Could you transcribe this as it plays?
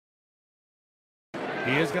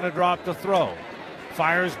He is going to drop the throw.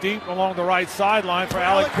 Fires deep along the right sideline for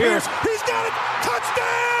Alec Pierce. He's got it.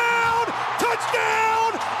 Touchdown!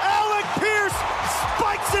 Touchdown! Alec Pierce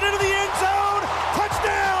spikes it into the end zone.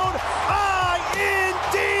 Touchdown! I-N-D-Y.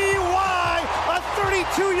 A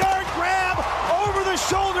 32-yard grab over the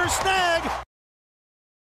shoulder snag.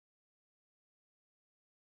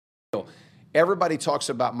 Everybody talks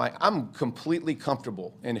about I'm completely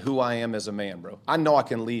comfortable in who I am as a man, bro. I know I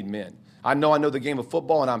can lead men. I know the game of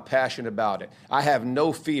football, and I'm passionate about it. I have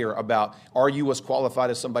no fear about, are you as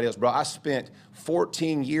qualified as somebody else? Bro, I spent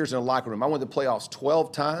 14 years in a locker room. I went to playoffs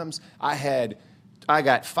 12 times. I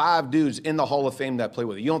got 5 dudes in the Hall of Fame that I play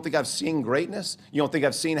with. You don't think I've seen greatness? You don't think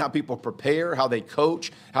I've seen how people prepare, how they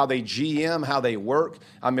coach, how they GM, how they work?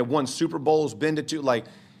 I mean, won Super Bowls, been to 2. Like,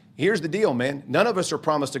 here's the deal, man. None of us are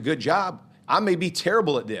promised a good job. I may be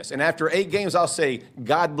terrible at this. And after 8 games, I'll say,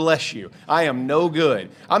 God bless you. I am no good.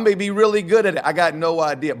 I may be really good at it. I got no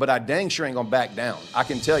idea. But I dang sure ain't going to back down. I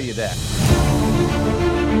can tell you that.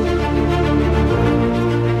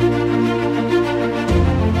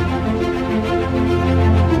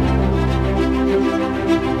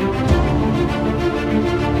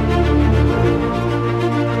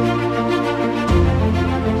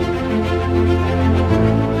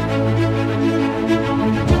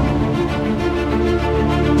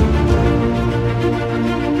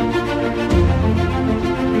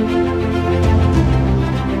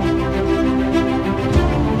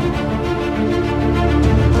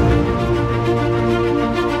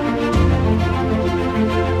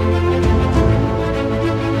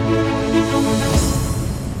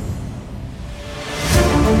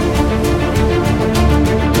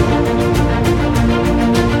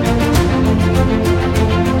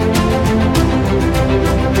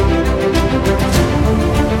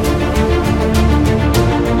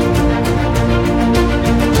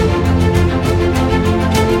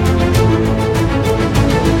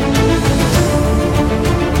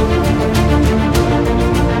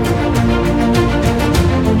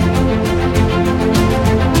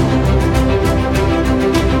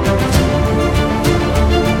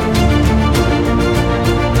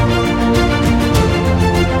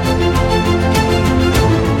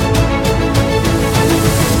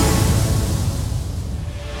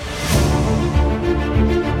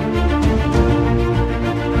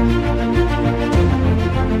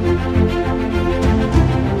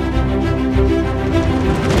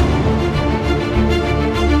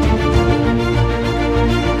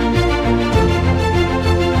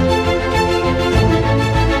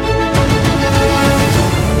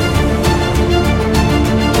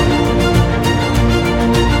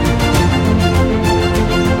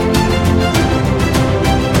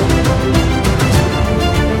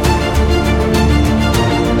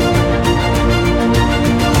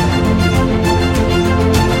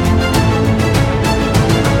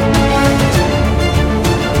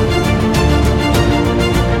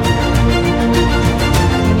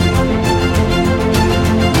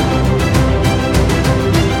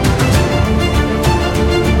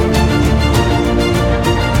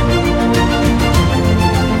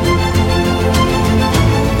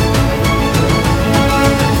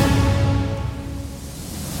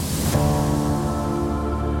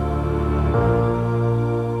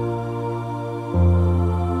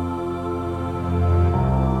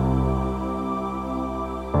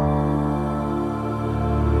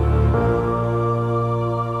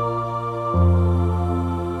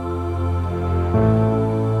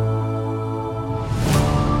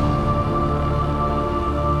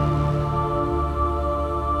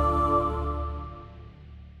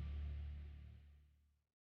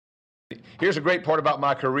 Here's a great part about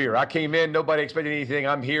my career. I came in, nobody expected anything.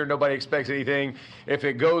 I'm here, nobody expects anything. If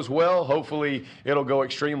it goes well, hopefully it'll go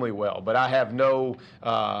extremely well. But I have no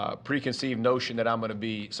preconceived notion that I'm going to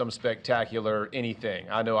be some spectacular anything.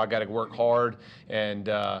 I know I got to work hard, and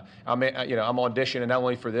I'm auditioning not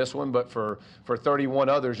only for this one, but for 31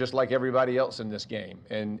 others, just like everybody else in this game.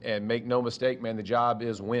 And make no mistake, man, the job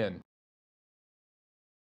is win.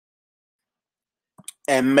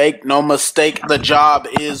 And make no mistake, the job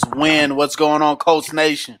is win. What's going on, Colts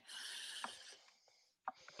Nation?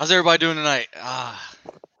 How's everybody doing tonight?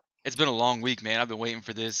 It's been a long week, man. I've been waiting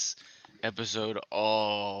for this episode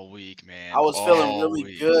all week, man. I was feeling All really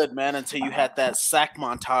week. good, man, until you had that sack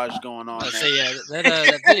montage going on. I Man. say, yeah,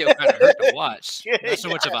 that video kind of hurt to watch. Not so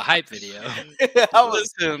much of a hype video.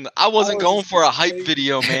 Listen, I wasn't was going for a hype crazy.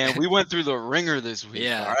 video, man. We went through the ringer this week.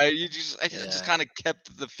 Yeah. All right. I just Yeah. kind of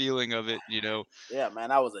kept the feeling of it, you know. Yeah, man,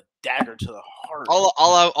 that was a dagger to the heart.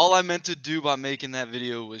 All I meant to do by making that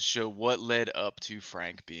video was show what led up to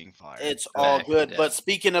Frank being fired. It's all Right, good. yeah. But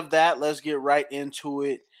speaking of that, let's get right into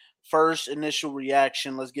it. First initial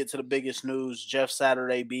reaction. Let's get to the biggest news. Jeff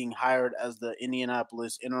Saturday being hired as the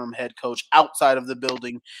Indianapolis interim head coach outside of the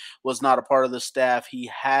building, was not a part of the staff. He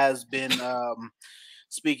has been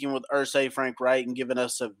speaking with Irsay Frank Wright and giving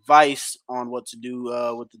us advice on what to do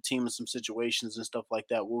with the team in some situations and stuff like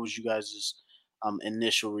that. What was you guys'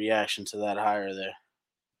 initial reaction to that hire there?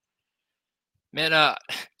 Man,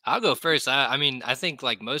 I'll go first. I mean, I think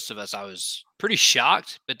like most of us, I was pretty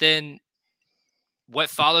shocked, but then what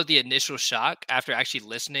followed the initial shock after actually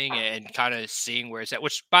listening and kind of seeing where it's at,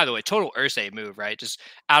 which, by the way, total Irsay move, right? Just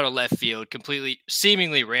out of left field, completely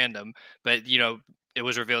seemingly random, but it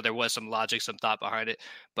was revealed there was some logic, some thought behind it.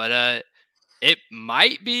 But it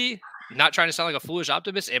might be, not trying to sound like a foolish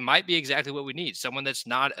optimist, it might be exactly what we need. Someone that's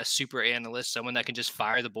not a super analyst, someone that can just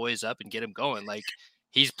fire the boys up and get them going. Like,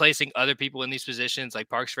 he's placing other people in these positions, like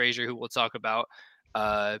Parks Frazier, who we'll talk about,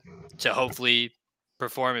 to hopefully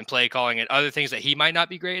perform and play calling and other things that he might not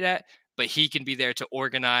be great at, but he can be there to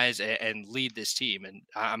organize and lead this team. And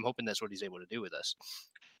I'm hoping that's what he's able to do with us.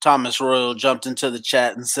 Thomas Royal jumped into the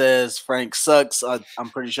chat and says Frank sucks. I'm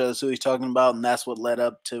pretty sure that's who he's talking about, and that's what led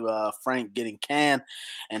up to Frank getting canned,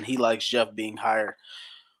 and he likes Jeff being hired.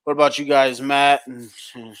 What about you guys, Matt?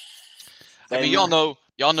 I mean, y'all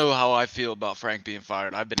know how I feel about Frank being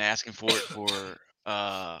fired. I've been asking for it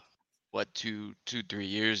for 2-3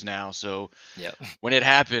 years now. So yeah, when it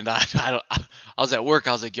happened, I was at work.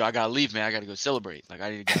 I was like, yo, I gotta leave, man. I gotta go celebrate. Like, I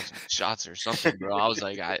need to get some shots or something, bro. I was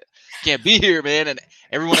like, I can't be here, man. And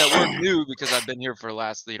everyone at work knew, because I've been here for the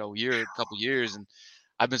last couple years, and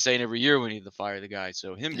I've been saying every year we need to fire the guy.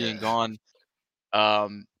 So him being gone,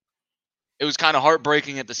 it was kind of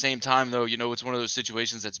heartbreaking at the same time, though. It's one of those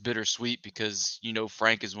situations that's bittersweet because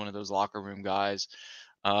Frank is one of those locker room guys.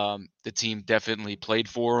 The team definitely played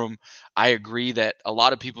for him. I agree that a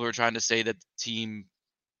lot of people are trying to say that the team,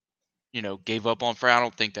 gave up on Frank. I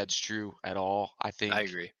don't think that's true at all. I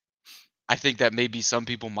agree. I think that maybe some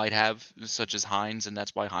people might have, such as Hines, and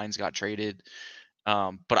that's why Hines got traded.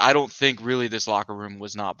 But I don't think really this locker room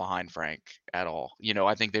was not behind Frank at all.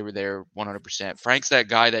 I think they were there 100%. Frank's that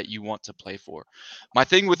guy that you want to play for. My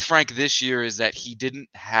thing with Frank this year is that he didn't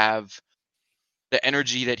have the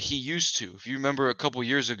energy that he used to. If you remember a couple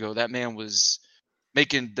years ago, that man was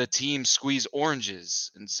making the team squeeze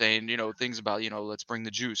oranges and saying, things about, let's bring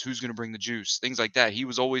the juice. Who's going to bring the juice? Things like that. He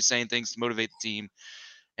was always saying things to motivate the team.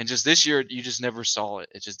 And just this year, you just never saw it.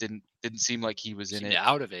 It just didn't seem like he was in it.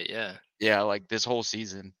 Out of it, yeah. Yeah, like this whole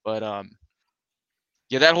season. But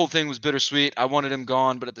yeah, that whole thing was bittersweet. I wanted him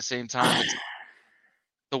gone, but at the same time,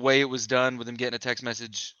 the way it was done with him getting a text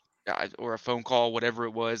message or a phone call, whatever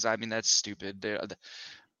it was, I mean, that's stupid.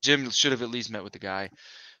 Jim should have at least met with the guy.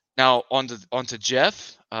 Now onto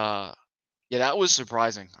Jeff. Yeah, that was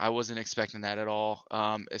surprising. I wasn't expecting that at all.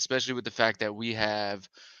 Especially with the fact that we have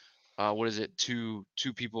two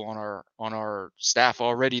people on our staff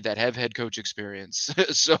already that have head coach experience.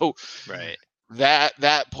 So right,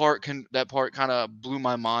 that part kind of blew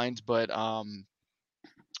my mind. But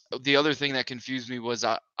the other thing that confused me was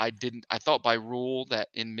I thought by rule that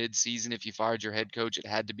in mid-season, if you fired your head coach, it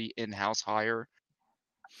had to be in-house hire.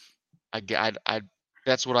 I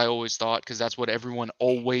that's what I always thought, because that's what everyone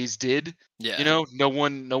always did. Yeah. No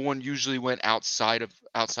one usually went outside of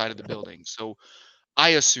the building. So I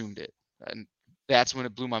assumed it, and that's when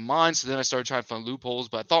it blew my mind. So then I started trying to find loopholes,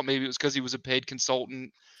 but I thought maybe it was because he was a paid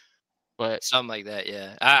consultant. But something like that,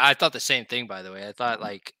 yeah. I thought the same thing, by the way. I thought,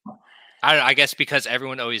 like, I guess because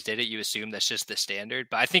everyone always did it, you assume that's just the standard.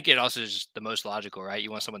 But I think it also is the most logical, right? You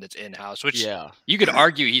want someone that's in-house, which you could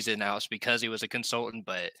argue he's in-house because he was a consultant,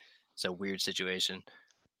 but it's a weird situation.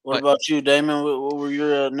 What about you, Damon? What were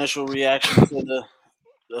your initial reactions to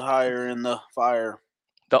the hire and the fire?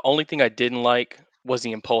 The only thing I didn't like was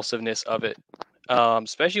the impulsiveness of it,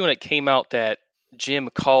 especially when it came out that Jim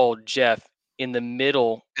called Jeff in the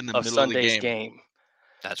middle of Sunday's game.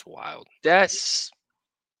 That's wild. That's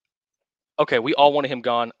okay. We all wanted him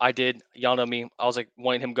gone. I did. Y'all know me. I was like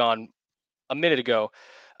wanting him gone a minute ago.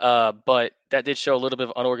 But that did show a little bit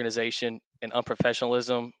of unorganization and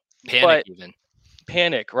unprofessionalism. Panic even.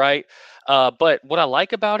 panic, right? But what I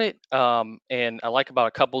like about it, and I like about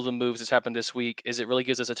a couple of the moves that's happened this week, is it really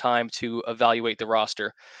gives us a time to evaluate the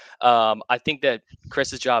roster. I think that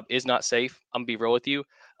Chris's job is not safe. I'm gonna be real with you,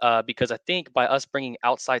 because I think by us bringing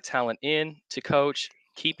outside talent in to coach,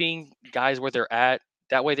 keeping guys where they're at,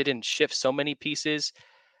 that way they didn't shift so many pieces.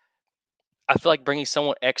 I feel like bringing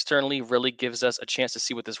someone externally really gives us a chance to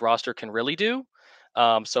see what this roster can really do.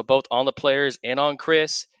 So both on the players and on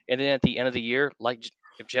Chris, and then at the end of the year, like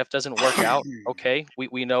if Jeff doesn't work out, okay,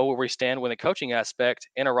 we know where we stand with a coaching aspect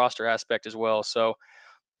and a roster aspect as well. So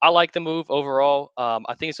I like the move overall.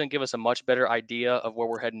 I think it's going to give us a much better idea of where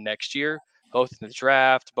we're heading next year, both in the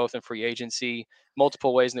draft, both in free agency,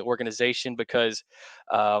 multiple ways in the organization. Because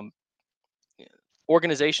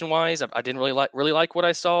organization-wise, I didn't really like what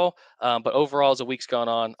I saw. But overall, as the week's gone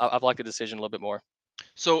on, I've liked the decision a little bit more.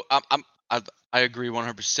 So I agree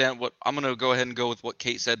 100%. What I'm going to go ahead and go with what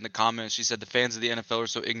Kate said in the comments. She said the fans of the NFL are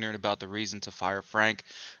so ignorant about the reason to fire Frank.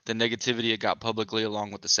 The negativity it got publicly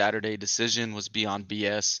along with the Saturday decision was beyond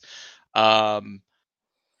BS. I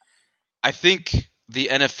think the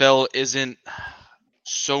NFL isn't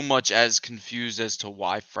so much as confused as to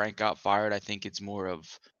why Frank got fired. I think it's more of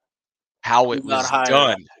how it was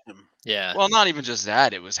done. Yeah. Well, not even just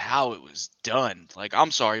that. It was how it was done. Like,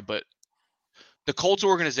 I'm sorry, but the Colts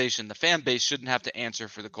organization, the fan base shouldn't have to answer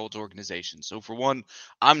for the Colts organization. So for one,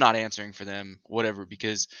 I'm not answering for them, whatever,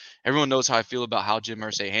 because everyone knows how I feel about how Jim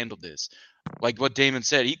Irsay handled this. Like what Damon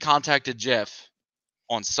said, he contacted Jeff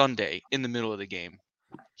on Sunday in the middle of the game.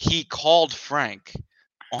 He called Frank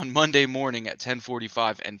on Monday morning at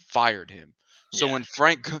 10:45 and fired him. So when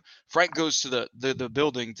Frank goes to the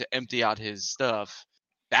building to empty out his stuff,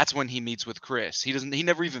 that's when he meets with Chris. He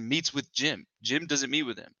never even meets with Jim. Jim doesn't meet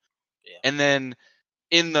with him. Yeah. And then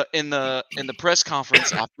in the press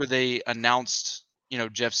conference after they announced,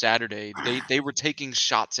 Jeff Saturday, they were taking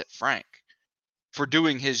shots at Frank for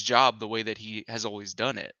doing his job the way that he has always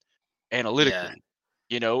done it, analytically.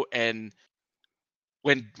 And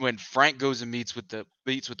when Frank goes and meets with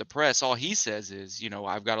the press, all he says is,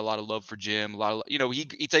 I've got a lot of love for Jim,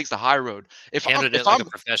 he takes the high road. If I'm a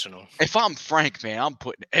professional. If I'm Frank, man, I'm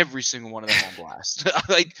putting every single one of them on blast.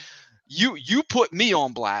 Like you put me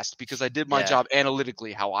on blast because I did my job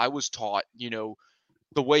analytically, how I was taught,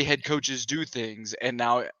 the way head coaches do things, and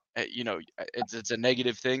now it's a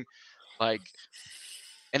negative thing. Like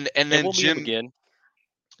and then we'll Jim meet him again.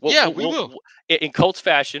 We will. In Colts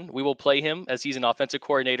fashion, we will play him as he's an offensive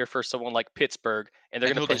coordinator for someone like Pittsburgh, and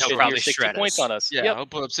they're going to put probably 60 points on us. Yeah, he'll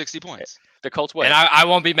put up 60 points. The Colts way. And I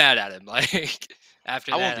won't be mad at him. Like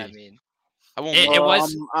after that, I mean, I won't.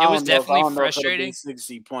 It was definitely frustrating.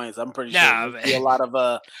 60 points. I'm pretty sure we'll see a lot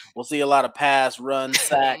of we'll see a lot of pass, run,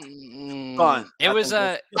 sack, fun. It was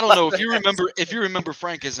I don't know if you remember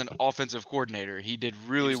Frank as an offensive coordinator, he did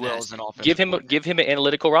really well as an offensive. Give him an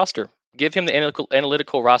analytical roster. Give him the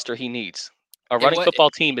analytical roster he needs. A running football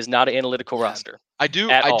team is not an analytical roster. I do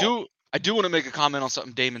want to make a comment on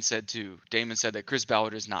something Damon said too. Damon said that Chris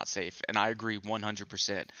Ballard is not safe, and I agree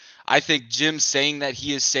 100%. I think Jim saying that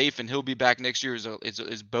he is safe and he'll be back next year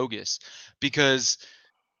is bogus, because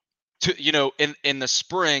in the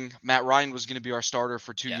spring Matt Ryan was going to be our starter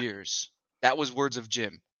for 2 years. That was words of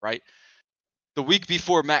Jim, right? The week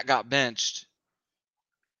before Matt got benched,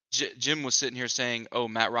 Jim was sitting here saying, "Oh,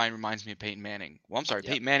 Matt Ryan reminds me of Peyton Manning." Well, I'm sorry,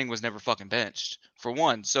 Peyton Manning was never fucking benched, for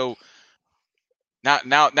one. So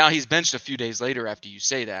now he's benched a few days later after you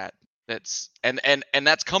say that. That's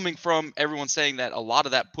coming from everyone saying that a lot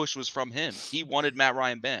of that push was from him. He wanted Matt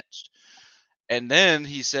Ryan benched. And then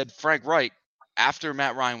he said Frank Reich, after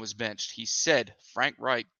Matt Ryan was benched, he said Frank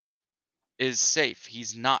Reich is safe.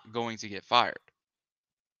 He's not going to get fired.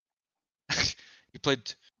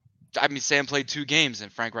 Sam played 2 games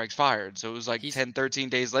and Frank Reich's fired. So it was like 10, 13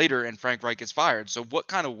 days later and Frank Reich is fired. So what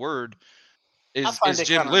kind of word is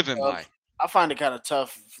Jim living by? I find it kind of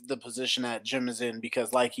tough, the position that Jim is in,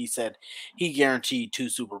 because like he said, he guaranteed 2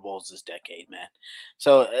 Super Bowls this decade, man.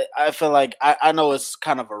 So I feel like I know it's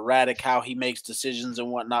kind of erratic how he makes decisions and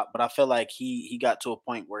whatnot, but I feel like he got to a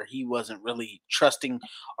point where he wasn't really trusting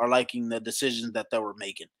or liking the decisions that they were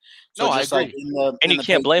making. So no, just I agree. Like and you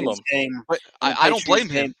can't blame him. Game, but I don't blame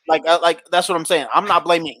him. Like that's what I'm saying. I'm not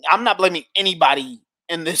blaming anybody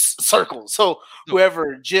in this circle. So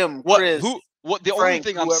whoever, Jim, Chris, the only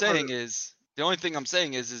thing I'm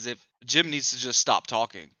saying is if Jim needs to just stop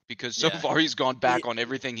talking, because so far he's gone back on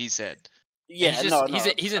everything he said. Yeah,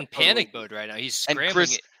 he's in panic mode right now. He's scrambling.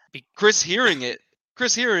 And Chris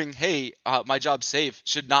hearing, hey, my job's safe,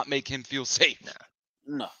 should not make him feel safe.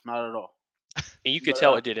 No, not at all. And you could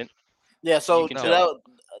tell it didn't. Yeah, so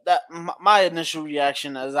my initial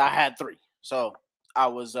reaction is I had 3. So I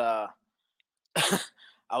was I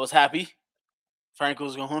was happy Frank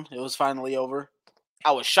was gone. It was finally over.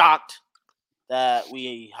 I was shocked that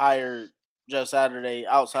we hired Jeff Saturday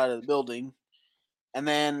outside of the building. And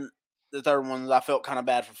then the third one is I felt kind of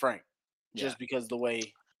bad for Frank just because the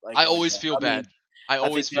way I always feel bad. I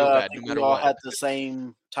always feel bad no matter we all what. had the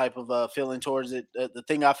same type of feeling towards it. The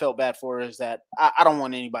thing I felt bad for is that I don't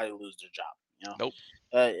want anybody to lose their job. You know? Nope.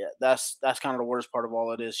 Yeah, that's kind of the worst part of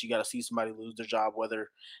all of this. You got to see somebody lose their job, whether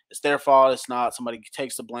it's their fault, it's not. Somebody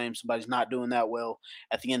takes the blame. Somebody's not doing that well.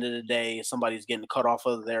 At the end of the day, somebody's getting cut off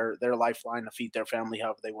of their lifeline to feed their family,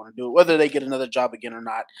 however they want to do it. Whether they get another job again or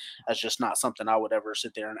not, that's just not something I would ever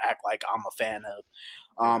sit there and act like I'm a fan of.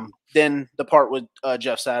 Then the part with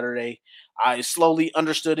Jeff Saturday, I slowly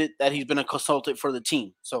understood it that he's been a consultant for the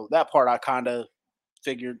team. So that part I kind of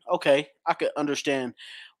figured, okay, I could understand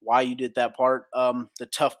why you did that part. The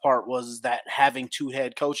tough part was that having two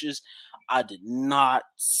head coaches, I did not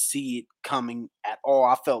see it coming at all.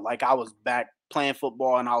 I felt like I was back playing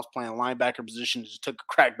football and I was playing linebacker position. Just took a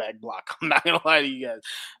crackback block. I'm not gonna lie to you guys.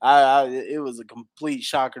 It was a complete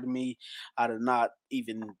shocker to me. I did not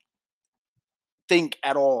even think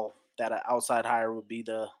at all that an outside hire would be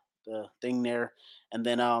the thing there. And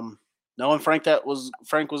then knowing Frank was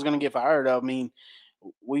going to get fired. I mean,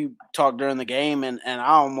 we talked during the game, and I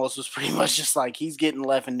almost was pretty much just like, he's getting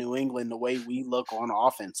left in New England the way we look on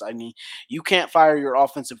offense. I mean, you can't fire your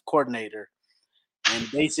offensive coordinator and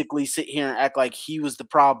basically sit here and act like he was the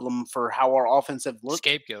problem for how our offensive looked.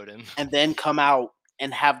 Scapegoat him. And then come out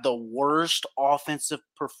and have the worst offensive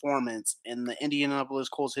performance in the Indianapolis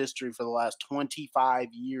Colts history for the last 25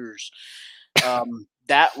 years.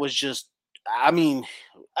 That was just, I mean,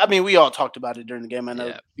 we all talked about it during the game. I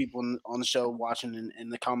know people on the show watching in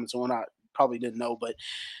the comments and whatnot probably didn't know, but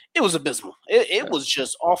it was abysmal. It was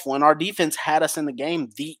just awful. And our defense had us in the game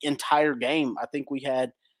the entire game. I think we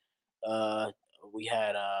had 2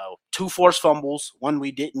 forced fumbles, one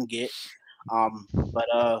we didn't get. But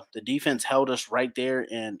the defense held us right there,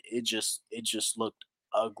 and it just looked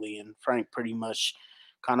ugly. And Frank pretty much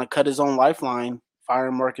kind of cut his own lifeline,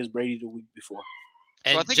 firing Marcus Brady the week before.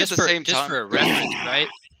 And so I think just at the same time, just for a reference, right?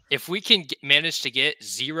 If we can manage to get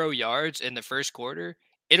 0 yards in the first quarter,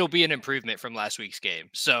 it'll be an improvement from last week's game.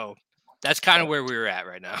 So that's kind of where we were at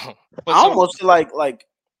right now. I almost feel like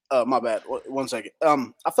my bad. 1 second.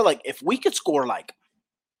 I feel like if we could score like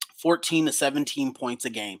 14 to 17 points a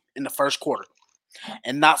game in the first quarter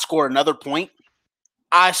and not score another point,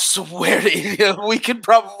 I swear to you, we could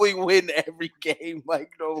probably win every game.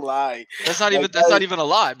 Like, no lie. That's not even a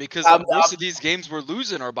lie, because most of these games we're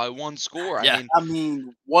losing are by 1 score. Yeah. I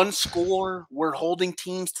mean, 1 score, we're holding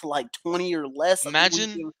teams to like 20 or less.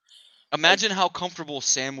 Imagine how comfortable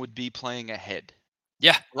Sam would be playing ahead.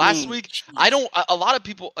 Yeah. Last week, a lot of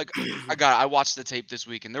people, like, I watched the tape this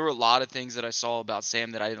week, and there were a lot of things that I saw about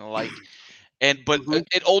Sam that I didn't like. But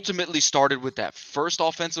it ultimately started with that first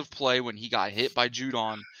offensive play when he got hit by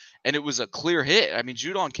Judon, and it was a clear hit. I mean,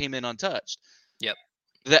 Judon came in untouched. Yep.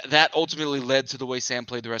 That ultimately led to the way Sam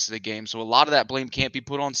played the rest of the game. So a lot of that blame can't be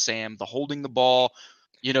put on Sam. The holding the ball,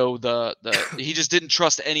 you know, he just didn't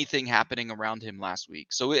trust anything happening around him last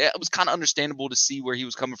week. So it was kind of understandable to see where he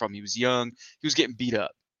was coming from. He was young. He was getting beat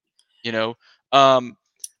up, you know. All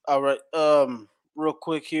right. Real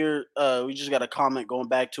quick here, we just got a comment going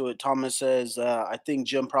back to it. Thomas says, I think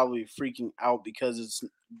Jim probably freaking out because it's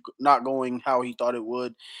not going how he thought it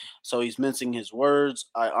would. So he's mincing his words.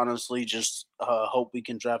 I honestly just hope we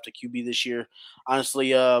can draft a QB this year.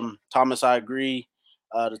 Honestly, Thomas, I agree.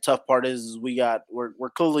 The tough part is we're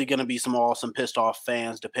clearly going to be some awesome pissed off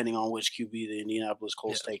fans depending on which QB the Indianapolis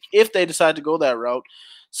Colts take. If they decide to go that route,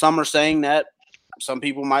 some are saying that some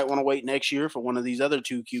people might want to wait next year for one of these other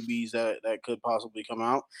 2 QBs that could possibly come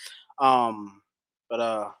out.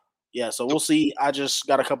 So we'll see. I just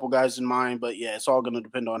got a couple guys in mind, but yeah, it's all going to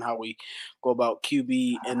depend on how we go about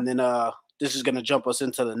QB. And then this is going to jump us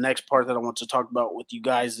into the next part that I want to talk about with you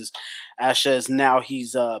guys is Ash says now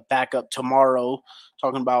he's back up tomorrow,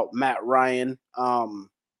 talking about Matt Ryan.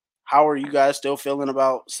 How are you guys still feeling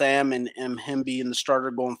about Sam and him being the starter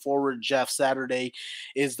going forward? Jeff Saturday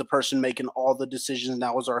is the person making all the decisions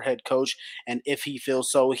now as our head coach. And if he feels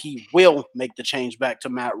so, he will make the change back to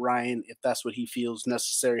Matt Ryan if that's what he feels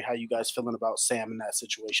necessary. How you guys feeling about Sam in that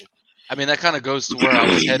situation? I mean, that kind of goes to where I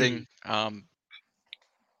was heading.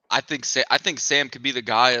 I think Sam could be the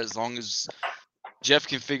guy as long as Jeff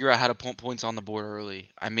can figure out how to put points on the board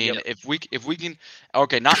early. I mean, if we can,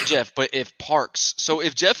 okay, not Jeff, but if Parks. So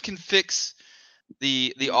if Jeff can fix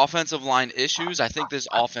the offensive line issues, I think this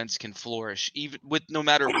offense can flourish even with no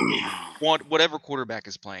matter whatever quarterback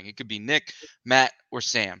is playing. It could be Nick, Matt, or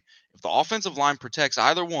Sam. If the offensive line protects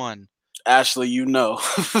either one, Ashley, you know.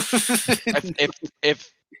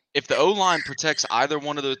 if the O-line protects either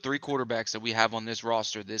one of the three quarterbacks that we have on this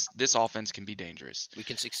roster, this offense can be dangerous. We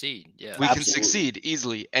can succeed. Yeah. We can succeed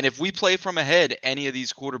easily. And if we play from ahead, any of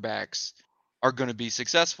these quarterbacks are going to be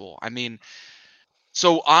successful. I mean,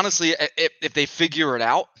 so honestly, if they figure it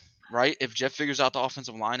out, right? If Jeff figures out the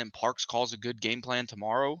offensive line and Parks calls a good game plan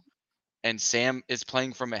tomorrow and Sam is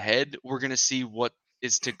playing from ahead, we're going to see what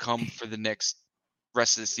is to come for the next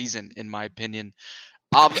rest of the season, in my opinion.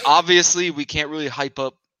 Obviously, we can't really hype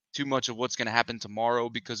up too much of what's going to happen tomorrow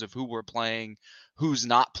because of who we're playing, who's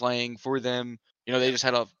not playing for them. You know, they just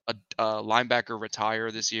had a linebacker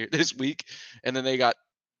retire this week, and then they got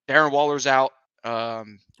Darren Waller's out,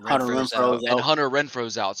 Hunter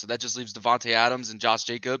Renfro's out. So that just leaves Devontae Adams and Josh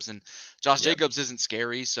Jacobs, and Josh Jacobs isn't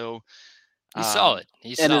scary, so he's solid.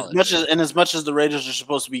 As much as the Raiders are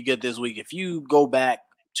supposed to be good this week, if you go back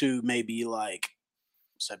to maybe like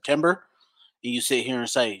September, and you sit here and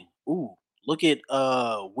say, "Ooh, look at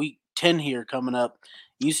week 10 here coming up."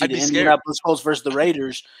 You see the Indianapolis Colts versus the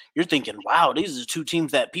Raiders. You're thinking, "Wow, these are two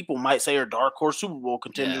teams that people might say are dark horse Super Bowl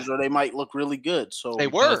contenders, or they might look really good." So they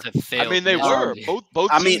were. I mean, they were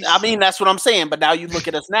both. I mean, that's what I'm saying. But now you look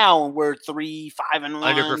at us now, and we're 3-5-1,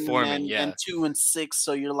 underperforming, and 2-6.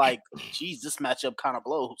 So you're like, "Geez, this matchup kind of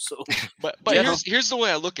blows." So, but here's the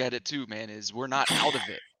way I look at it too, man. Is we're not out of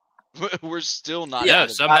it. We're still not. Yeah,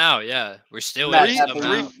 somehow. We're still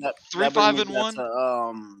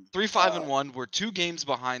 3-5-1. 3-5-1. We're 2 games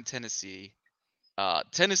behind Tennessee.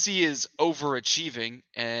 Tennessee is overachieving,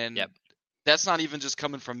 and that's not even just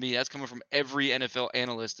coming from me. That's coming from every NFL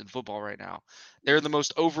analyst in football right now. They're the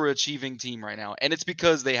most overachieving team right now, and it's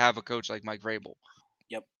because they have a coach like Mike Vrabel.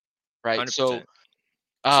 Yep. Right. 100%. So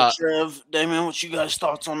Trev, Damon, what's you guys'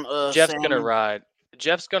 thoughts on Jeff's Sam? gonna ride.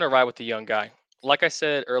 Jeff's gonna ride with the young guy. Like I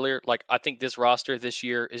said earlier, I think this roster this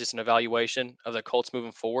year is just an evaluation of the Colts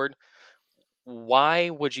moving forward. Why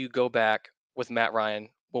would you go back with Matt Ryan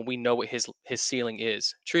when we know what his ceiling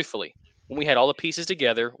is? Truthfully, when we had all the pieces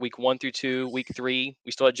together, week 1 through 2, week 3,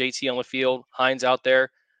 we still had JT on the field, Hines out there.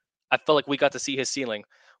 I felt like we got to see his ceiling,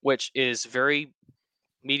 which is very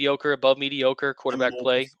mediocre, above mediocre quarterback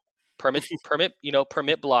play, permit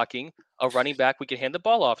blocking, a running back we can hand the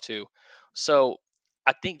ball off to. So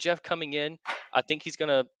I think Jeff coming in, I think he's going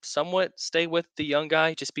to somewhat stay with the young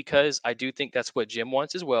guy just because I do think that's what Jim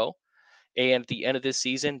wants as well. And at the end of this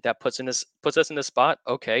season, that puts us in the spot.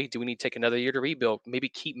 Okay, do we need to take another year to rebuild? Maybe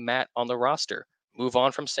keep Matt on the roster. Move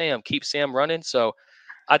on from Sam. Keep Sam running. So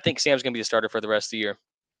I think Sam's going to be the starter for the rest of the year.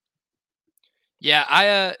 Yeah,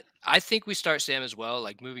 I think we start Sam as well,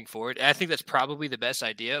 like moving forward. And I think that's probably the best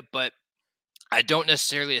idea, but I don't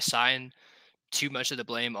necessarily assign too much of the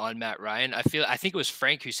blame on Matt Ryan. I think it was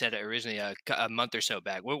Frank who said it originally a month or so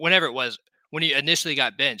back. Whenever it was, when he initially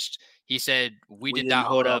got benched, he said we did not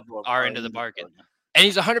hold up our end of the bargain. And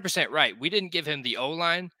he's 100% right. We didn't give him the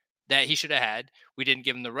O-line that he should have had. We didn't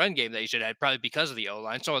give him the run game that he should have had, probably because of the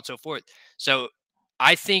O-line, so on and so forth. So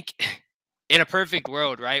I think in a perfect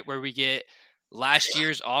world, right, where we get last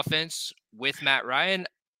year's offense with Matt Ryan,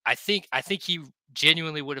 I think he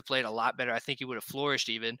genuinely would have played a lot better. I think he would have flourished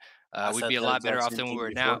even. We'd be a lot better off than we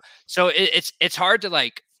were now. So it's hard to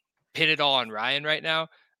like pin it all on Ryan right now.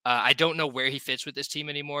 I don't know where he fits with this team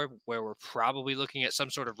anymore, where we're probably looking at some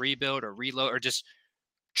sort of rebuild or reload or just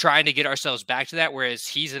trying to get ourselves back to that. Whereas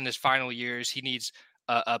he's in his final years, he needs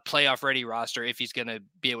a playoff ready roster if he's going to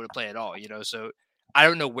be able to play at all, So I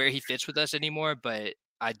don't know where he fits with us anymore, but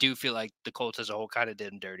I do feel like the Colts as a whole kind of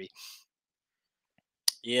did him dirty.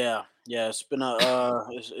 Yeah, it's been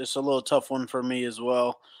it's a little tough one for me as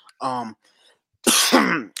well. I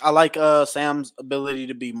like Sam's ability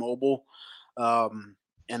to be mobile, and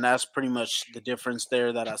that's pretty much the difference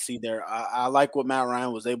there that I see there. I like what Matt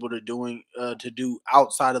Ryan was able to do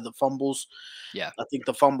outside of the fumbles. Yeah, I think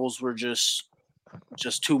the fumbles were just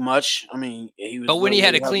too much. I mean, but when he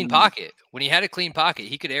had a clean pocket,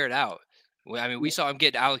 he could air it out. I mean, we saw him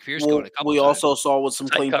get Alec Pierce going a couple times. We also saw with some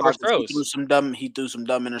clean pockets, he threw some dumb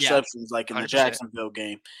interceptions like in 100%. the Jacksonville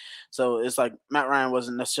game. So it's like Matt Ryan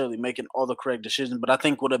wasn't necessarily making all the correct decisions, but I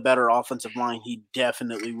think with a better offensive line, he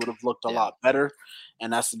definitely would have looked a lot better.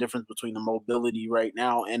 And that's the difference between the mobility right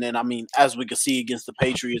now. And then, I mean, as we could see against the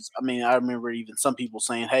Patriots, I mean, I remember even some people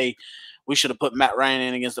saying, hey, we should have put Matt Ryan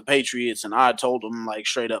in against the Patriots. And I told them, like,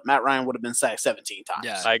 straight up, Matt Ryan would have been sacked 17 times.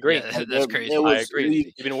 Yeah, I agree. That's crazy. I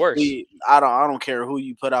agree. Even worse. I don't care who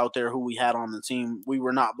you put out there, who we had on the team. We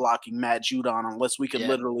were not blocking Matt Judon unless we could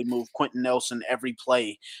literally move Quentin Nelson every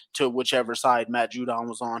play to whichever side Matt Judon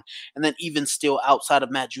was on. And then even still outside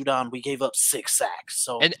of Matt Judon, we gave up 6 sacks.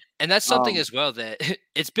 So and that's something as well that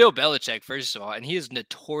it's Bill Belichick, first of all, and he is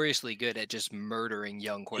notoriously good at just murdering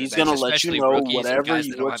young quarterbacks. He's going to let you know whatever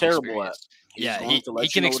you were terrible at. Yeah, he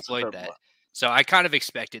can exploit that. So I kind of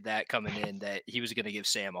expected that coming in, that he was going to give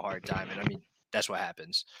Sam a hard time. And I mean, that's what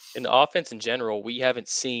happens. In the offense in general, we haven't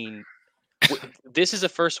seen this is the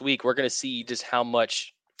first week we're going to see just how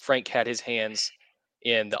much Frank had his hands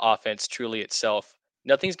in the offense truly itself.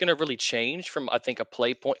 Nothing's going to really change from, I think, a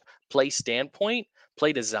play standpoint,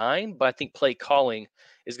 play design, but I think play calling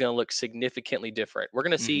is going to look significantly different. We're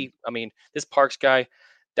going to see, I mean, this Parks guy,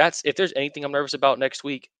 if there's anything I'm nervous about next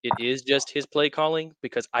week, it is just his play calling,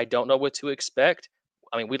 because I don't know what to expect.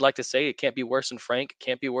 I mean, we'd like to say it can't be worse than Frank,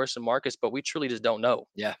 can't be worse than Marcus, but we truly just don't know.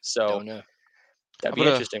 Yeah. So don't know. That'd be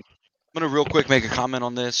interesting. I'm going to real quick make a comment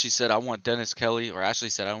on this. She said, I want Dennis Kelly, or Ashley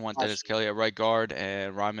said, I want Dennis Kelly at right guard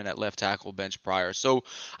and Ryman at left tackle, bench Pryor. So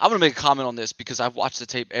I'm going to make a comment on this because I've watched the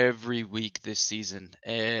tape every week this season,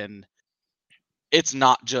 and it's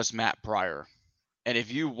not just Matt Pryor. And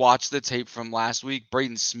if you watch the tape from last week,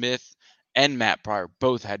 Braden Smith and Matt Pryor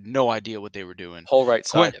both had no idea what they were doing. Whole right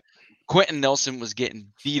side. Quentin Nelson was getting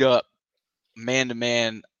beat up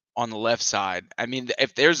man-to-man on the left side. I mean,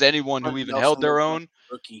 if there's anyone who even held their own,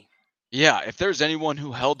 if there's anyone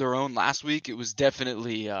who held their own last week, it was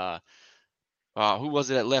definitely who was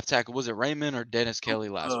it at left tackle? Was it Raymond or Dennis Kelly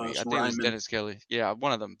last week? I think it was Dennis Kelly. Yeah,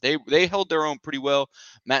 one of them. They held their own pretty well.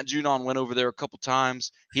 Matt Judon went over there a couple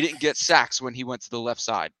times. He didn't get sacks when he went to the left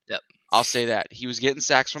side. Yep. I'll say that. He was getting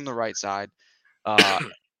sacks from the right side.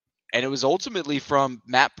 And it was ultimately from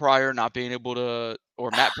Matt Pryor not being able to, or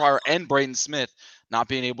Matt Pryor and Braden Smith not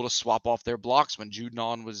being able to swap off their blocks when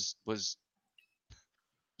Judon was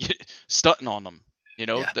stunting on them. You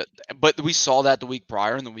know, but we saw that the week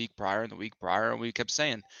prior and the week prior and the week prior, and we kept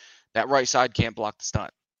saying that right side can't block the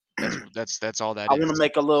stunt. That's all that is. I want to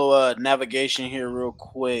make a little navigation here real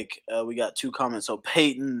quick. We got 2 comments. So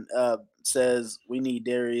Peyton says we need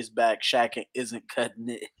Darius back. Shaq isn't cutting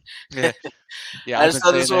it. Yeah. I just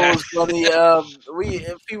thought this one was funny.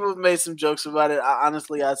 People have made some jokes about it.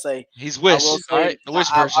 Honestly, I say he's wish. All right, the wish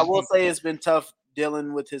version. I will say it's been tough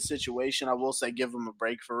dealing with his situation. I will say give him a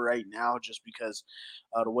break for right now, just because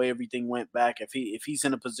the way everything went back. If he's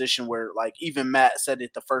in a position where, like, even Matt said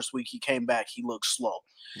it the first week he came back, he looked slow.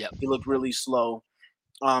 Yep. He looked really slow.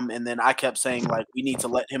 And then I kept saying, like, we need to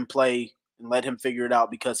let him play and let him figure it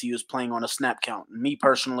out, because he was playing on a snap count. And me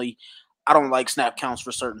personally, I don't like snap counts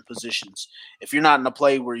for certain positions. If you're not in a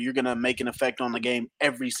play where you're going to make an effect on the game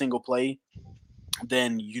every single play,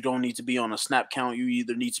 then you don't need to be on a snap count. You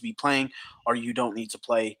either need to be playing or you don't need to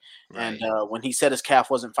play. Right. And when he said his calf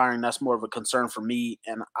wasn't firing, that's more of a concern for me.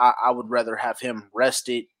 And I would rather have him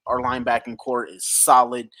rested. Our linebacking core is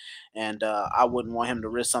solid, and I wouldn't want him to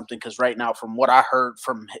risk something, because right now, from what I heard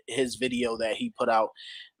from his video that he put out,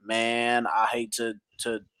 man, I hate to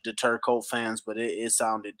deter Colt fans, but it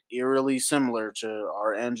sounded eerily similar to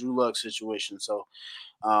our Andrew Luck situation. So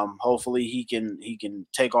hopefully he can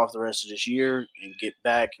take off the rest of this year and get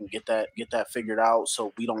back and get that figured out,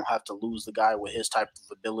 so we don't have to lose the guy with his type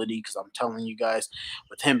of ability. Because I'm telling you guys,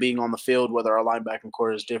 with him being on the field, whether our linebacking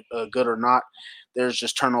core is good or not, there's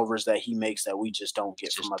just turnovers that he makes that we just don't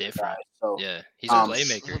get from other guys. So yeah, he's a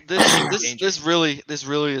playmaker. This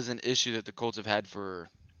really is an issue that the Colts have had for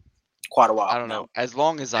quite a while. I don't know, as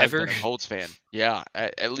long as I've been a Colts fan. Yeah,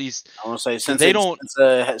 at least I want to say since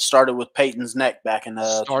it started with Peyton's neck back in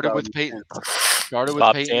started with Peyton's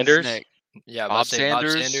Sanders neck. Yeah, Bob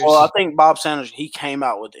Sanders. Well, I think Bob Sanders, he came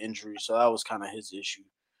out with the injury, so that was kind of his issue.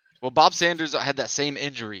 Well, Bob Sanders had that same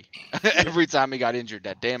injury every time he got injured,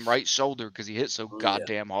 that damn right shoulder, because he hit so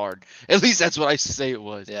goddamn hard. At least that's what I say it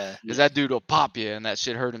was. Yeah. Because that dude will pop you, and that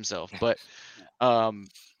shit hurt himself. But, no,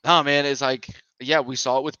 man, it's like, yeah, we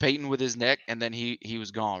saw it with Peyton with his neck, and then he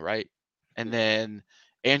was gone, right? And then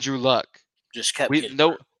Andrew Luck. Just kept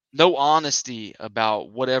no honesty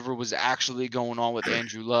about whatever was actually going on with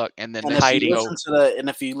Andrew Luck, and then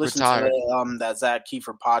if you listen to that Zach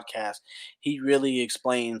Kiefer podcast, he really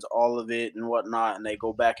explains all of it and whatnot, and they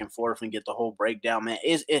go back and forth and get the whole breakdown. Man,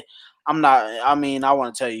 I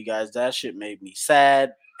want to tell you guys, that shit made me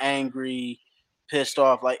sad, angry, pissed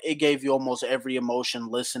off. Like, it gave you almost every emotion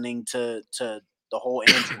listening to the whole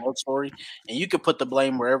Andrew Luck story, and you could put the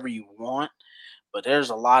blame wherever you want. But there's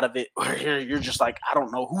a lot of it where you're just like, I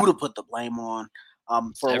don't know who to put the blame on.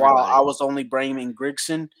 For a while, I was only blaming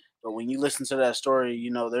Grigson. But when you listen to that story,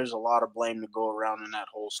 you know, there's a lot of blame to go around in that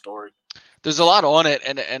whole story. There's a lot on it,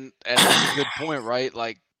 and that's a good point, right?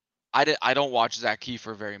 Like, I don't watch Zach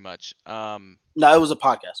Kiefer very much. No, it was a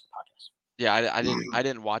podcast. Yeah, I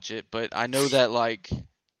didn't watch it, but I know that, like,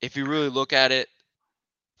 if you really look at it,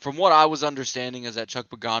 from what I was understanding is that Chuck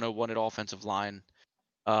Pagano wanted offensive line.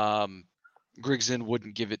 Grigson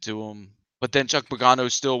wouldn't give it to him, but then Chuck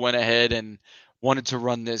Pagano still went ahead and wanted to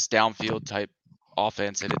run this downfield type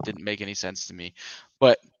offense, and it didn't make any sense to me.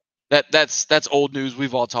 But that's old news.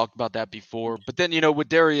 We've all talked about that before. But then, with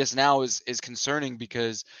Darius now is concerning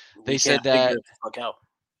because they said that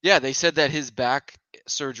they said that his back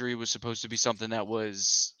surgery was supposed to be something that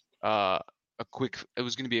was it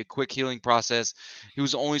was going to be a quick healing process. He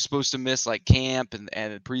was only supposed to miss like camp and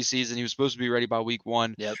preseason. He was supposed to be ready by week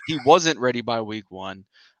 1. Yep. He wasn't ready by week 1.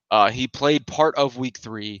 He played part of week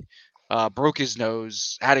 3, broke his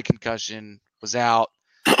nose, had a concussion, was out,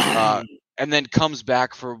 and then comes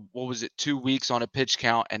back for 2 weeks on a pitch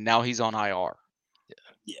count, and now he's on IR.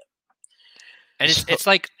 Yeah. And it's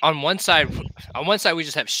like on one side we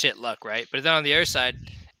just have shit luck, right? But then on the other side,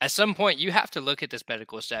 at some point you have to look at this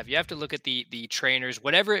medical staff. You have to look at the trainers,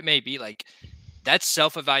 whatever it may be. Like, that's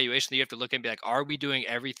self-evaluation that you have to look and be like, are we doing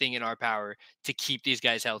everything in our power to keep these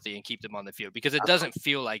guys healthy and keep them on the field? Because it doesn't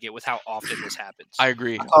feel like it with how often this happens. I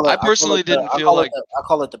agree. I personally didn't feel like I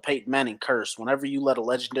call it the Peyton Manning curse. Whenever you let a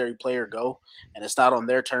legendary player go and it's not on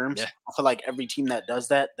their terms, I feel like every team that does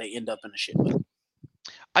that, they end up in a shit.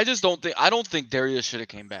 I don't think Darius should have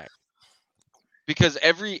came back. Because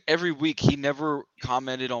every week he never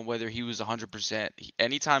commented on whether he was 100%.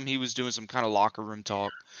 Anytime he was doing some kind of locker room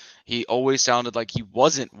talk, he always sounded like he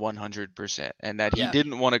wasn't 100% and that he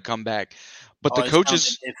didn't want to come back. But the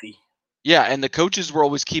coaches, and the coaches were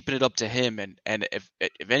always keeping it up to him. And if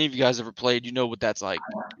any of you guys ever played, you know what that's like.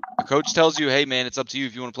 The coach tells you, "Hey man, it's up to you.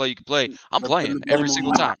 If you want to play, you can play." I'm playing every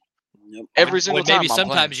single time. Every single time. Maybe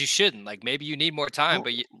sometimes you shouldn't. Like, maybe you need more time,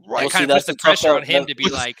 but it kind of puts the pressure on him to be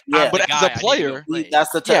like, but as a player,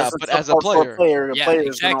 that's the test. But as a player, the player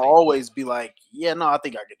is going to always be like, yeah, no, I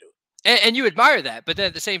think I could do it. And you admire that, but then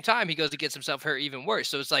at the same time, he goes and gets himself hurt even worse.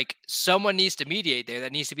 So it's like someone needs to mediate there.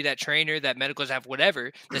 That needs to be that trainer, that medical staff,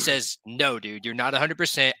 whatever, that says, no, dude, you're not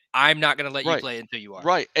 100%. I'm not going to let you play until you are.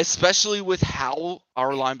 Right, especially with how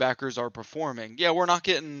our linebackers are performing. Yeah, we're not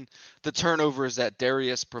getting the turnovers that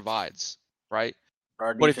Darius provides, right?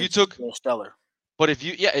 But if you took stellar. But if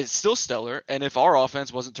it's still stellar. And if our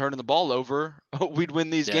offense wasn't turning the ball over, we'd win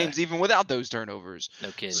these games even without those turnovers. No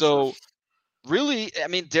kidding. So really, I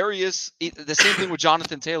mean, Darius, the same thing with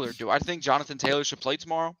Jonathan Taylor. Do I think Jonathan Taylor should play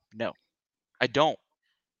tomorrow? No, I don't.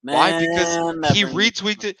 Why? Because he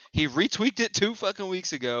retweaked it. He retweaked it 2 fucking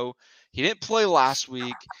weeks ago. He didn't play last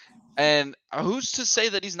week. And who's to say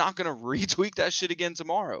that he's not going to retweak that shit again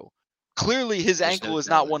tomorrow? Clearly, his ankle is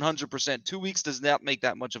not 100%. 2 weeks does not make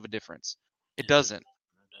that much of a difference. It doesn't.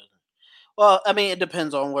 Well, I mean, it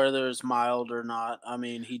depends on whether it's mild or not. I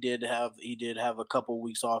mean, he did have a couple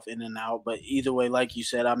weeks off in and out, but either way, like you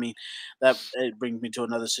said, I mean, it brings me to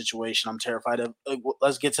another situation I'm terrified of.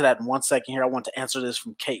 Let's get to that in 1 second here. I want to answer this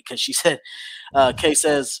from Kate because she said, Kate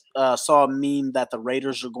says, saw a meme that the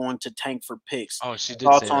Raiders are going to tank for picks. Oh, she did.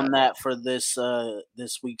 Thoughts on that for this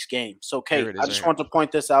week's game? So, Kate, I just want to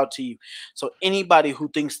point this out to you. So, anybody who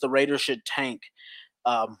thinks the Raiders should tank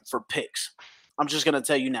for picks, I'm just going to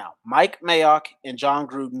tell you now, Mike Mayock and John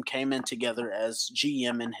Gruden came in together as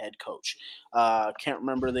GM and head coach. Can't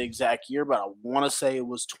remember the exact year, but I want to say it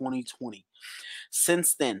was 2020.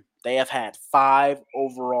 Since then, they have had 5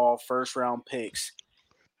 overall first-round picks,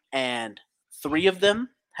 and 3 of them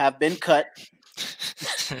have been cut.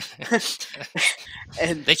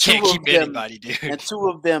 And they can't keep anybody, dude. And 2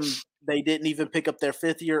 of them, they didn't even pick up their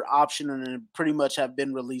 5th-year option and pretty much have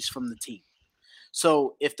been released from the team.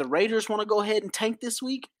 So if the Raiders want to go ahead and tank this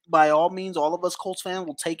week, by all means, all of us Colts fans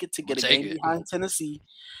will take it to get a game behind Tennessee.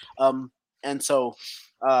 And so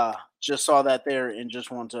just saw that there and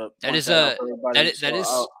just want to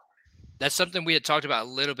that's something we had talked about a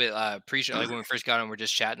little bit pre-show, like when we first got on, we're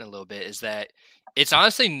just chatting a little bit, is that it's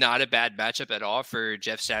honestly not a bad matchup at all for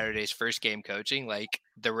Jeff Saturday's first game coaching. Like,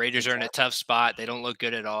 the Raiders are in a tough spot. They don't look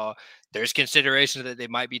good at all. There's consideration that they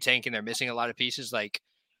might be tanking. They're missing a lot of pieces. Like,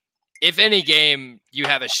 if any game you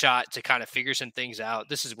have a shot to kind of figure some things out,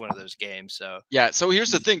 this is one of those games. So so here's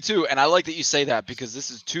the thing too, and I like that you say that because this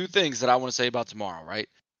is 2 things that I want to say about tomorrow, right?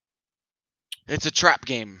 It's a trap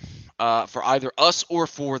game for either us or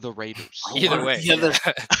for the Raiders. Either way. If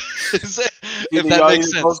that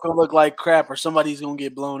makes sense. It's going to look like crap or somebody's going to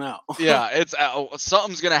get blown out. Yeah, it's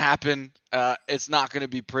something's going to happen. It's not going to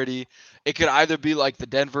be pretty. It could either be like the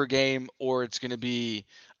Denver game or it's going to be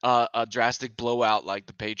a drastic blowout like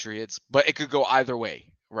the Patriots, but it could go either way,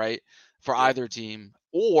 right? for either team,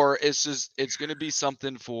 or it's going to be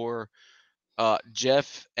something for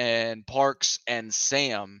Jeff and Parks and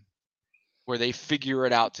Sam, where they figure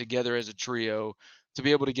it out together as a trio to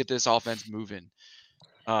be able to get this offense moving.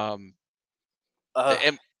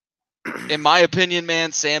 In my opinion,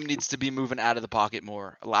 man, Sam needs to be moving out of the pocket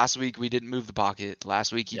more. Last week we didn't move the pocket.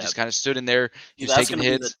 Last week he just kind of stood in there. He was taking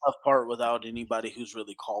hits. That's the tough part without anybody who's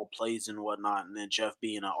really called plays and whatnot. And then Jeff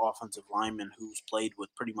being an offensive lineman who's played with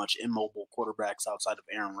pretty much immobile quarterbacks outside of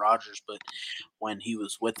Aaron Rodgers. But when he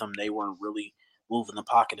was with them, they weren't really moving the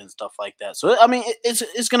pocket and stuff like that. So, I mean,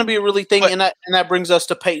 it's going to be a really thing. And that brings us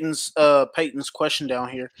to Peyton's question down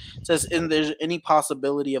here. It says, is there any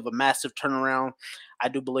possibility of a massive turnaround? I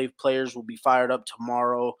do believe players will be fired up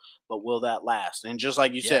tomorrow, but will that last? And just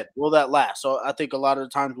like you said, will that last? So I think a lot of the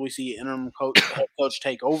times we see interim head coach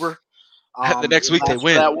take over. The next week they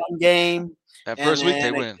win. That one game. That first week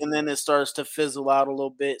they win. And then it starts to fizzle out a little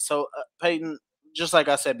bit. So, Peyton, just like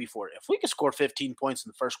I said before, if we could score 15 points in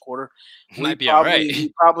the first quarter, might be all right.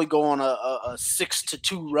 We'd probably go on a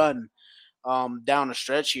 6-2 run down the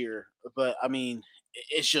stretch here. But, I mean,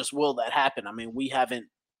 it's just, will that happen? I mean, we haven't.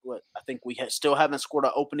 I think we still haven't scored an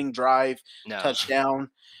opening drive touchdown.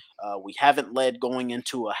 We haven't led going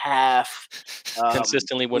into a half.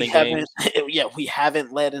 Consistently winning games. Yeah, we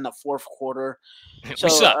haven't led in the fourth quarter. So, we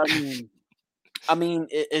suck. I mean,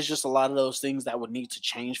 it's just a lot of those things that would need to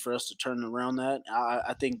change for us to turn around that.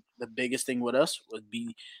 I think the biggest thing with us would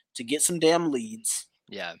be to get some damn leads.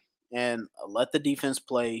 Yeah. And let the defense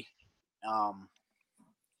play.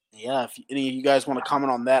 Yeah, if any of you guys want to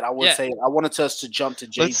comment on that, I would say I wanted us to jump to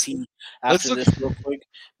JT after this real quick.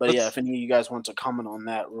 But if any of you guys want to comment on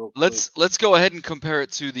that real quick. Let's go ahead and compare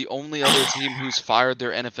it to the only other team who's fired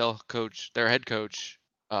their NFL coach, their head coach,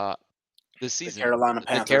 this season. The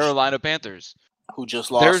Carolina Panthers. Who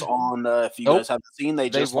just lost on, if you guys haven't seen, they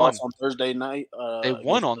just lost on Thursday night. They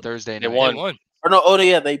won on Thursday night. They won. Or no,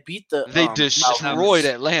 they beat They destroyed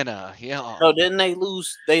Atlanta. Yeah. No, didn't they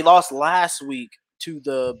lose? They lost last week to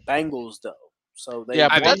the Bengals, though. So they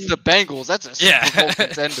that's the Bengals. That's a Super Bowl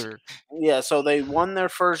contender. Yeah, so they won their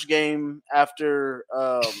first game after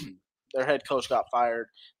their head coach got fired.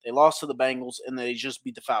 They lost to the Bengals, and they just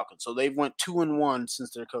beat the Falcons. So they've went 2-1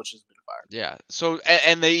 since their coach has been fired. Yeah. So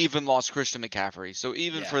and they even lost Christian McCaffrey. So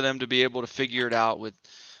even for them to be able to figure it out with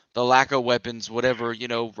the lack of weapons, whatever,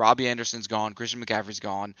 Robbie Anderson's gone, Christian McCaffrey's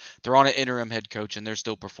gone. They're on an interim head coach, and they're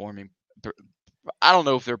still performing. I don't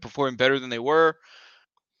know if they're performing better than they were,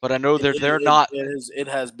 but I know they're not. It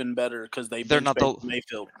has been better because they're not the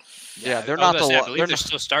Mayfield. Yeah, they're not the. I believe they're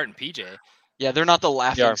still starting PJ. Yeah, they're not the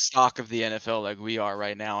laughing stock of the NFL like we are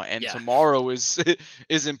right now. And tomorrow is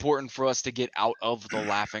important for us to get out of the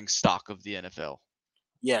laughing stock of the NFL.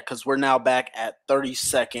 Yeah, because we're now back at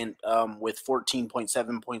 32nd with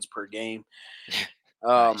 14.7 points per game.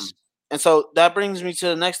 Nice. And so that brings me to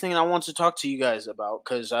the next thing I want to talk to you guys about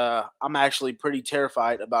because I'm actually pretty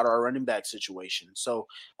terrified about our running back situation. So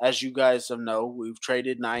as you guys know, we've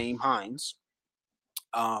traded Nyheim Hines.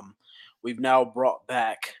 We've now brought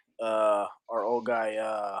back our old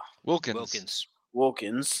guy Wilkins.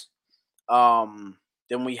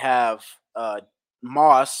 Then we have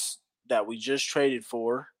Moss that we just traded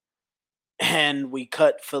for, and we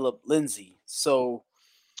cut Philip Lindsay. So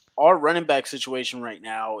our running back situation right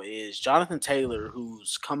now is Jonathan Taylor,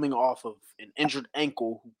 who's coming off of an injured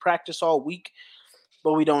ankle, who practiced all week,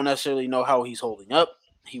 but we don't necessarily know how he's holding up.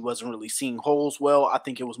 He wasn't really seeing holes well. I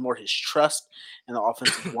think it was more his trust in the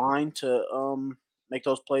offensive line to make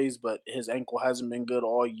those plays, but his ankle hasn't been good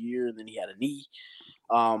all year, and then he had a knee.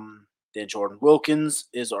 Then Jordan Wilkins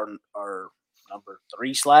is our number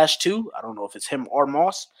 3/2. I don't know if it's him or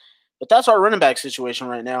Moss, but that's our running back situation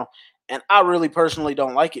right now. And I really personally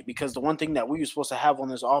don't like it because the one thing that we were supposed to have on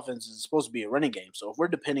this offense is supposed to be a running game. So if we're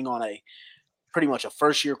depending on a pretty much a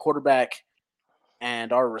first-year quarterback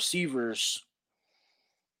and our receivers,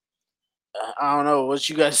 I don't know what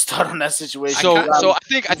you guys thought on that situation. So I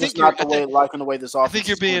think you're liking the way this offense. I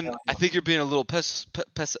think you're being a little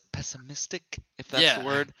pessimistic, if that's the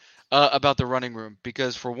word, about the running room.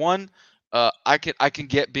 Because for one, I can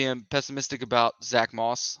get being pessimistic about Zach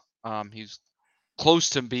Moss. He's close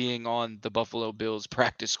to being on the Buffalo Bills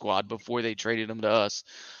practice squad before they traded him to us.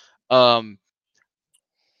 But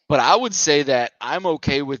I would say that I'm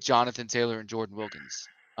okay with Jonathan Taylor and Jordan Wilkins.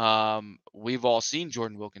 We've all seen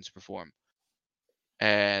Jordan Wilkins perform.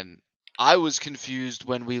 And I was confused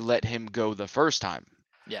when we let him go the first time.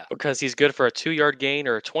 Yeah. Because he's good for a 2-yard gain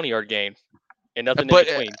or a 20-yard gain and nothing in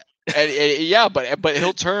between. But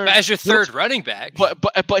he'll turn as your third running back.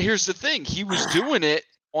 But here's the thing. He was doing it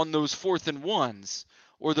on those 4th and 1s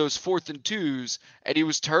or those 4th and 2s, and he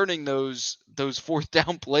was turning those 4th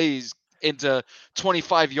down plays into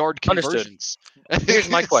 25-yard Understood. conversions. Here's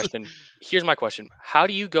my question. How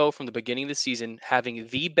do you go from the beginning of the season having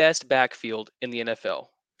the best backfield in the NFL,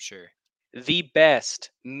 Sure. the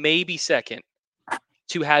best, maybe second,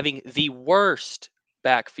 to having the worst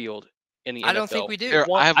backfield in the NFL? I don't think we do. Here,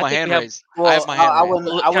 I have my hand raised. Well, I have my hand raised.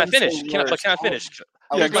 wouldn't- Can I wouldn't say finish? Can I finish?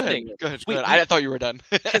 I Yeah, would go say ahead. worse. Go ahead. We- Go ahead. I thought you were done.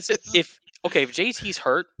 If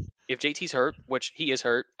JT's hurt, which he is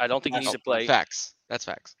hurt, I don't think he needs to play. Facts. That's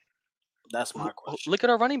facts. That's my question. Look at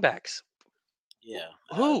our running backs. Yeah.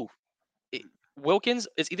 Who? Wilkins?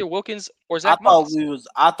 It's either Wilkins or I Zach thought Moss.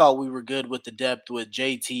 I thought we were good with the depth with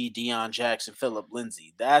JT, Deion Jackson, Phillip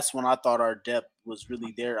Lindsay. That's when I thought our depth was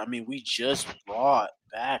really there. I mean, we just brought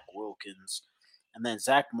back Wilkins, and then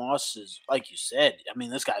Zach Moss is, like you said. I mean,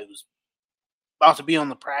 this guy was about to be on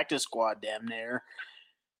the practice squad, damn near,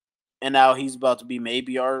 and now he's about to be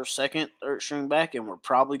maybe our second, third string back, and we're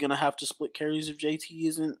probably gonna have to split carries if JT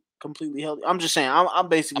isn't completely healthy. I'm just saying. I'm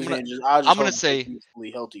basically saying. I'm gonna say he's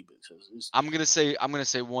fully healthy because I'm gonna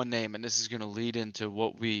say one name, and this is gonna lead into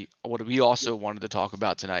what we also wanted to talk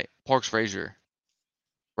about tonight. Parks Frazier,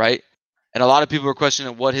 right? And a lot of people are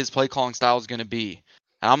questioning what his play calling style is gonna be.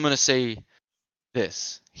 And I'm gonna say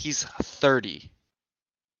this: he's 30.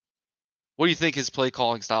 What do you think his play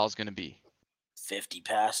calling style is gonna be? 50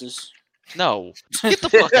 passes. No, get the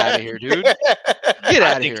fuck out of here, dude. Get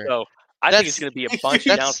out of here. So. I think it's going to be a bunch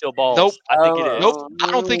of that's- downfield balls. Nope. I think it is. Nope.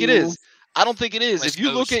 I don't think it is. I don't think it is. West If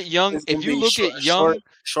you look Coast. at young, It's if gonna you be look at young,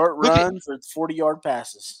 short look at- runs or 40-yard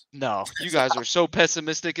passes. no, you guys are so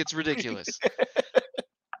pessimistic. It's ridiculous.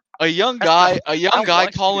 A young guy want you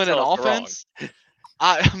to calling an tell us we're wrong. offense.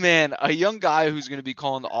 A young guy who's going to be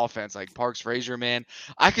calling the offense like Parks Frazier, man.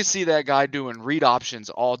 I could see that guy doing read options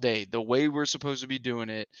all day, the way we're supposed to be doing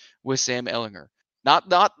it with Sam Ehlinger.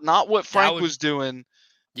 Not what Frank would- was doing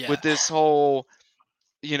Yeah. with this whole,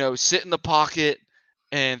 sit in the pocket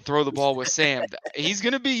and throw the ball with Sam. He's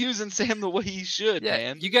going to be using Sam the way he should, Yeah,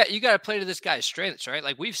 man. you got to play to this guy's strengths, right?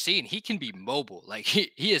 Like we've seen, he can be mobile. Like he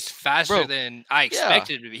is faster Bro, than I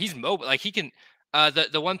expected him to be. He's mobile. Like he can.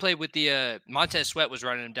 The one play with the Montez Sweat was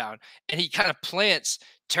running him down, and he kind of plants,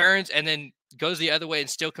 turns, and then goes the other way and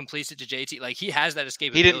still completes it to JT. Like he has that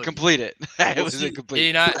escapability. He didn't complete it. It Well, was see, incomplete. Did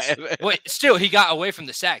he not? Wait, still he got away from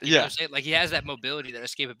the sack. You know Yeah. what I'm saying? Like he has that mobility, that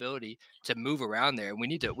escapability to move around there, and we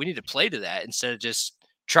need to play to that instead of just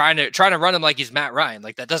trying to run him like he's Matt Ryan.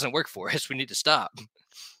 Like that doesn't work for us. We need to stop.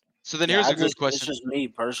 So then Yeah, here's a good It's question. just me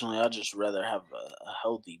personally. I'd just rather have a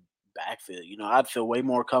healthy backfield. I'd feel way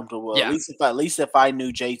more comfortable. Yeah. At least if I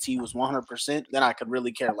knew JT was 100%, then I could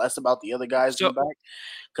really care less about the other guys in So- the back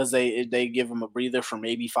because they give him a breather for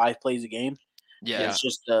maybe 5 plays a game. Yeah. It's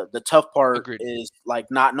just the tough part Agreed. is like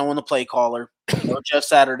not knowing the play caller. Jeff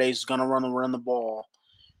Saturdays is gonna run the ball,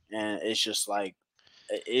 and it's just like,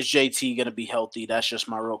 is JT gonna be healthy? That's just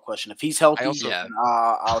my real question. If he's healthy, also- then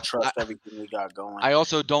I'll trust everything we got going. I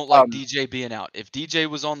also don't like Um, DJ being out. If DJ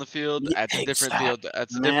was on the field, Yeah, that's a different exactly. field.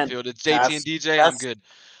 That's a Man, different field. It's JT and that's- DJ. I'm that's- good.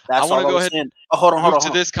 That's I wanna all go was ahead saying. Oh, hold on. Move to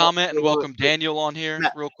this comment and Wait, wait, welcome wait. Daniel on here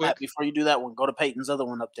Matt, real Matt, quick. before you do that one, go to Peyton's other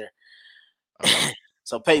one up there. Okay.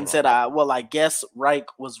 So Peyton Hold said, I guess Reich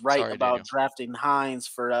was right Sorry, about Daniel. drafting Hines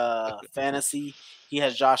for fantasy. He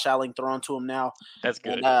has Josh Allen thrown to him now. That's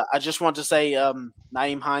good. And I just want to say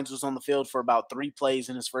Naeem Hines was on the field for about 3 plays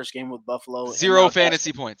in his first game with Buffalo. and 0 now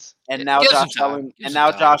fantasy points. And Yeah, now give him Josh time. Allen Give and him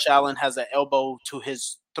now time. Josh Allen has an elbow to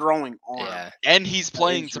his throwing arm. Yeah. And he's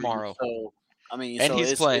playing injury. tomorrow. So I mean, And so he's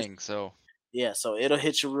it's- playing. So Yeah, so it'll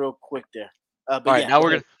hit you real quick there. But all right, yeah, now go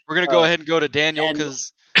we're ahead. gonna go Uh, ahead and go to Daniel and-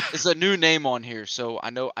 because it's a new name on here. So I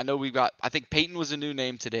know we've got. I think Peyton was a new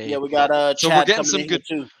name today. Yeah, we got So we're Chad getting coming some in here good-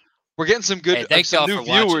 too. We're getting some good, Hey, thanks some y'all new for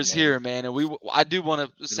watching, viewers man. here, man. And I do want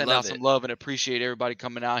to send out love some it. love and appreciate everybody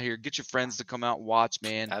coming out here. Get your friends to come out and watch,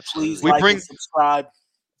 man. Please Absolutely. We like bring- and subscribe.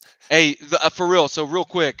 Hey, for real. So real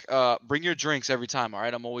quick, bring your drinks every time. All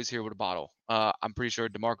right, I'm always here with a bottle. I'm pretty sure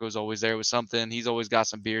DeMarco's always there with something. He's always got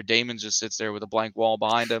some beer. Damon just sits there with a blank wall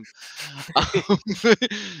behind him.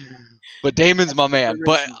 But Damon's my man.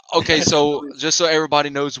 But okay, so just so everybody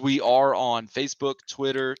knows, we are on Facebook,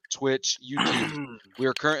 Twitter, Twitch, YouTube. We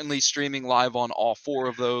are currently streaming live on all 4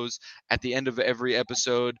 of those at the end of every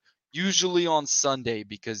episode. Usually on Sunday,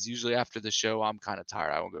 because usually after the show I'm kind of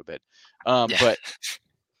tired. I won't go to bed. Yeah.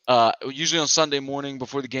 But usually on Sunday morning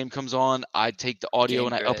before the game comes on, I take the audio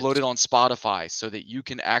Game and I upload it on Spotify so that you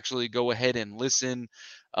can actually go ahead and listen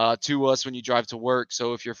to us when you drive to work.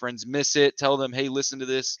 So if your friends miss it, tell them, hey, listen to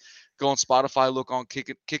this. Go on Spotify, look on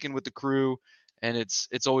Kicking with the Crew, and it's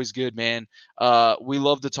always good, man. We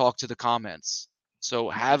love to talk to the comments. So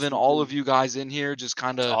having all of you guys in here just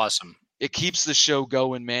kind It's of awesome. it keeps the show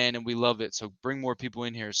going, man, and we love it. So bring more people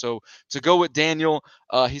in here. So to go with Daniel,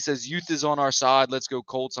 he says youth is on our side. Let's go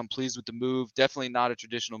Colts. I'm pleased with the move. Definitely not a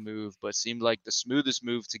traditional move, but seemed like the smoothest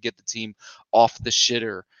move to get the team off the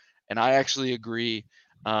shitter. And I actually agree.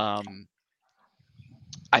 I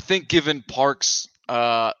think giving Parks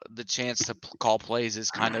the chance to call plays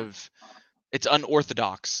is kind of it's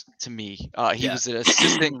unorthodox to me. He was an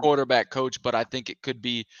assistant quarterback coach, but I think it could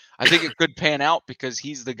pan out because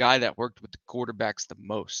he's the guy that worked with the quarterbacks the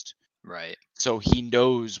most. Right. So he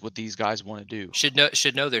knows what these guys want to do. Should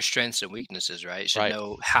know their strengths and weaknesses, right? Should Right.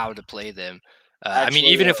 know how to play them. Actually,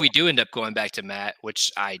 even if we do end up going back to Matt,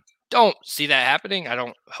 which I don't see that happening, I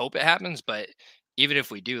don't hope it happens, but even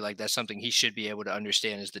if we do, like that's something he should be able to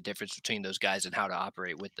understand is the difference between those guys and how to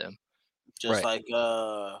operate with them.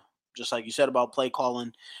 Just like you said about play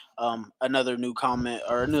calling, another new comment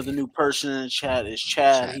or another new person in the chat is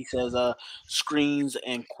Chad. He says screens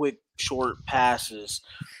and quick short passes.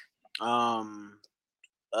 So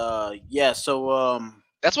that's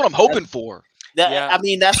what I'm hoping for. I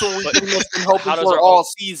mean, that's what we've been hoping for all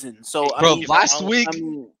season. So last week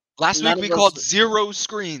we called 0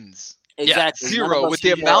 screens. Exactly. Zero. With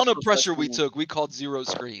the amount of pressure we took, we called 0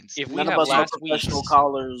 screens. If none of us are professional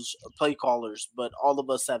play callers, but all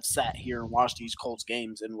of us have sat here and watched these Colts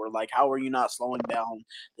games, and we're like, how are you not slowing down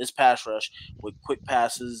this pass rush with quick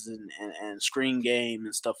passes and screen game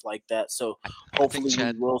and stuff like that? So hopefully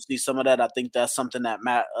we will see some of that. I think that's something that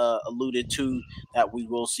Matt alluded to, that we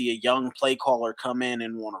will see a young play caller come in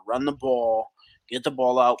and want to run the ball, get the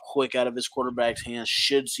ball out quick out of his quarterback's hands,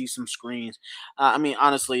 should see some screens. I mean,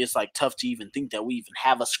 honestly, it's like tough to even think that we even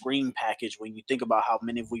have a screen package when you think about how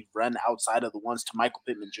many we've run outside of the ones to Michael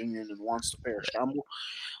Pittman Jr. and the ones to Paris Campbell.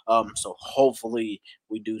 So hopefully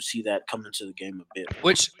we do see that come into the game a bit.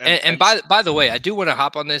 Which and by the way, I do want to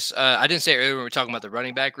hop on this. I didn't say it earlier when we were talking about the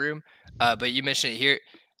running back room, but you mentioned it here.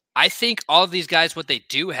 I think all of these guys, what they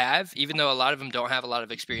do have, even though a lot of them don't have a lot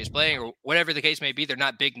of experience playing or whatever the case may be, they're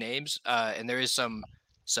not big names, and there is some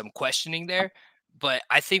questioning there. But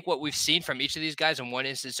I think what we've seen from each of these guys in one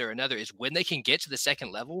instance or another is when they can get to the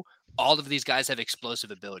second level, all of these guys have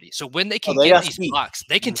explosive ability. So when they can get these blocks,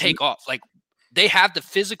 they can take off. Like they have the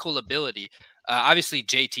physical ability. Obviously,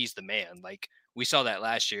 JT's the man. Like we saw that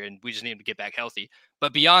last year, and we just need him to get back healthy.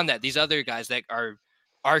 But beyond that, these other guys that are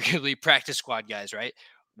arguably practice squad guys, right?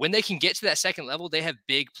 When they can get to that second level, they have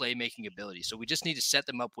big playmaking ability. So we just need to set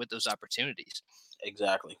them up with those opportunities.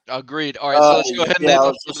 Exactly. Agreed. All right, so let's go ahead and name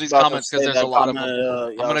some of these comments because there's a lot of them.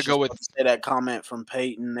 I'm going to go with that comment from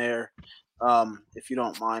Peyton there. If you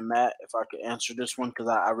don't mind, Matt, if I could answer this one because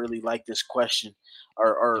I really like this question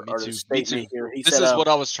or the statement here. This is what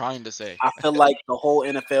I was trying to say. I feel like the whole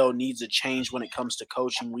NFL needs a change when it comes to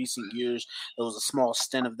coaching. Recent years, there was a small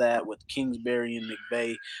stint of that with Kingsbury and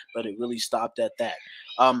McVay, but it really stopped at that.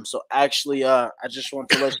 So actually, I just want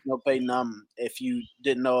to let you know, Peyton, if you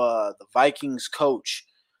didn't know, the Vikings coach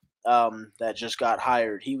that just got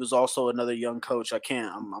hired, he was also another young coach.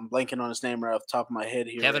 I'm blanking on his name right off the top of my head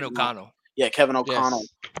here. Kevin O'Connell. Yeah, Kevin O'Connell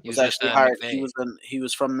was actually hired. McVay. He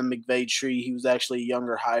was from the McVay tree. He was actually a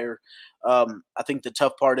younger hire. I think the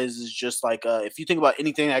tough part is just like if you think about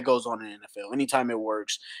anything that goes on in the NFL, anytime it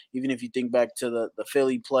works, even if you think back to the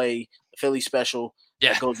Philly play, the Philly special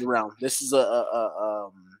that goes around. This is a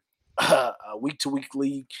week-to-week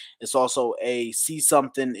league. It's also a see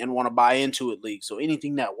something and want to buy into it league. So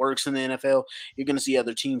anything that works in the NFL, you're going to see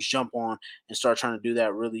other teams jump on and start trying to do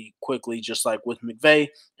that really quickly. Just like with McVay,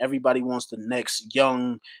 everybody wants the next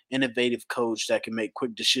young, innovative coach that can make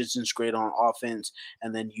quick decisions, great on offense,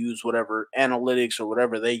 and then use whatever analytics or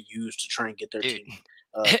whatever they use to try and get their team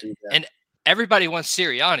through that. And everybody wants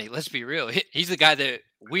Sirianni. Let's be real. He's the guy that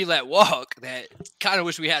we let walk that kind of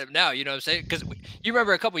wish we had him now. You know what I'm saying? Because you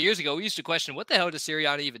remember a couple years ago, we used to question, what the hell does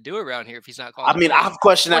Sirianni even do around here if he's not calling? I mean, I've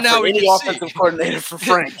questioned that for any offensive coordinator for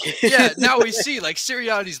Frank. Yeah, now we see, like,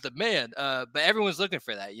 Sirianni's the man. But everyone's looking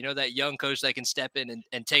for that. You know, that young coach that can step in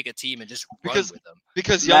and take a team and just run with them.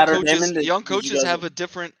 Because young coaches have a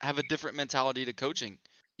different mentality to coaching.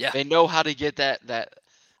 Yeah. They know how to get that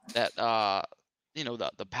you know,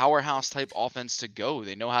 the powerhouse type offense to go.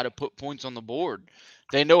 They know how to put points on the board.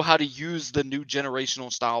 They know how to use the new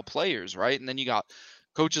generational style players, right? And then you got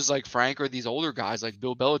coaches like Frank or these older guys like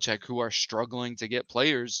Bill Belichick who are struggling to get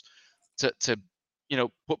players to you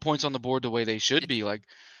know, put points on the board the way they should be. Like,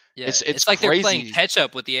 yeah, it's like crazy. They're playing catch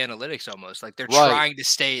up with the analytics almost. Like they're trying to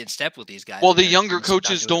stay in step with these guys. Well, the younger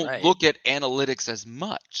coaches don't look at analytics as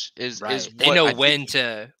much. They know when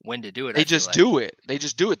to do it. They just do it. They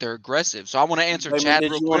just do it. They're aggressive. So I want to answer Chad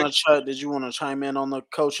real quick. Did you want to chime in on the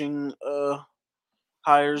coaching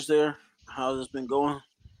hires there? How's this been going,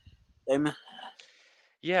 Damon?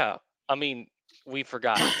 Yeah, I mean, we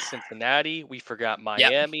forgot Cincinnati, we forgot Yep.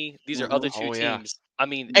 Miami. These are other two Oh, yeah. teams. I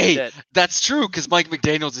mean, Hey, that that's true because Mike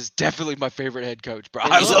McDaniels is definitely my favorite head coach, bro.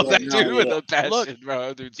 And I look- love that No, dude with yeah. a passion, Look,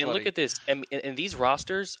 bro. Dude's and funny. look at this, and these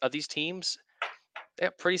rosters of these teams, they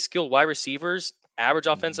have pretty skilled wide receivers, average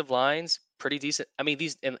offensive lines, pretty decent. I mean,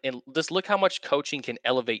 these and just look how much coaching can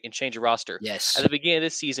elevate and change a roster. Yes. At the beginning of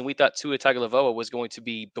this season, we thought Tua Tagovailoa was going to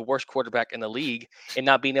be the worst quarterback in the league and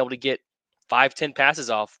not being able to get 5-10 passes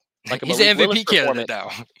off like a He's Malik an Willis MVP candidate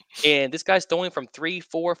performance. now. And this guy's throwing from 3,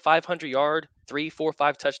 4, 500-yard, 3, 4,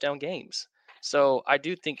 5 touchdown games. So I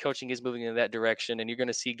do think coaching is moving in that direction, and you're going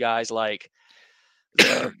to see guys like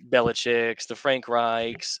the Belichick's, the Frank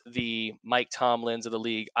Reichs, the Mike Tomlins of the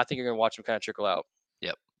league. I think you're going to watch them kind of trickle out.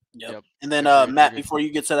 Yep. Yep. And then Agreed, Matt, agreed. before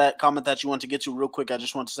you get to that comment that you want to get to real quick, I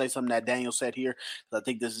just want to say something that Daniel said here, 'cause I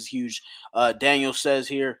think this is huge. Daniel says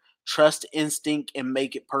here, trust instinct and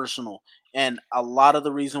make it personal. And a lot of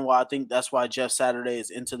the reason why I think that's why Jeff Saturday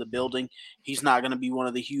is into the building, he's not going to be one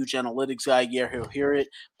of the huge analytics guy. Yeah, he'll hear it.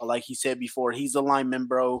 But like he said before, he's a lineman,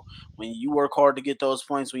 bro. When you work hard to get those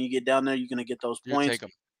points, when you get down there, you're going to get those You points. take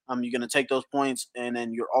 'em. You're going to take those points, and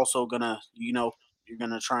then you're also going to, you're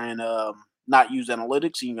going to try and not use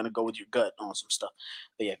analytics, and you're going to go with your gut on some stuff.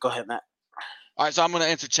 But yeah, go ahead, Matt. All right, so I'm going to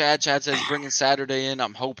answer Chad. Chad says bringing Saturday in,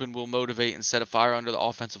 I'm hoping will motivate and set a fire under the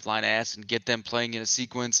offensive line ass and get them playing in a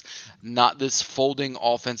sequence, not this folding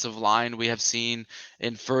offensive line we have seen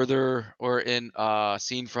in further or in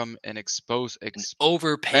seen from an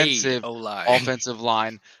Overpaid expensive O-line. offensive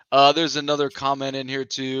line. There's another comment in here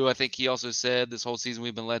too. I think he also said this whole season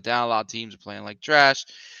we've been let down. A lot of teams are playing like trash.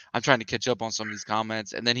 I'm trying to catch up on some of these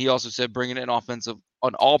comments. And then he also said bringing in an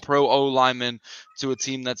all-pro O lineman to a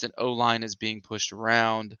team that's an O line is being pushed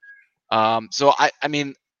around. So I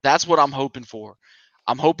mean that's what I'm hoping for.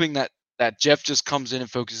 I'm hoping that Jeff just comes in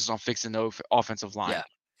and focuses on fixing the offensive line. Yeah.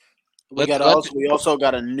 We also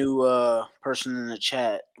got a new person in the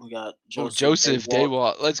chat. We got Joseph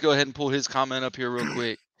Daywalt. Let's go ahead and pull his comment up here real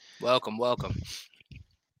quick. Welcome.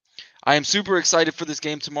 I am super excited for this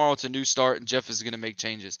game tomorrow. It's a new start, and Jeff is going to make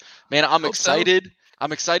changes. Man, I'm Hope so. excited.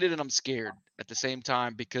 I'm excited and I'm scared at the same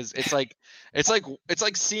time because it's like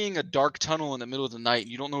seeing a dark tunnel in the middle of the night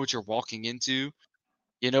and you don't know what you're walking into.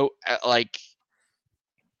 You know, like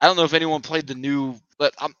I don't know if anyone played the new.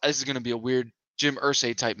 This is going to be a weird Jim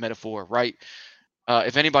Irsay type metaphor, right?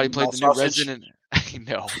 If anybody played the new Resident,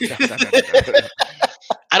 no.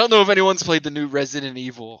 I don't know if anyone's played the new Resident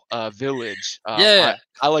Evil Village. Yeah.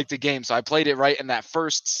 I like the game, so I played it right in that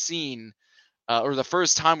first scene, or the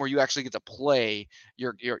first time where you actually get to play.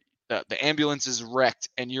 The ambulance is wrecked,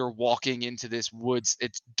 and you're walking into this woods.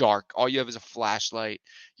 It's dark. All you have is a flashlight.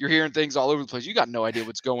 You're hearing things all over the place. You got no idea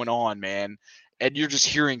what's going on, man, and you're just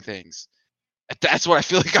hearing things. That's what I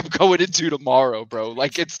feel like I'm going into tomorrow, bro.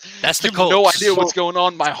 Like That's the you have no Colts. idea what's going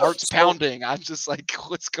on. My heart's pounding. I'm just like,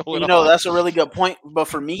 what's going on? That's a really good point. But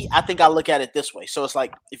for me, I think I look at it this way. So it's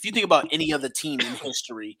like if you think about any other team in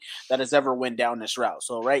history that has ever went down this route.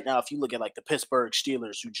 So right now, if you look at like the Pittsburgh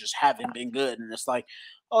Steelers, who just haven't been good, and it's like,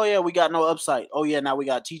 oh yeah, we got no upside. Oh yeah, now we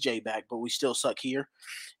got TJ back, but we still suck here.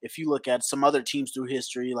 If you look at some other teams through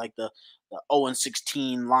history, like the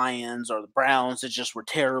 0-16 Lions or the Browns that just were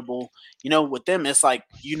terrible. With them, it's like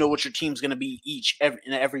what your team's going to be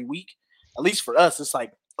every week. At least for us, it's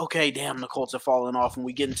like, okay, damn, the Colts are falling off and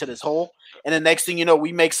we get into this hole. And the next thing you know,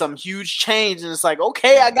 we make some huge change and it's like,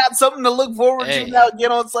 okay, I got something to look forward to now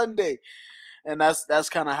again on Sunday. And that's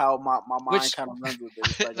kind of how my mind kind of runs with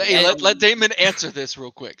it. Like, hey, let Damon answer this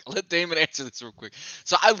real quick.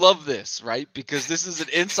 So I love this, right? Because this is an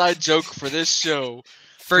inside joke for this show.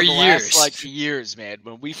 For the years. last, years, man.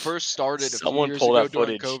 When we first started Someone a few years pull ago that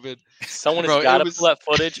during footage. COVID. Someone has got to pull that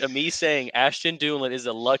footage of me saying Ashton Doolin is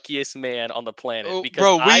the luckiest man on the planet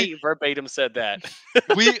because I verbatim said that.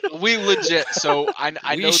 we legit. So I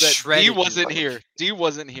know that D wasn't you. here. D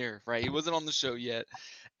wasn't here, right? He wasn't on the show yet.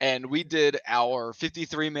 And we did our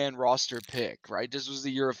 53-man roster pick, right? This was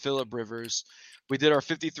the year of Phillip Rivers. We did our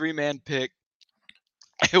 53-man pick.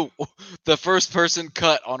 The first person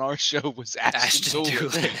cut on our show was Ashton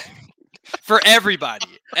Doolin. For everybody.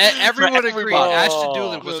 Everyone agreed Ashton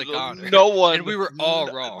Doolin was a goner. No one. And we were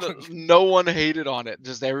all wrong. No one hated on it.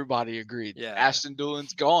 Just everybody agreed. Yeah. Ashton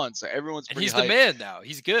Doolin's gone, so everyone's pretty he's hyped. the man now.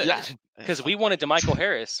 He's good. Yeah. Because we wanted DeMichael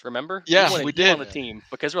Harris, remember? Yeah, we did. On the team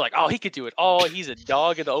because we're like, oh, he could do it. Oh, he's a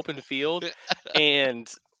dog in the open field. And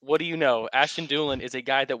what do you know? Ashton Doolin is a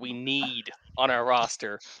guy that we need on our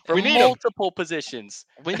roster for multiple positions.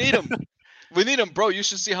 We need him. We need him, bro. You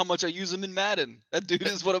should see how much I use him in Madden. That dude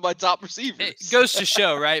is one of my top receivers. It goes to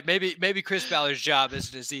show, right? Maybe Chris Ballard's job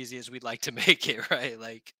isn't as easy as we'd like to make it, right?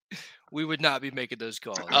 Like, we would not be making those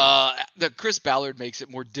calls. The Chris Ballard makes it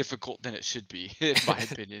more difficult than it should be, in my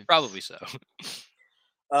opinion. Probably so.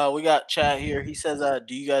 We got chat here. He says,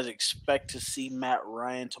 "Do you guys expect to see Matt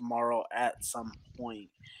Ryan tomorrow at some point?"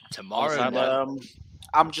 Tomorrow, And,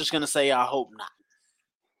 I'm just gonna say I hope not.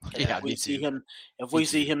 Yeah, if we me see too. him, if we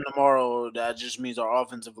see him tomorrow, that just means our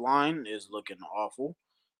offensive line is looking awful,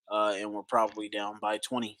 and we're probably down by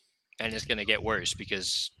 20. and it's gonna get worse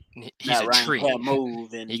because he's Matt a Ryan tree. can't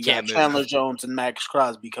move, and He you can't got move. Chandler Jones and Max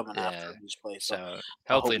Crosby coming Yeah. after this play. So So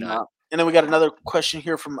I hopefully hope not. And then we got another question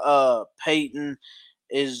here from Peyton.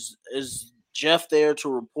 Is Jeff there to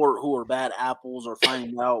report who are bad apples or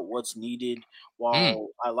find out what's needed? While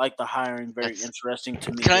I like the hiring, very That's- interesting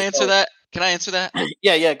to me. Can I answer that? Can I answer that?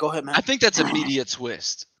 Yeah, go ahead, man. I think that's a media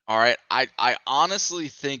twist. All right. I honestly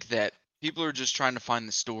think that people are just trying to find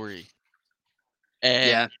the story. And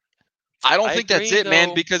Yeah. I don't I think that's agree, it, man,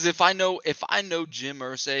 though. because if I know Jim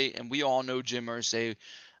Irsay, and we all know Jim Irsay,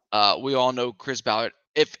 we all know Chris Ballard.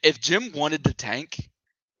 If Jim wanted to tank,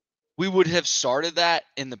 we would have started that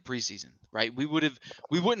in the preseason, right? We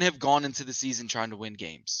wouldn't have gone into the season trying to win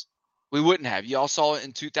games. We wouldn't have. Y'all saw it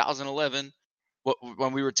in 2011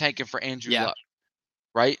 when we were tanking for Andrew Yeah. Luck,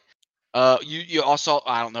 right? You also,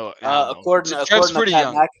 I don't know. According Jeff's pretty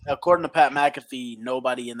young. according to Pat McAfee,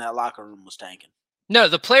 nobody in that locker room was tanking. No,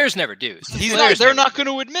 the players never do. The He's players they're never not do.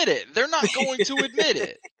 going to admit it. They're not going to admit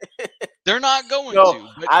it. They're not going No, to.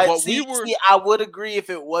 But I what see, we were, I would agree if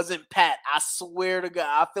it wasn't Pat. I swear to God,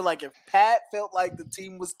 I feel like if Pat felt like the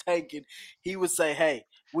team was tanking, he would say, "Hey,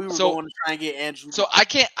 we were going to try and get Andrew." So I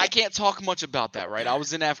can't talk much about that, right? I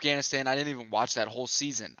was in Afghanistan. I didn't even watch that whole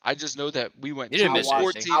season. I just know that we went You didn't 2 miss and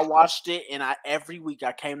anything. 14. I watched it, and every week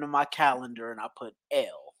I came to my calendar and I put L.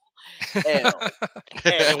 L.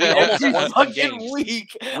 And we almost Every won some fucking games.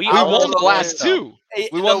 week. We We I won was the on last there. two.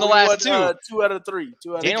 We won the last two. 2 out of 3.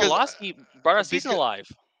 2 out of Daniel 3. Losky brought our season because- alive.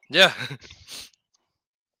 Yeah.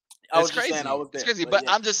 I was It's just crazy. saying I was there. It's crazy. But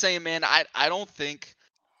yeah. I'm just saying, man, I don't think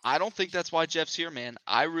that's why Jeff's here, man.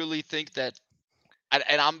 I really think that,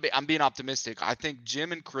 and I'm being optimistic. I think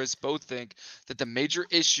Jim and Chris both think that the major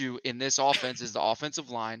issue in this offense is the offensive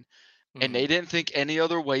line, and they didn't think any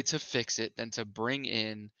other way to fix it than to bring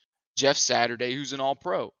in Jeff Saturday, who's an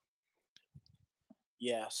All-Pro.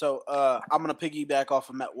 Yeah, so I'm gonna piggyback off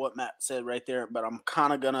of what Matt said right there, but I'm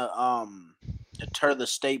kind of gonna deter the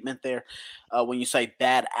statement there when you say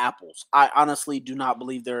bad apples. I honestly do not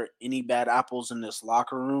believe there are any bad apples in this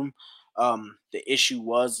locker room. The issue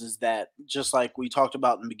is that just like we talked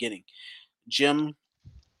about in the beginning, Jim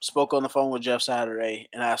spoke on the phone with Jeff Saturday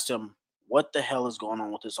and asked him, "What the hell is going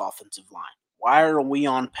on with this offensive line? Why are we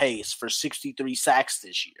on pace for 63 sacks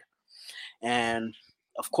this year?" And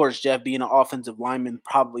of course, Jeff, being an offensive lineman,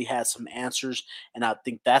 probably has some answers, and I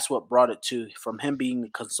think that's what brought it to from him being a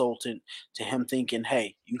consultant to him thinking,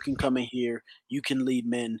 "Hey, you can come in here, you can lead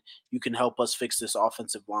men, you can help us fix this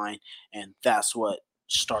offensive line," and that's what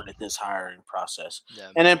started this hiring process.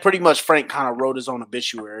 Yeah. And then pretty much Frank kind of wrote his own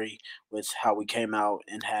obituary with how we came out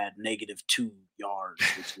and had -2 yards,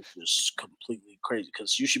 which was just completely crazy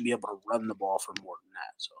because you should be able to run the ball for more than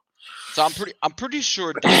that. So I'm pretty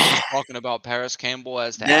sure Daniel was talking about Paris Campbell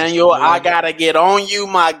as the Daniel, Ashton I Dillon. gotta get on you,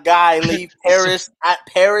 my guy. Leave Paris.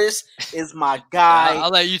 Paris is my guy. I'll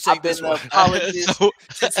let you I've take this been one. an apologist So-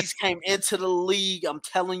 since he's came into the league. I'm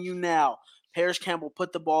telling you now, Paris Campbell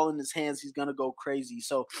put the ball in his hands. He's gonna go crazy.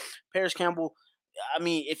 So, Paris Campbell. I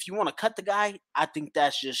mean, if you want to cut the guy, I think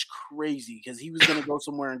that's just crazy because he was going to go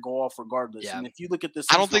somewhere and go off regardless. Yeah. And if you look at this,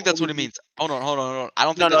 I don't think that's what it means. Hold on. I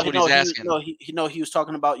don't think No, that's what he's asking. he was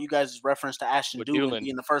talking about you guys' reference to Ashton With Doolin Doolin.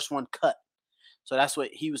 being the first one cut. So that's what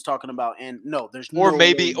he was talking about. And no, there's Or no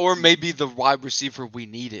maybe way- the wide receiver we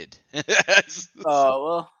needed.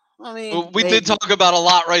 well, I mean, we maybe. did talk about a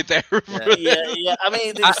lot right there. Yeah. I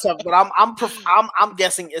mean, there's stuff, but I'm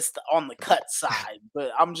guessing it's on the cut side.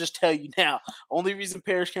 But I'm just telling you now, only reason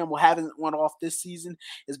Paris Campbell haven't went off this season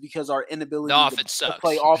is because our inability The offense to sucks.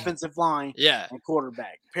 play offensive line Yeah. and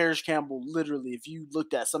quarterback. Paris Campbell, literally, if you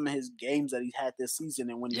looked at some of his games that he's had this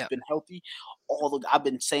season and when he's Yep. been healthy, I've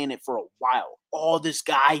been saying it for a while. All this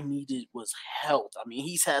guy needed was health. I mean,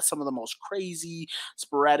 he's had some of the most crazy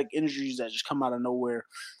sporadic injuries that just come out of nowhere.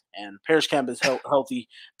 And Paris Campbell is healthy,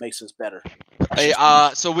 makes us better. Hey,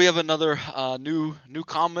 so we have another new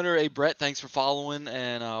commenter. Hey, Brett, thanks for following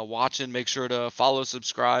and watching. Make sure to follow,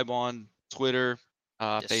 subscribe on Twitter,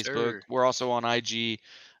 Yes, Facebook. sir. We're also on IG,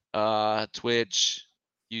 Twitch,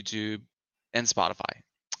 YouTube, and Spotify.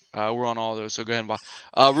 We're on all those, so go ahead and watch.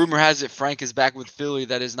 Rumor has it Frank is back with Philly.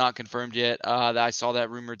 That is not confirmed yet. I saw that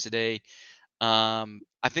rumor today.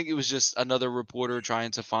 I think it was just another reporter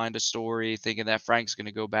trying to find a story, thinking that Frank's going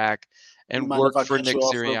to go back and work for Nick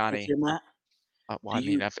Sirianni. Well, I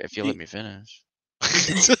mean, if you let me finish.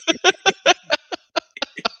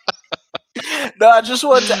 No, I just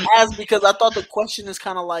wanted to ask because I thought the question is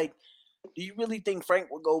kind of like, do you really think Frank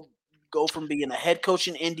would go from being a head coach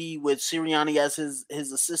in Indy with Sirianni as his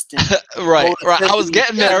assistant? Right. I was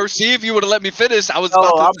getting there. See, if you would have let me finish, I was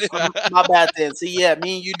about to say my bad then. See, yeah,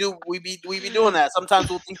 me and you do we be doing that. Sometimes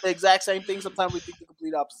we'll think the exact same thing. Sometimes we think the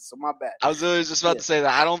complete opposite. So my bad. I was just about to say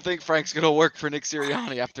that I don't think Frank's gonna work for Nick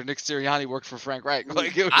Sirianni after Nick Sirianni worked for Frank Reich.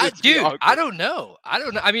 Like, I don't know.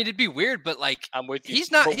 I mean, it'd be weird, but like, I'm with you.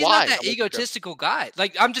 He's not that egotistical guy.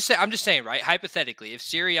 Like, I'm just saying, right? Hypothetically, if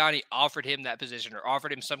Sirianni offered him that position or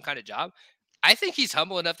offered him some kind of job, I think he's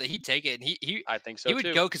humble enough that he'd take it, and I think so. He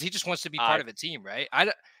would go because he just wants to be part of a team, right?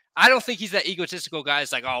 I don't think he's that egotistical guy.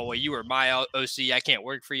 It's like, oh well, you were my OC, I can't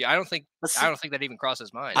work for you. I don't think that even crosses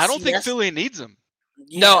his mind. I don't think Philly needs him.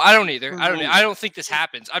 Yeah. No, I don't either. I don't think this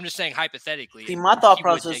happens. I'm just saying hypothetically. See, my thought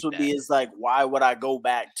process would be is like, why would I go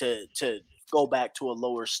back to a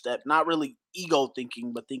lower step? Not really ego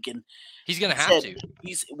thinking, but thinking he's gonna have to.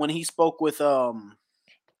 When he spoke with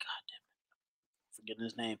forgetting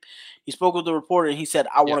his name. He spoke with the reporter and he said,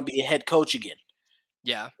 I want to be a head coach again.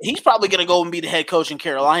 Yeah. He's probably going to go and be the head coach in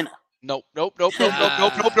Carolina. Nope.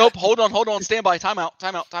 Hold on. Stand by. Time out.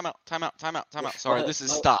 Sorry, this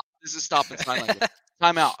is stop. This is stop and sign language.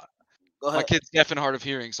 Time out. Go ahead. My kid's deaf and hard of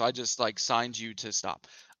hearing, so I just signed you to stop.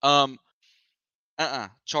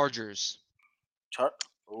 Chargers.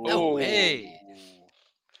 No way.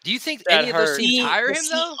 Do you think any of those teams hire him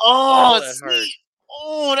though?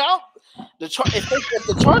 If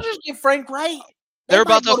the Chargers get Frank Reich, they're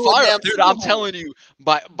about to fire him, dude. I'm telling you,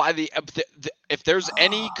 if there's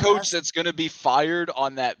any coach that's going to be fired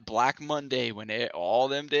on that Black Monday when all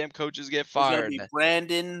them damn coaches get fired, it's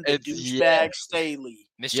Brandon the douchebag Staley.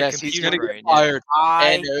 Yes, he's going to get fired.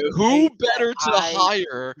 And who better to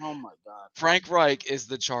hire? Oh my God, Frank Reich is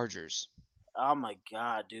the Chargers. Oh my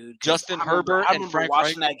God, dude! Justin Herbert and Frank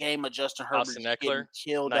watching that game of Justin Herbert Austin Eckler,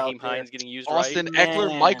 killed Nyheim Hines getting used. Austin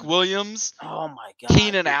Eckler, Mike Williams. Oh my God,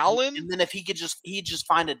 Keenan Allen. And then if he could just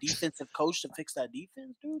find a defensive coach to fix that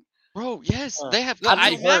defense, dude. Bro, yes, they have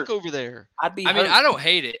Khalil Mack over there. I mean, I don't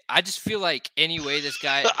hate it. I just feel like anyway, this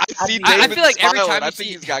guy. I feel like every time I think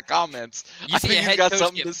he's got comments. You see a head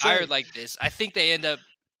coach get fired like this, I think they end up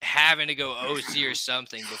having to go OC or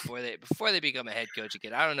something before they become a head coach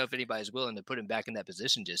again. I don't know if anybody's willing to put him back in that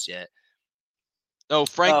position just yet. No,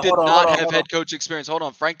 Frank did not have head coach experience. Hold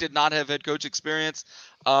on. Frank did not have head coach experience.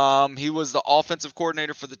 He was the offensive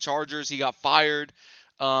coordinator for the Chargers. He got fired.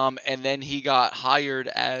 And then he got hired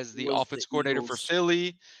as the offense coordinator for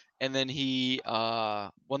Philly. And then he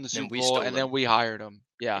won the Super Bowl, and then we hired him.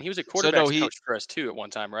 Yeah. And he was a quarterback coach for us too at one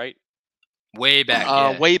time, right? Way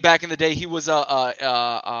back, way back in the day, he was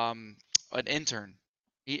an intern.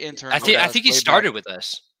 He interned. I think he started with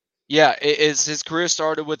us. Yeah, his career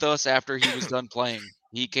started with us after he was done playing.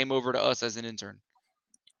 He came over to us as an intern.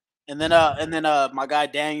 And then my guy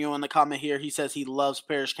Daniel in the comment here, he says he loves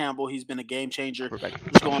Parrish Campbell. He's been a game changer.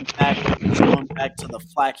 He's going back to the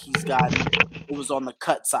flack he's got. It was on the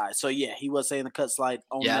cut side. So yeah, he was saying the cut slide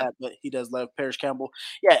on that, but he does love Parrish Campbell.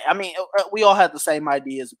 Yeah, I mean, we all had the same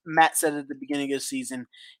ideas. Matt said at the beginning of the season,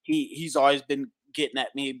 he's always been getting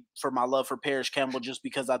at me for my love for Parrish Campbell just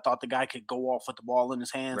because I thought the guy could go off with the ball in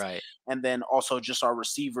his hands. Right. And then also just our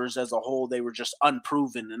receivers as a whole, they were just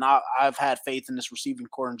unproven. And I've had faith in this receiving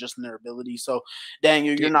core and just in their ability. So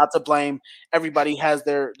Daniel, you're not to blame. Everybody has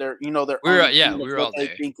their their we were all they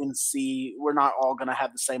there. think and see. We're not all gonna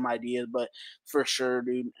have the same ideas, but for sure,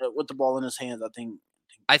 dude, with the ball in his hands,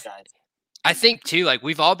 I think too, like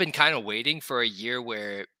we've all been kind of waiting for a year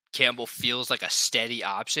where Campbell feels like a steady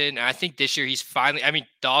option. And I think this year he's finally, I mean,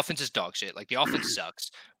 the offense is dog shit. Like the offense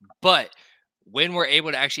sucks. But when we're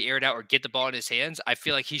able to actually air it out or get the ball in his hands, I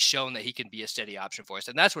feel like he's shown that he can be a steady option for us.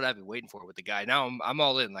 And that's what I've been waiting for with the guy. Now I'm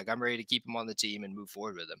all in. Like I'm ready to keep him on the team and move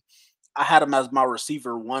forward with him. I had him as my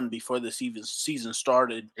receiver one before the season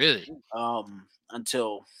started. Really?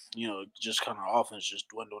 Until, just kind of offense just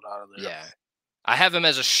dwindled out of there. Yeah. I have him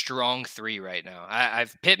as a strong 3 right now.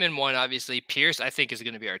 I've Pittman 1, obviously. Pierce, I think, is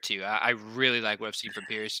going to be our 2. I really like what I've seen from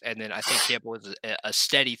Pierce. And then I think Campbell is a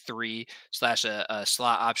steady 3 / a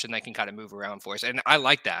slot option that can kind of move around for us. And I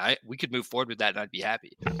like that. We could move forward with that, and I'd be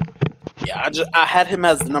happy. Yeah, I had him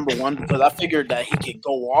as the number 1 because I figured that he could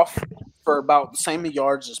go off for about the same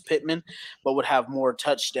yards as Pittman, but would have more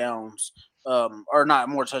touchdowns or not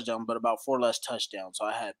more touchdowns, but about 4 less touchdowns. So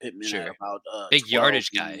I had Pittman at Sure. about Big 12, yardage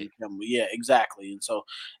and guy. Campbell- Yeah, exactly. And so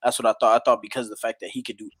that's what I thought. I thought because of the fact that he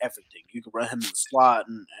could do everything, you could run him in the slot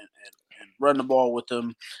and run the ball with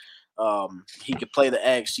him. He could play the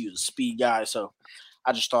X. He was a speed guy. So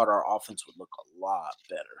I just thought our offense would look a lot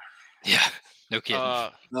better. Yeah, no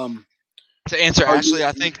kidding. To answer Are you- Ashley,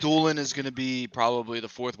 I think Doolin is going to be probably the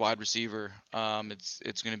fourth wide receiver.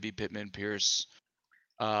 It's going to be Pittman, Pierce,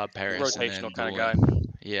 Paris, and then Rotational kind of guy. Doolin.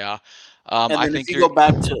 Yeah. and I then think if you go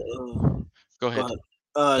back to Go ahead.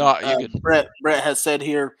 No, you're good. Brett has said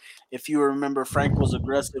here, if you remember, Frank was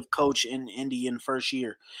aggressive coach in Indy in first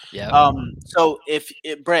year. Yeah. So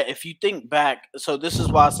Brett, if you think back, so this is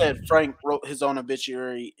why I said Frank wrote his own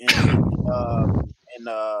obituary in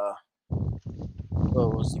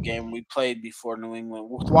what was the game we played before New England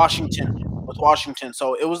with Washington.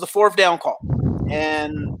 So it was the 4th down call.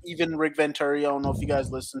 And even Rick Venturi, I don't know if you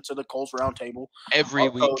guys listen to the Colts Roundtable Every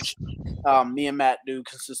week. coach. Me and Matt do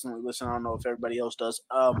consistently listen. I don't know if everybody else does.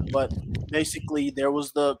 But basically, there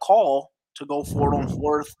was the call to go for it on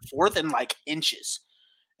fourth and like inches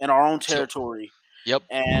in our own territory. Yep.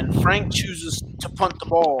 And Frank chooses to punt the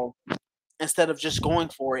ball instead of just going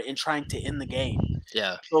for it and trying to end the game.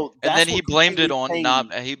 Yeah. So And then he blamed it on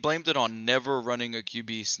completely he blamed it on never running a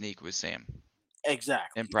QB sneak with Sam.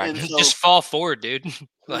 exactly in practice. And so- Just fall forward, dude.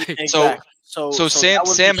 Like, exactly. So Sam that was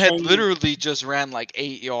the Sam had change. literally just ran like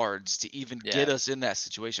 8 yards to even get Yeah. us in that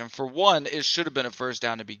situation. For one, it should have been a first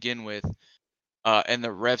down to begin with. And the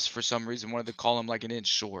refs for some reason wanted to call him like an inch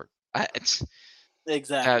short.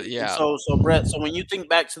 Exactly. yeah. And so Brett, so when you think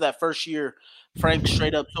back to that first year, Frank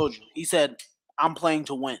straight up told you, he said, "I'm playing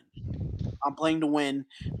to win. I'm playing to win.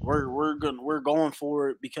 We're going for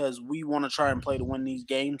it because we want to try and play to win these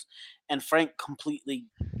games." And Frank completely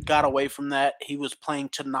got away from that. He was playing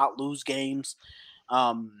to not lose games,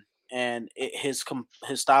 and his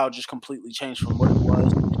style just completely changed from what it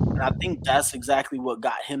was. And I think that's exactly what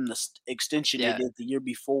got him the extension Yeah. he did the year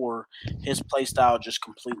before. His play style just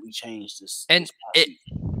completely changed. And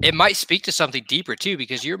it might speak to something deeper too,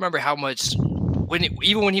 because you remember how much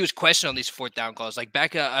even when he was questioned on these 4th down calls, like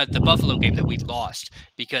back at the Buffalo game that we lost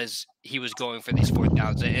because he was going for these 4th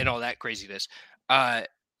downs and all that craziness.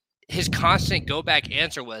 His constant go back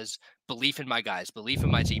answer was belief in my guys, belief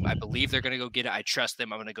in my team. I believe they're going to go get it. I trust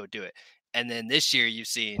them. I'm going to go do it. And then this year you've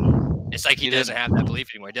seen it's like he doesn't have that belief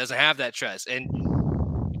anymore. He doesn't have that trust. And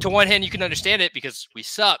to one hand, you can understand it because we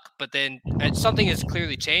suck, but then something has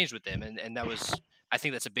clearly changed with him. And that was, I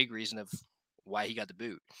think that's a big reason of why he got the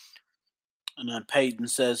boot. And then Peyton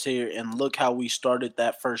says here, and look how we started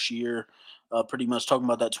that first year, pretty much talking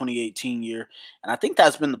about that 2018 year. And I think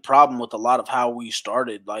that's been the problem with a lot of how we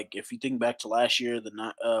started. Like, if you think back to last year,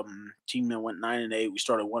 the team that went 9-8, we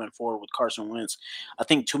started 1-4 with Carson Wentz. I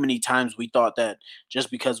think too many times we thought that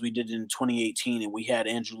just because we did it in 2018 and we had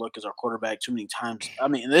Andrew Luck as our quarterback too many times. I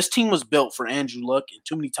mean, this team was built for Andrew Luck, and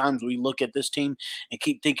too many times we look at this team and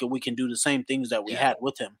keep thinking we can do the same things that we had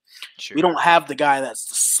with him. Sure. We don't have the guy that's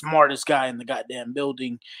the smartest guy in the goddamn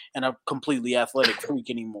building and a completely athletic freak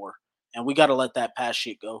anymore. And we got to let that past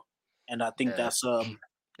shit go. And I think that's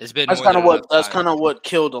it's been that's more than enough time. kind of what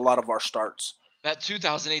killed a lot of our starts. That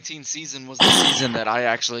 2018 season was the season that I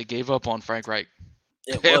actually gave up on Frank Reich.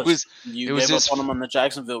 It was. You it was gave his- up on him on the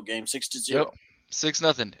Jacksonville game, 6-0. Yep.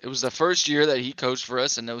 6-0. It was the first year that he coached for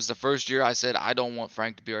us, and it was the first year I said I don't want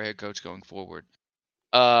Frank to be our head coach going forward.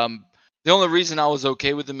 The only reason I was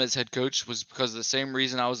okay with him as head coach was because of the same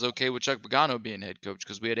reason I was okay with Chuck Pagano being head coach,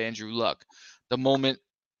 because we had Andrew Luck. The moment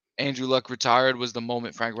Andrew Luck retired was the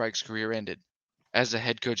moment Frank Reich's career ended as the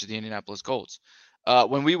head coach of the Indianapolis Colts.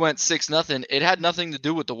 When we went 6-0, it had nothing to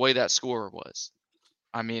do with the way that score was.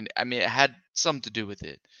 I mean, it had something to do with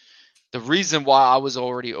it. The reason why I was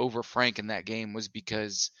already over Frank in that game was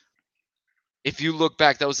because if you look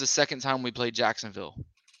back, that was the second time we played Jacksonville.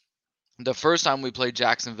 The first time we played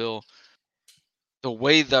Jacksonville, the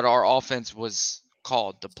way that our offense was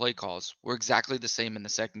called, the play calls, were exactly the same in the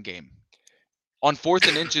second game. On 4th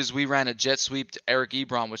and inches, we ran a jet sweep to Eric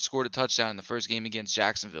Ebron, which scored a touchdown in the first game against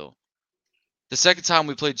Jacksonville. The second time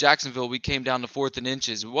we played Jacksonville, we came down to 4th and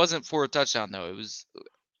inches. It wasn't for a touchdown, though.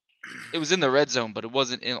 It was in the red zone, but it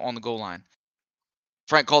wasn't on the goal line.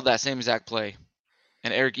 Frank called that same exact play,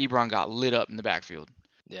 and Eric Ebron got lit up in the backfield.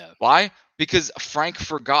 Yeah. Why? Because Frank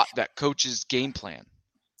forgot that coach's game plan.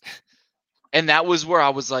 And that was where I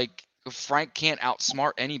was like, Frank can't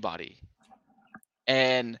outsmart anybody.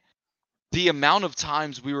 And the amount of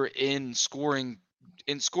times we were in scoring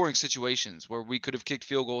situations where we could have kicked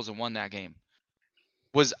field goals and won that game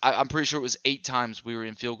was, I'm pretty sure it was 8 times we were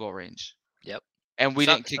in field goal range. Yep. And we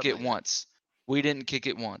didn't kick Something it like that. once. We didn't kick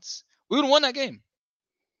it once. We would have won that game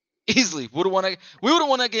easily. We would have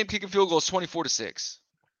won that game kicking field goals 24-6.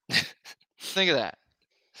 Think of that.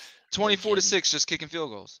 24-6 just kicking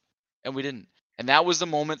field goals, and we didn't. And that was the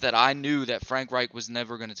moment that I knew that Frank Reich was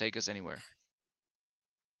never going to take us anywhere.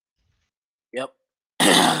 Yep.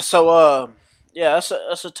 So, yeah,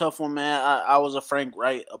 that's a tough one, man. I was a Frank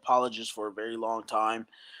Reich apologist for a very long time.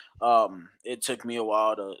 It took me a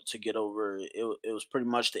while to get over it. It was pretty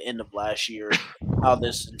much the end of last year how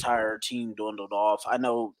this entire team dwindled off. I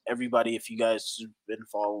know everybody, if you guys have been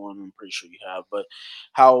following, I'm pretty sure you have, but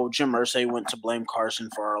how Jim Irsay went to blame Carson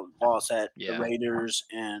for our loss at the Raiders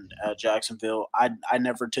and at Jacksonville. I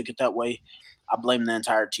never took it that way. I blame the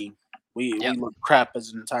entire team. We looked crap as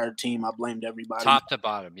an entire team. I blamed everybody. Top to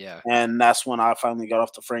bottom, yeah. And that's when I finally got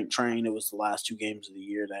off the Frank train. It was the last 2 games of the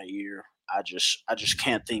year that year. I just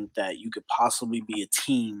can't think that you could possibly be a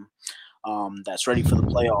team that's ready for the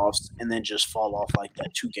playoffs and then just fall off like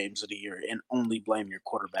that 2 games of the year and only blame your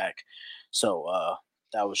quarterback. So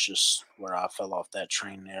that was just where I fell off that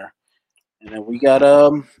train there. And then we got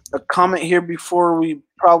a comment here before we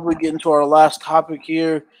probably get into our last topic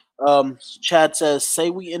here. Chad says, say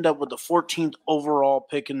we end up with the 14th overall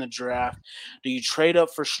pick in the draft. Do you trade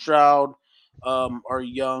up for Stroud or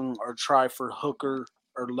Young or try for Hooker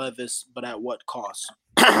or Levis, but at what cost?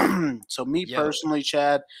 So me personally,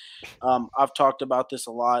 Chad, I've talked about this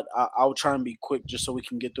a lot. I'll try and be quick just so we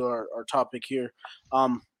can get to our topic here.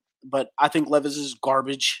 But I think Levis is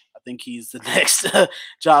garbage. I think he's the next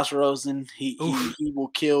Josh Rosen. He will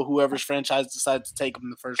kill whoever's franchise decides to take him in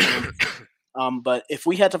the first round. But if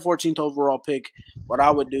we had the 14th overall pick, what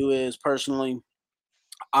I would do is personally,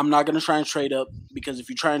 I'm not going to try and trade up because if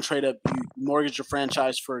you try and trade up, you mortgage your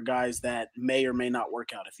franchise for guys that may or may not work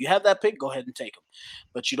out. If you have that pick, go ahead and take them.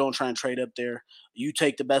 But you don't try and trade up there. You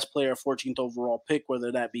take the best player, 14th overall pick,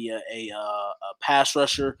 whether that be a pass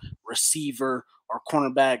rusher, receiver, or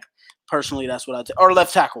cornerback. Personally, that's what I take. Or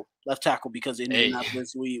left tackle. Left tackle because in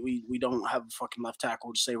Indianapolis, we don't have a fucking left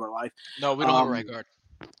tackle to save our life. No, we don't have a right guard.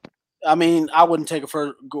 I mean, I wouldn't take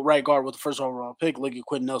a right guard with the first overall pick. Look at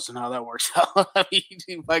Quentin Nelson, how that works out. I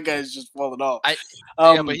mean, my guy's just falling off.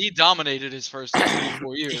 But he dominated his first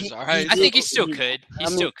 4 years. All right, I think he still could. He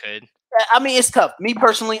still could. I mean, it's tough. Me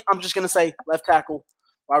personally, I'm just gonna say left tackle,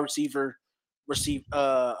 wide receiver,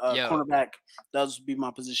 cornerback. Those would be my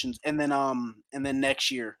positions, and then next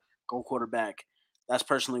year go quarterback. That's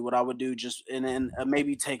personally what I would do. And then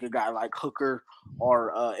maybe take a guy like Hooker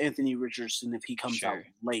or Anthony Richardson if he comes out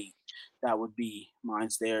late. That would be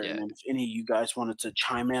mine's there. Yeah. And if any of you guys wanted to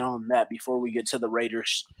chime in on that before we get to the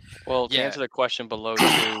Raiders. Well, to answer the question below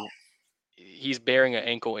too, he's bearing an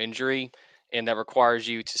ankle injury, and that requires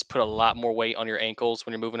you to put a lot more weight on your ankles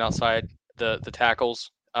when you're moving outside the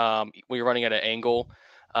tackles. When you're running at an angle,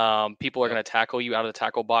 people are going to tackle you out of the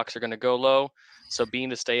tackle box. They're going to go low. So being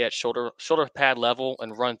to stay at shoulder pad level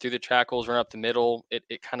and run through the tackles, run up the middle,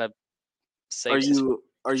 it kind of saves.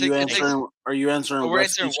 Are you answering We're answering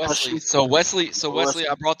Wesley. So Wesley,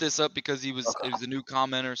 I brought this up because it was a new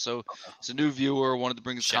commenter, so it's a new viewer, wanted to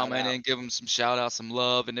bring his comment in, give him some shout out, some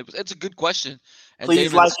love, and it's a good question. And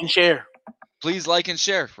please like and share. Please like and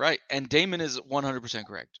share, right? And Damon is 100%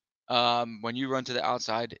 correct. When you run to the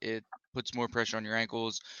outside, it puts more pressure on your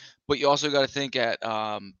ankles, but you also got to think at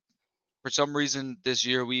for some reason this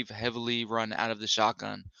year we've heavily run out of the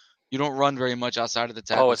shotgun. You don't run very much outside of the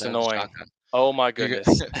tackle. Oh, it's annoying. Oh my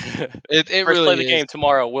goodness! It First really play of the is. game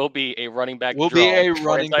tomorrow will be a running back. Will be a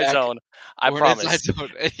running back zone. I promise.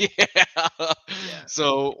 Yeah.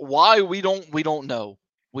 So why we don't know.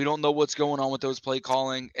 We don't know what's going on with those play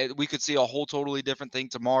calling. We could see a whole totally different thing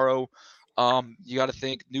tomorrow. You got to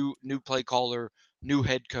think new play caller, new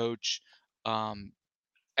head coach,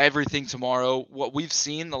 everything tomorrow. What we've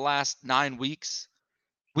seen the last 9 weeks,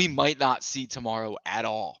 we might not see tomorrow at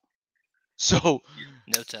all. So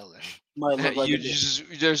no telling.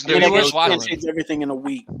 There's no can't change everything in a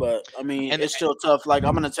week, but I mean it's still tough. Like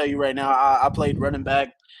I'm gonna tell you right now, I played running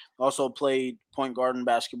back, also played point guard in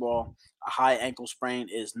basketball. A high ankle sprain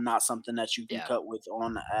is not something that you can cut with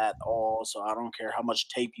on at all. So I don't care how much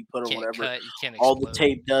tape you put or whatever. All the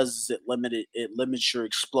tape does is it limits your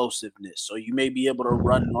explosiveness. So you may be able to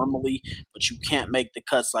run normally, but you can't make the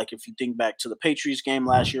cuts. Like if you think back to the Patriots game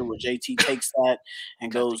last year where JT takes that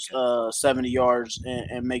and goes 70 yards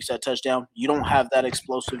and makes that touchdown, you don't have that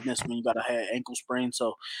explosiveness when you got a high ankle sprain.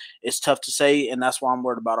 So it's tough to say, and that's why I'm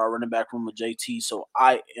worried about our running back room with JT. So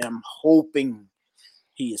I am hoping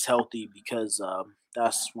he is healthy because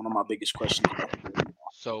that's one of my biggest questions.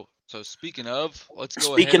 So speaking of, let's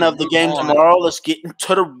go. Speaking of the game tomorrow, let's get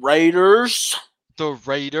into the Raiders. The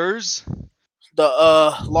Raiders.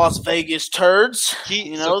 the Las Vegas Turds.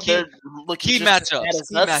 They're looking key just as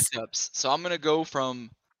bad as us. matchups. So I'm gonna go from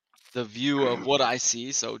the view of what I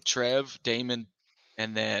see. So Trev, Damon,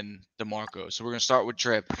 and then DeMarco. So we're gonna start with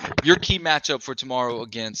Trev. Your key matchup for tomorrow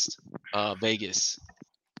against Vegas.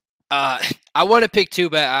 I want to pick two,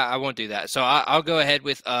 but I won't do that. So I'll go ahead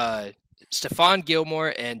with Stephon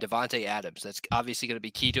Gilmore and Devontae Adams. That's obviously going to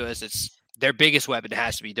be key to us. It's their biggest weapon. It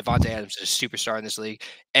has to be. Devontae Adams is a superstar in this league.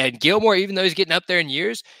 And Gilmore, even though he's getting up there in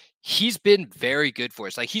years, he's been very good for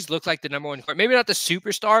us. Like, he's looked like the number one corner. Maybe not the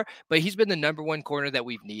superstar, but he's been the number one corner that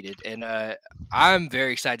we've needed. And I'm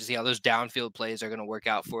very excited to see how those downfield plays are going to work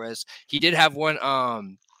out for us. He did have one.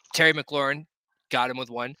 Terry McLaurin got him with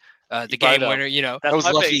one. The game winner, that was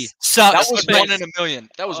lucky. That was 1 in a million.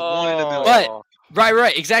 That was 1 in a million. But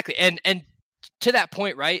right, exactly. And to that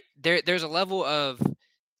point, right, there's a level of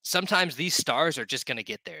sometimes these stars are just going to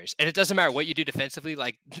get theirs. And it doesn't matter what you do defensively.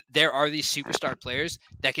 Like, there are these superstar players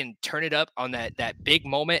that can turn it up on that big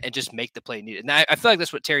moment and just make the play needed. And I feel like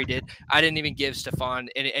that's what Terry did. I didn't even give Stephon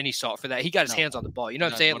any salt for that. He got his hands on the ball. You know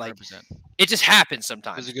what I'm saying? 100%. Like, it just happens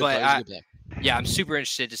sometimes. Yeah, I'm super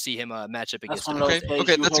interested to see him match up against him. Okay,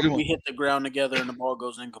 that's a good one. We hit the ground together and the ball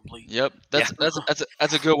goes incomplete. Yep, that's a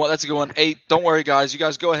good one. That's a good one. Hey, don't worry, guys. You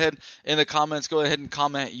guys go ahead in the comments. Go ahead and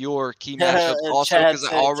comment your key matchups also, because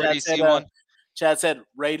I already see one. Chad said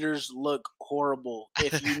Raiders look horrible.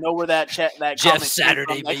 If you know where that Jeff comment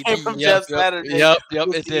Saturday, came baby. from Jeff Saturday. Yep,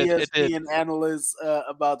 it did. It did. Analysts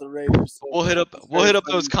about the Raiders. So we'll hit up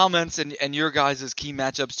those comments and your guys' key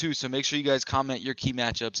matchups too. So make sure you guys comment your key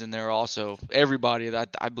matchups in there also. Everybody,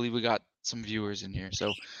 that I believe we got some viewers in here.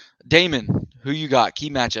 So Damon, who you got? Key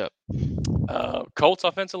matchup. Colts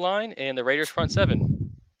offensive line and the Raiders front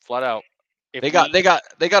seven. Flat out. They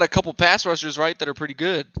got a couple pass rushers, right, that are pretty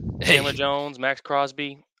good. Chandler Jones, Max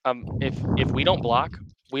Crosby. If we don't block,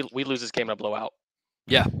 we lose this game in a blowout.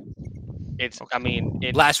 Yeah.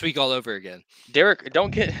 Last week all over again. Derek,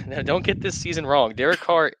 don't get this season wrong. Derek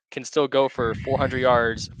Carr can still go for 400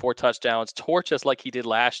 yards, 4 touchdowns, torch us like he did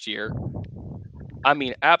last year.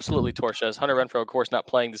 Absolutely torch us. Hunter Renfrow, of course, not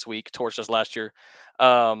playing this week, torched us last year.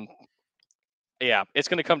 Yeah, it's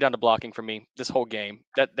going to come down to blocking for me this whole game.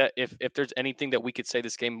 That if there's anything that we could say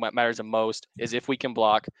this game matters the most is if we can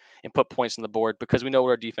block and put points on the board, because we know what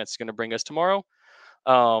our defense is going to bring us tomorrow.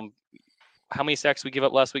 How many sacks did we give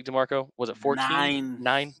up last week, DeMarco? Was it 14?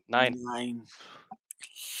 9.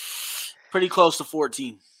 Pretty close to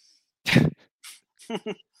 14. Setting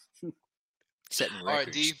records. All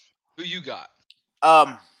right, D, who you got?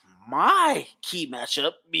 My key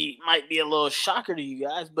matchup might be a little shocker to you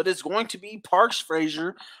guys, but it's going to be Parks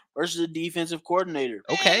Frazier versus the defensive coordinator.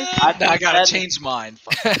 Okay, I gotta change mine.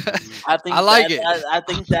 I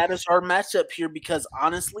think that is our matchup here, because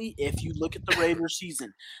honestly, if you look at the Raiders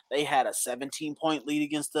season, they had a 17-point lead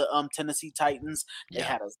against the Tennessee Titans. They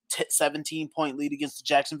had a 17-point lead against the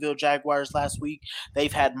Jacksonville Jaguars last week.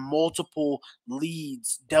 They've had multiple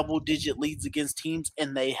leads, double-digit leads against teams,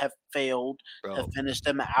 and they have failed to finish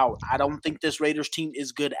them out. I don't think this Raiders team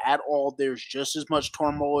is good at all. There's just as much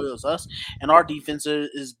turmoil as us, and our defense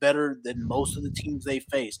is better than most of the teams they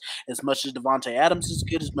face. As much as Devontae Adams is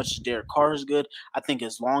good, as much as Derek Carr is good, I think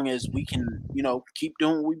as long as we can, keep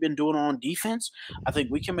doing what we've been doing on defense, I think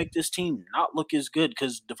we can make this team not look as good,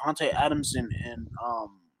 because Devontae Adams and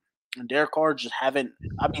Derek Carr just haven't.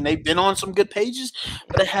 They've been on some good pages,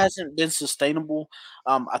 but it hasn't been sustainable.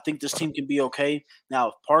 I think this team can be okay. Now,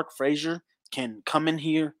 if Park Frazier can come in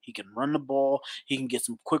here, he can run the ball, he can get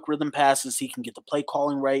some quick rhythm passes, he can get the play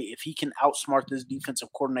calling right. If he can outsmart this defensive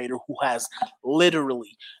coordinator who has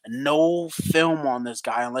literally no film on this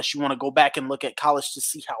guy, unless you want to go back and look at college to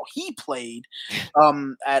see how he played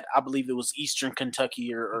at, I believe it was Eastern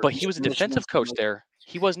Kentucky but he was a defensive coach there.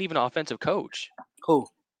 He wasn't even an offensive coach. Who?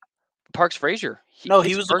 Parks Frazier. He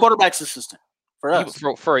was the quarterback's assistant for us.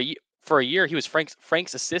 For a year, he was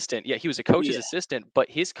Frank's assistant. Yeah, he was a coach's assistant, but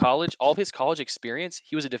all of his college experience,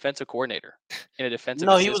 he was a defensive coordinator and a defensive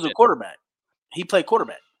assistant. He was a quarterback. He played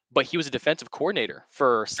quarterback. But he was a defensive coordinator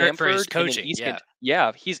for Samford. For his coaching,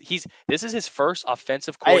 this is his first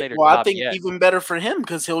offensive coordinator I job think yet. Even better for him,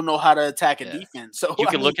 because he'll know how to attack a defense. So you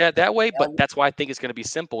can look at it that way, but that's why I think it's going to be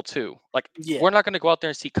simple too. Like, we're not going to go out there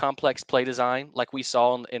and see complex play design like we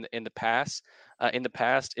saw in the past. In the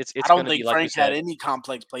past, it's I don't think Frank had any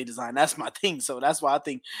complex play design. That's my thing. So that's why I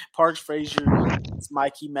think Parks Frazier is my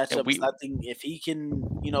key matchup. I think if he can,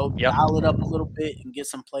 dial it up a little bit and get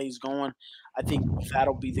some plays going, I think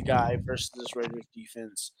that'll be the guy versus this Raiders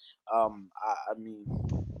defense.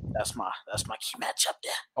 That's my key matchup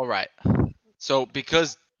there. All right. So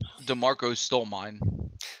because DeMarco stole mine,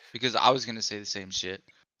 because I was gonna say the same shit,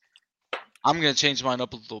 I'm going to change mine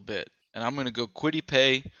up a little bit, and I'm going to go Kwity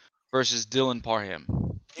Paye versus Dylan Parham.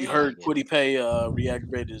 You heard Kwity Paye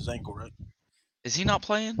reactivated his ankle, right? Is he not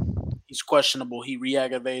playing? He's questionable. He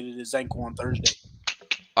reactivated his ankle on Thursday.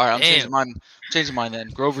 All right, I'm changing mine then.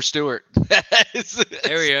 Grover Stewart. There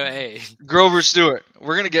we go. Hey, Grover Stewart.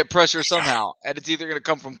 We're going to get pressure somehow, and it's either going to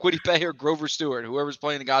come from Kwity Paye or Grover Stewart, whoever's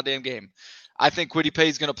playing the goddamn game. I think Kwity Paye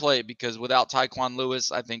is going to play because without Tyquan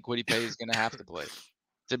Lewis, I think Kwity Paye is going to have to play,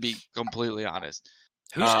 to be completely honest.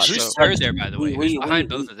 who's third there, by the way? Who's behind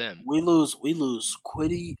both of them? We lose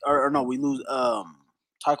Kwity, or no, we lose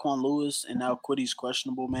Tyquan Lewis, and now Quiddy's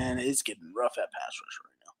questionable, man. It's getting rough at pass rush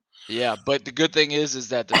right now. Yeah, but the good thing is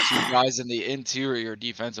that the two guys in the interior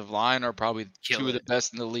defensive line are probably two of the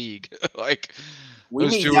best in the league. Like we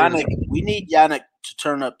need Yannick to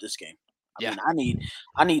turn up this game. Yeah. I mean,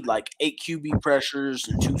 I need like 8 QB pressures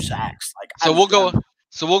and 2 sacks. Like So we'll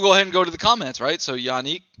go ahead and go to the comments, right? So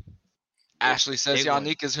Yannick, Ashley says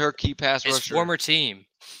Yannick is her key pass His rusher. former team.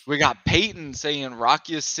 We got Peyton saying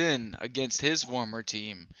Rocky Sin against his former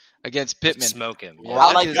team against Pittman. Smoke him. Yeah.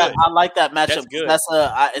 I like that matchup. That's good. That's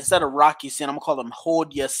instead of Rocky Sin, I'm gonna call him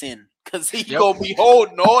Hold Ya Sin because he's gonna be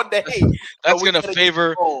holding all day. That's gonna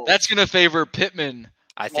favor Pittman.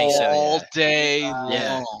 I think so. All day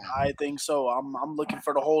Yeah. long. I think so. I'm looking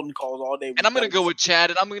for the holding calls all day. And I'm gonna go with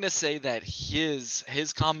Chad, and I'm gonna say that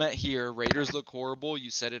his comment here, Raiders look horrible. You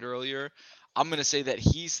said it earlier. I'm gonna say that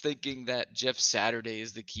he's thinking that Jeff Saturday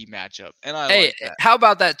is the key matchup, and I like that. How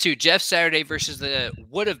about that too? Jeff Saturday versus the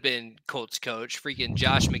would have been Colts coach, freaking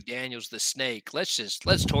Josh McDaniels, the snake. Let's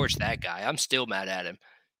torch that guy. I'm still mad at him.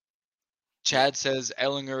 Chad says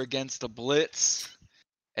Ellinger against the blitz,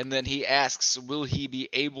 and then he asks, will he be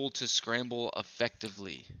able to scramble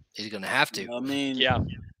effectively? He's gonna have to. I mean, Yeah.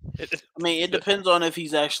 it depends on if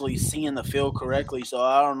he's actually seeing the field correctly. So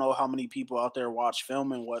I don't know how many people out there watch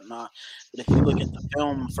film and whatnot. But if you look at the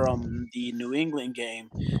film from the New England game,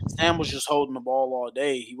 Sam was just holding the ball all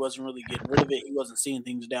day. He wasn't really getting rid of it. He wasn't seeing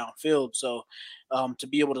things downfield. So to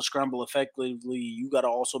be able to scramble effectively, you got to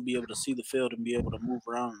also be able to see the field and be able to move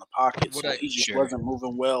around in the pocket. So he just wasn't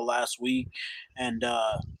moving well last week. And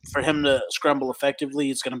for him to scramble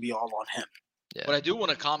effectively, it's going to be all on him. Yeah. What I do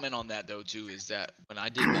want to comment on that, though, too, is that when I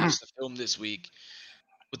did watch the film this week,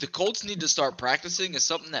 what the Colts need to start practicing is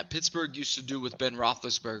something that Pittsburgh used to do with Ben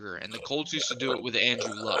Roethlisberger, and the Colts used to do it with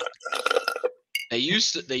Andrew Luck. They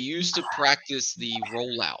used to practice the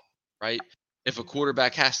rollout, right? If a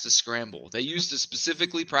quarterback has to scramble, they used to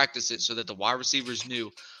specifically practice it so that the wide receivers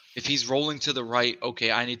knew if he's rolling to the right, okay,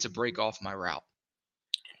 I need to break off my route,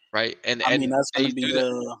 right? And that's going to be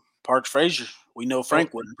the Park Frazier. We know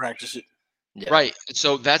Frank wouldn't practice it. Yeah. Right.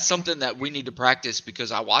 So that's something that we need to practice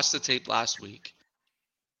because I watched the tape last week,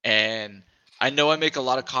 and I know I make a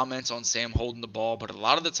lot of comments on Sam holding the ball, but a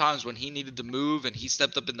lot of the times when he needed to move and he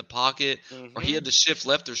stepped up in the pocket or he had to shift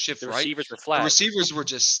left or shift right, Receivers were flat. the receivers were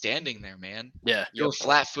just standing there, man. Yeah. They were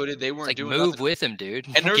flat-footed. They weren't doing move nothing. with him, dude.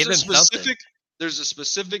 And Give him something. there's a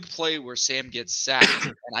specific play where Sam gets sacked,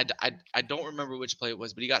 and I don't remember which play it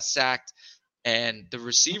was, but he got sacked, and the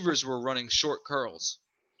receivers were running short curls.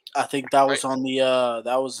 I think that was on the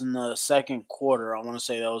that was in the second quarter. I want to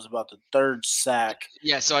say that was about the third sack.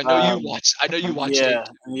 Yeah, so I know you watched. I know you watched it.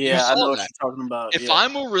 Yeah, I know what you're talking about. If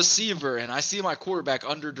I'm a receiver and I see my quarterback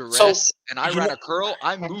under duress and I ran a curl,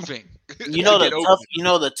 I'm moving.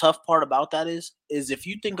 The tough part about that is if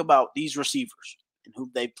you think about these receivers and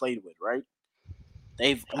who they played with, right?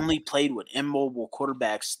 They've only played with immobile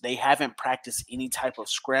quarterbacks. They haven't practiced any type of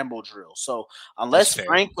scramble drill. So unless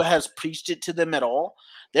Frank has preached it to them at all,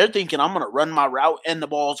 they're thinking I'm going to run my route and the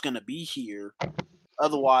ball's going to be here.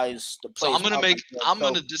 Otherwise, the play. So I'm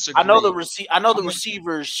going to disagree. I know the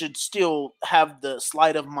receivers should still have the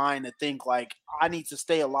sleight of mind to think like I need to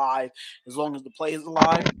stay alive as long as the play is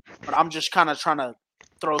alive. But I'm just kind of trying to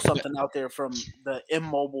throw something out there from the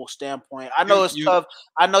immobile standpoint. I know it's tough.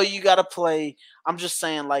 I know you got to play. I'm just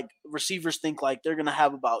saying, like, receivers think like they're going to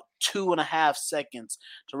have about 2.5 seconds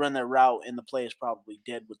to run their route, and the play is probably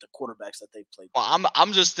dead with the quarterbacks that they've played. Well,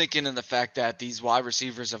 I'm just thinking in the fact that these wide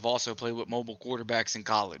receivers have also played with mobile quarterbacks in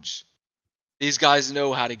college. These guys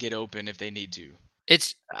know how to get open if they need to.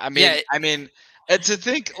 I mean, and to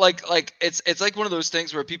think like it's like one of those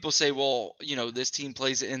things where people say, well, this team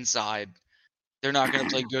plays inside. They're not going to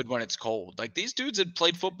play good when it's cold. Like these dudes had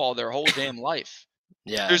played football their whole damn life.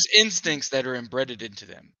 Yeah. There's instincts that are embedded into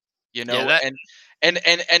them, Yeah,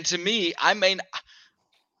 and to me, I may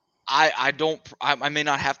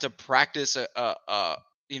not have to practice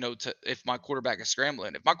if my quarterback is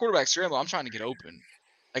scrambling. If my quarterback's scrambling, I'm trying to get open.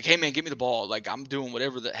 Like, hey man, give me the ball. Like I'm doing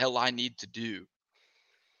whatever the hell I need to do.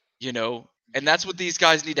 And that's what these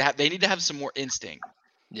guys need to have. They need to have some more instinct,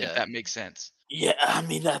 if Yeah. that makes sense. Yeah, I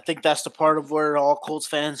mean, I think that's the part of where all Colts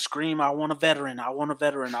fans scream, "I want a veteran! I want a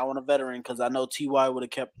veteran! I want a veteran!" Because I know Ty would have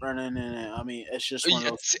kept running, and I mean, it's just one of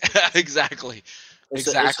those. Exactly. It's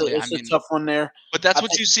Exactly. a tough one there. But that's I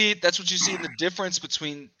what think- you see. That's what you see in the difference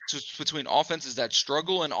between offenses that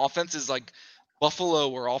struggle and offenses like Buffalo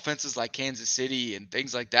or offenses like Kansas City and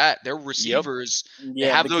things like that. Their receivers they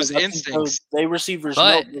have because those I think instincts. They receivers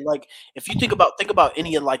But- know. Like if you think about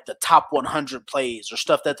any of like the top 100 plays or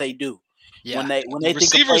stuff that they do. Yeah. When they think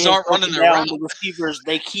receivers a play aren't is running broken their down, route. the receivers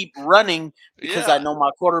they keep running because Yeah. I know my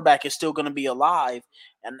quarterback is still going to be alive,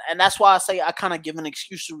 and that's why I say I kind of give an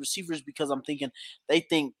excuse to receivers because I'm thinking they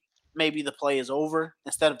think maybe the play is over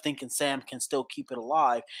instead of thinking Sam can still keep it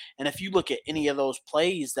alive. And if you look at any of those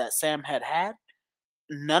plays that Sam had,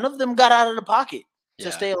 none of them got out of the pocket to Yeah.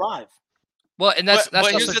 stay alive. Well, and that's But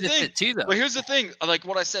also here's the thing. consistent too, though. But here's the thing, like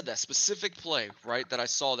what I said, that specific play, right, that I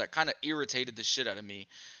saw that kind of irritated the shit out of me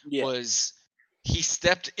Yeah. was he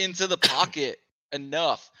stepped into the pocket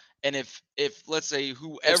enough, and if let's say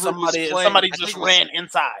whoever was playing, somebody I just think it was- ran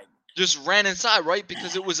inside. just ran inside, right,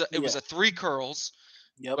 because it was a Yeah. 3 curls.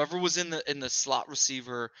 Yep. Whoever was in the slot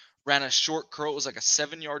receiver ran a short curl. It was like a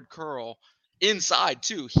 7-yard curl inside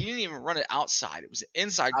too. He didn't even run it outside. It was an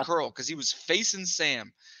inside curl because he was facing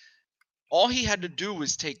Sam. All he had to do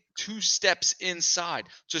was take 2 steps inside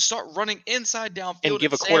to start running inside downfield And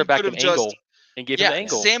give a Sam quarterback could an have just- angle. And give him Yeah, the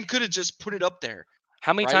angle. Sam could have just put it up there.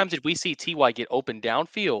 How many right? times did we see Ty get open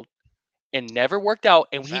downfield and never worked out?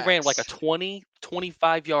 And he ran like a Facts. 20,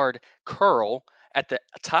 25-yard curl at the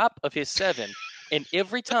top of his 7. And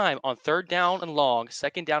every time on 3rd down and long,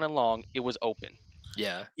 2nd down and long, it was open.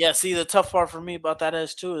 Yeah. Yeah, see, the tough part for me about that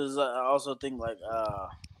is too is I also think like what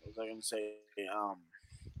was I gonna say?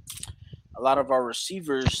 A lot of our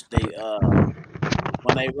receivers they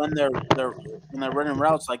when they run their when they're running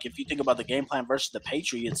routes, like if you think about the game plan versus the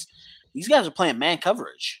Patriots, these guys are playing man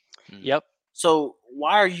coverage. Yep. So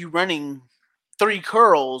why are you running 3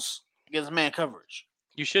 curls against man coverage?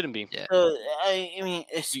 You shouldn't be. Yeah. I mean,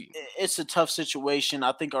 it's a tough situation.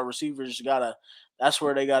 I think our receivers gotta. That's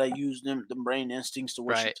where they gotta use them brain instincts to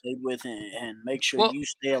what you Right. played with and make sure Well- you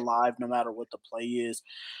stay alive no matter what the play is.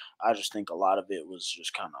 I just think a lot of it was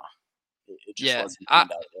just kind of. It just Yeah, wasn't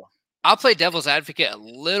cleaned out there. I'll play devil's advocate a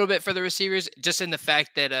little bit for the receivers, just in the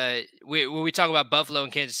fact that when we talk about Buffalo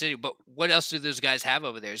and Kansas City, but what else do those guys have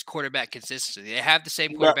over there? Is quarterback consistency. They have the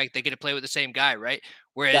same quarterback. They get to play with the same guy, right?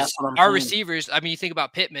 Whereas That's what I'm our saying. receivers, I mean, you think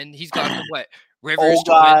about Pittman, he's gone from what? Rivers Old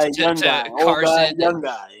to guy, Wentz young to guy, old Carson. guy, and- young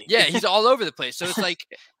guy. yeah, he's all over the place. So it's like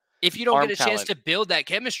if you don't Arm get a chance talent. to build that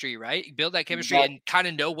chemistry, right? Build that chemistry Exactly. and kind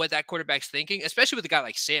of know what that quarterback's thinking, especially with a guy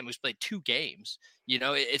like Sam who's played 2 games. You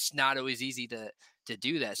know, it's not always easy to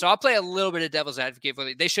do that. So I'll play a little bit of devil's advocate for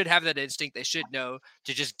them. They should have that instinct. They should know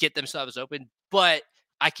to just get themselves open. But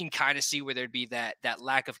I can kind of see where there'd be that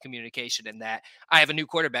lack of communication and that I have a new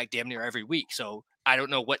quarterback damn near every week. So I don't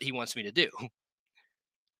know what he wants me to do.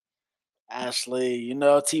 Ashley, you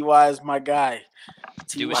know Ty is my guy.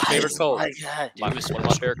 Do Ty his favorite is Colt. my guy. One of my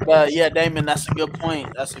favorite But yeah, Damon, that's a good point.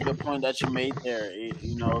 That's a good point that you made there.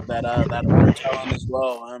 You know that arm talent as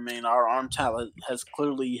well. I mean, our arm talent has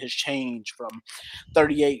changed from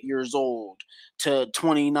 38 years old to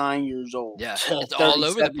 29 years old. Yeah, to it's all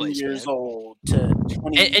over the 37 place, Years man. old to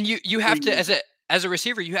 20. And you have to years. as a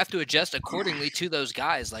receiver, you have to adjust accordingly to those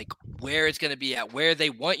guys, like where it's going to be at, where they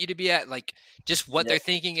want you to be at, like just what Yeah. they're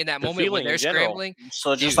thinking in that The moment when feeling in they're general. scrambling.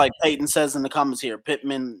 So just Dude. like Peyton says in the comments here,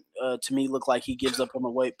 Pittman to me looked like he gives up on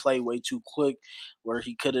the play way too quick, where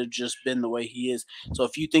he could have just been the way he is. So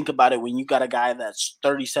if you think about it, when you got a guy that's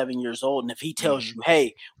 37 years old, and if he tells you,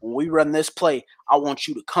 "Hey, when we run this play, I want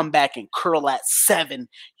you to come back and curl at 7,"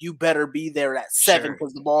 you better be there at 7 Sure.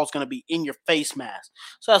 because the ball's going to be in your face mask.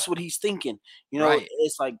 So that's what he's thinking. You know, Right.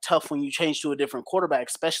 it's like tough when you change to a different quarterback,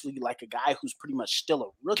 especially like a guy who's pretty much still a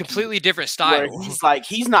rookie. Completely different Where style. he's like,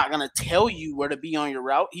 he's not gonna tell you where to be on your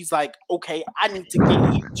route. He's like, okay, I need to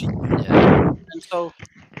get here to you. Yeah. And so,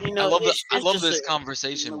 you I know, love, it's I love just this a-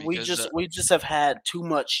 conversation we because just have had too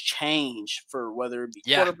much change for whether it be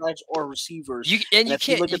Yeah. quarterbacks or receivers. You if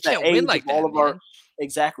can't look you at the can't age win like of all that. of our man.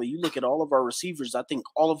 exactly, you look at all of our receivers. I think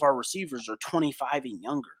all of our receivers are 25 and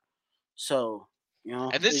younger. So you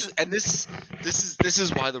know, and this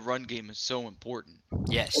is why the run game is so important.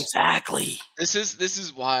 Yes. exactly. This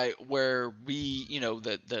is why where we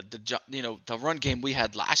the run game we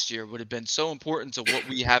had last year would have been so important to what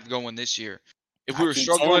we have going this year. If we I were keep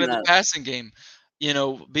struggling saying in the that. passing game,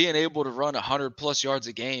 being able to run 100+ yards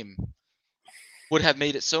a game, would have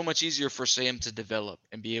made it so much easier for Sam to develop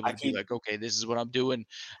and be able to be like, okay, this is what I'm doing,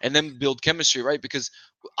 and then build chemistry, right? Because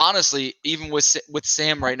honestly, even with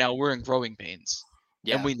Sam right now, we're in growing pains,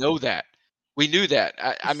 and we know that. We knew that.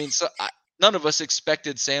 I mean, none of us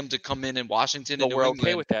expected Sam to come in Washington, But and we're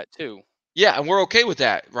okay with that too. Yeah, and we're okay with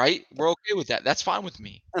that, right? We're okay with that. That's fine with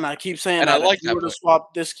me. And I keep saying And that I like if you that were to point.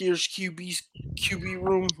 swap this year's QB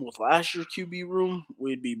room with last year's QB room,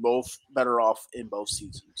 we'd be both better off in both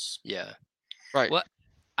seasons. Yeah. Right. Well,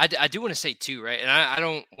 I do want to say too, right? And I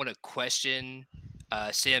don't want to question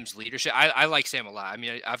Sam's leadership. I like Sam a lot. I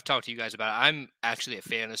mean, I've talked to you guys about it. I'm actually a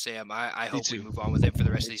fan of Sam. I hope we move on with him for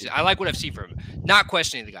the rest of the season. I like what I've seen from him. Not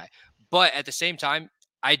questioning the guy. But at the same time,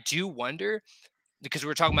 I do wonder, because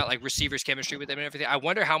we're talking about like receivers chemistry with him and everything. I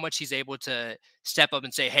wonder how much he's able to step up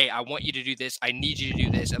and say, hey, I want you to do this. I need you to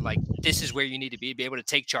do this. And like, this is where you need to be able to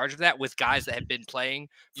take charge of that with guys that have been playing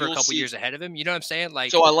for a couple years ahead of him. You know what I'm saying?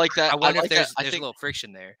 Like, so I like that. I wonder if there's a little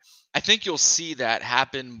friction there. I think you'll see that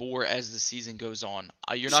happen more as the season goes on.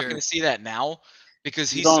 You're not going to see that now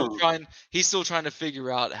because he's still trying to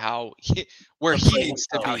figure out where he needs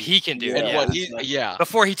to be. How he can do and it. What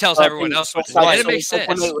before he tells everyone else what to do. It makes sense.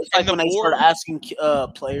 It's like when they start asking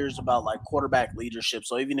players about like quarterback leadership.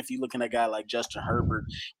 So even if you're looking at a guy like Justin Herbert,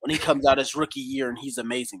 when he comes out his rookie year and he's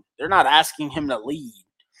amazing, they're not asking him to lead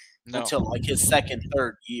until like his second,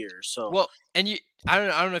 third year. So well, and I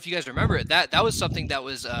don't know if you guys remember it. That was something that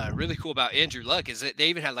was really cool about Andrew Luck, is that they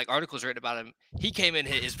even had like articles written about him. He came in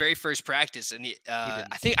his very first practice, and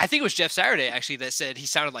I think it was Jeff Saturday actually that said he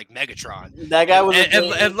sounded like Megatron. That guy was,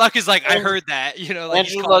 and Luck is like, I heard that, you know, like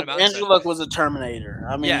Andrew Luck was a Terminator.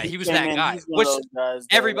 I mean, yeah, he was that guy. Which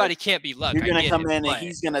everybody can't be Luck. You're gonna come in and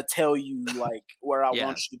he's gonna tell you like where I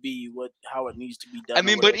want you to be, how it needs to be done. I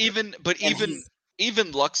mean,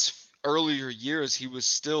 even Luck's earlier years, he was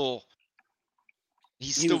still.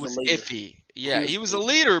 He still was iffy. Yeah, he was a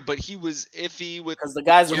leader, but he was iffy with because the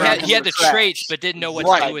guys around him. He had the traits, but didn't know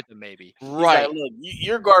what to do with them. Maybe right. Like, look,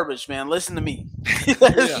 you're garbage, man. Listen to me.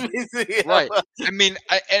 Right. I mean,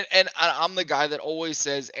 I'm the guy that always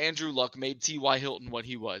says Andrew Luck made T.Y. Hilton what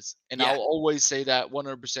he was, and I'll always say that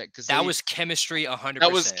 100% because that was chemistry 100%.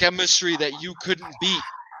 That was chemistry that you couldn't beat.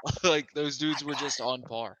 Like those dudes were just on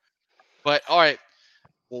par. But all right.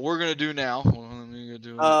 What we're gonna do now?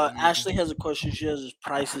 Ashley has a question. She has his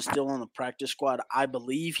Price is still on the practice squad. I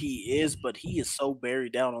believe he is, but he is so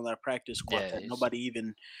buried down on that practice squad that nobody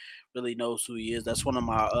even really knows who he is. That's one of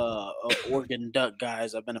my Oregon Duck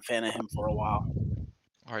guys. I've been a fan of him for a while.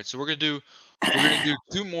 All right, so we're gonna do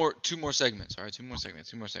two more segments. All right, two more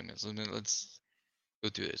segments. Let's go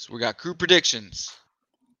through this. We got crew predictions.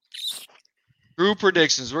 We're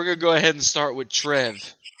gonna go ahead and start with Trev.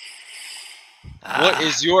 What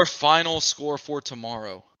is your final score for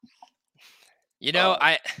tomorrow? You know,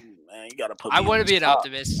 man, you gotta put. I want to be an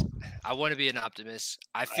optimist. I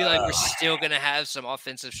feel like we're still gonna have some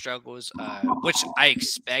offensive struggles, which I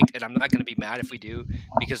expect, and I'm not gonna be mad if we do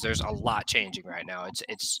because there's a lot changing right now.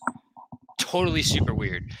 It's totally super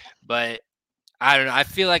weird, but I don't know. I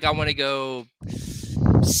feel like I want to go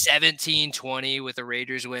 17-20 with the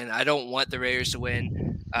Raiders win. I don't want the Raiders to win.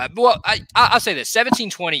 I'll say this: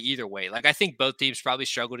 17-20 either way. Like I think both teams probably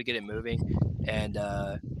struggle to get it moving, and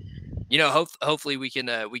hopefully we can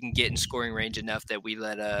get in scoring range enough that we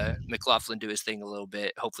let McLaughlin do his thing a little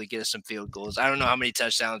bit. Hopefully get us some field goals. I don't know how many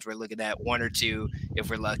touchdowns we're looking at, 1 or 2 if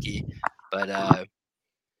we're lucky, but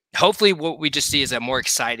hopefully what we just see is a more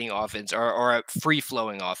exciting offense or a free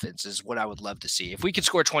flowing offense is what I would love to see. If we could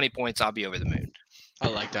score 20 points, I'll be over the moon. I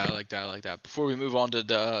like that. Before we move on to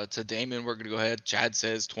Damon, we're going to go ahead. Chad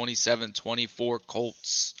says 27-24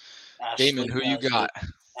 Colts. Damon, who you got?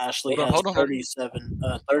 Ashley has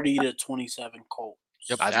 30-27 Colts.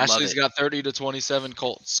 Yep, Ashley's got 30-27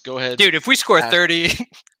 Colts. Go ahead. Dude, if we score 30,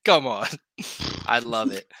 come on. I'd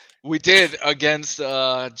love it. We did against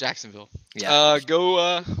Jacksonville. Yeah.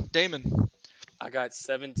 Go Damon. I got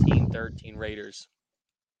 17-13 Raiders.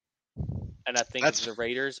 And I think the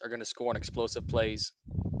Raiders are going to score on explosive plays.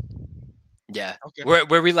 Yeah. Okay.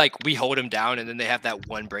 Where we hold them down and then they have that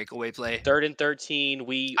one breakaway play. 3rd and 13,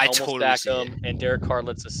 we almost stack them, and Derek Carr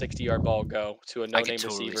lets a 60-yard ball go to a no-name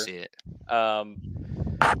receiver. See it.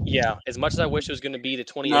 Yeah. As much as I wish it was going to be the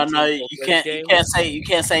 2018 you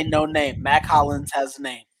can't say no name. Mac Hollins has a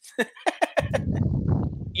name.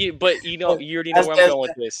 Yeah, but you already know where I'm going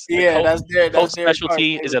with this. That's Colts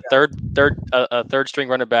specialty is a third string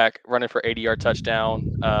running back running for 80-yard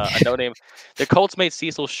touchdown. A no name. The Colts made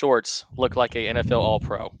Cecil Shorts look like a NFL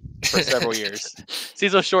All-Pro for several years.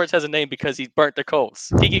 Cecil Shorts has a name because he burnt the Colts.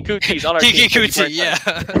 Tiki Kuti's on our team. Tiki Kuti, yeah.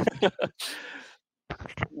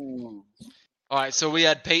 All right, so we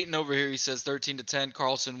had Peyton over here. He says 13-10.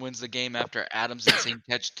 Carlson wins the game after Adams' insane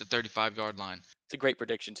catch to 35-yard line. It's a great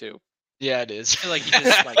prediction too. Yeah, it is. I feel like he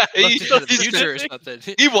just like looked into the future or something.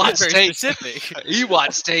 He watched Very tape. specific. He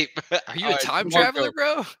watched tape. Are you All a right, time DeMarco. traveler,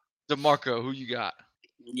 bro? DeMarco, who you got?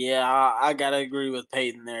 Yeah, I gotta agree with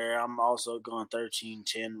Peyton there. I'm also going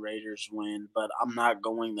 13-10 Raiders win, but I'm not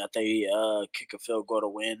going that they kick a field goal to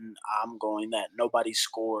win. I'm going that nobody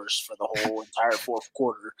scores for the whole entire fourth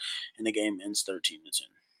quarter, and the game ends 13-10.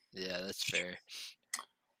 Yeah, that's fair.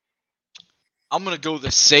 I'm gonna go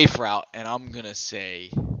the safe route, and I'm gonna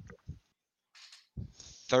say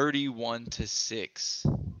 31-6.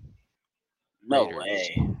 No Raiders.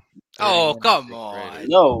 way. Oh, 31-6 come on. Raiders.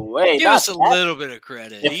 No way. Give us a little bit of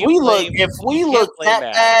credit. If You we blame- you can't look blame that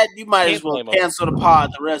Matt. bad, you might Can't as well blame him. cancel the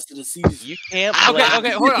pod the rest of the season. You can't. Okay,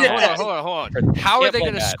 blame hold Matt. on. How are Can't they blame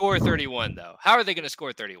going to Matt. score 31 though? How are they going to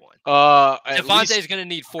score 31? At Devontae's least, going to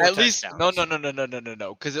need 4 at least touchdowns.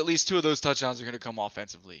 no. Because at least 2 of those touchdowns are gonna come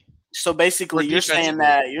offensively. So basically, Or you're saying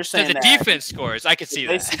So the that defense scores. I could see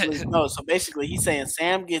basically that. no. So basically, he's saying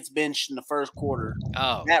Sam gets benched in the first quarter.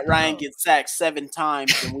 Oh, Matt Ryan oh. gets sacked 7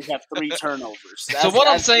 times, and we have 3 turnovers. So what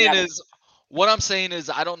I'm saying is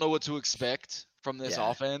I don't know what to expect from this Yeah.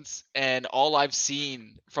 offense, and all I've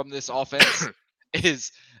seen from this offense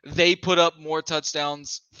is they put up more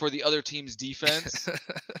touchdowns for the other team's defense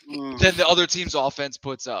than the other team's offense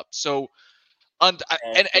puts up. So, and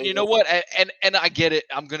you know what? And I get it.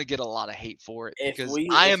 I'm gonna get a lot of hate for it If because we-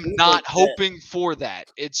 I if am we not look at- hoping for that.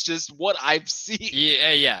 It's just what I've seen.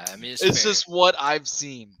 Yeah. I mean, It's fair. just what I've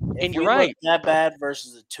seen. And If you're we right. look that bad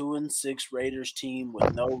versus a 2-6 Raiders team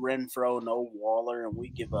with no Renfro, no Waller, and we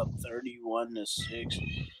give up 31-6.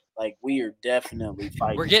 Like, we are definitely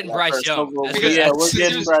fighting. We're getting for that Bryce first Young. overall. That's- Yeah, we're that's-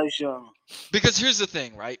 getting Bryce Young Because here's the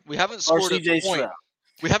thing, right? We haven't or scored a CJ point. Stroud.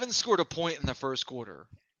 We haven't scored a point in the first quarter.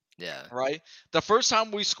 Yeah. Right? The first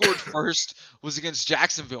time we scored first was against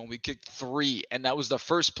Jacksonville, and we kicked 3, and that was the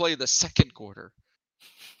first play of the second quarter.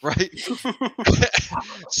 Right?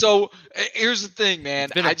 So here's the thing, man.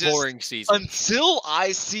 It's been a boring season. Until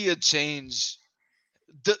I see a change,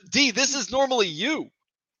 D, this is normally you.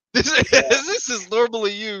 This is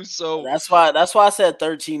normally you. So That's why I said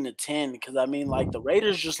 13-10 because I mean, like, the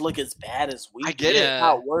Raiders just look as bad as we. I get do, it. if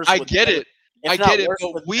not worse. I with get better- it. if I not get it, worse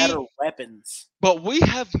but with we- better weapons. But we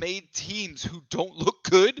have made teams who don't look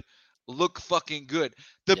good look fucking good.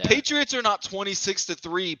 The Yeah. Patriots are not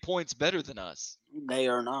 26-3 points better than us. They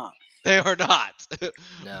are not. They are not.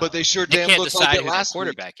 No. But they sure They damn can't look decide like who it the last week.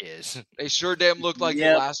 quarterback is. They sure damn look like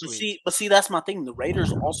yeah, it last but week. see, that's my thing. The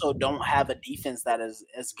Raiders also don't have a defense that is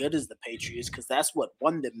as good as the Patriots because that's what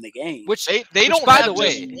won them the game. Which They Which, don't by have the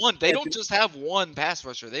just way- one. They if don't you- just have one pass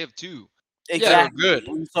rusher. They have 2 exactly good.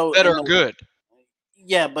 And so, that and are good.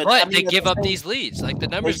 Yeah, but But I mean, they at give the up same- these leads. Like the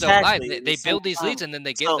numbers don't lie. Exactly. They At the build same these leads time. and then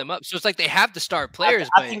they give So- them up. So it's like they have the star players,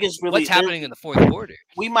 I but think it's really what's happening in the fourth quarter?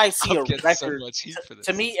 We might see I'm a getting so record. much heat for this.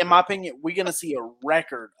 To me, in my opinion, we're gonna see a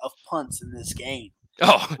record of punts in this game.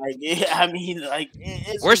 Oh, Like, I mean, like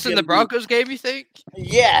it's worse just than the gonna be- Broncos game, you think?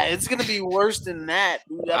 Yeah, it's gonna be worse than that.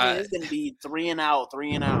 Dude. I mean, I- it's gonna be 3 and out,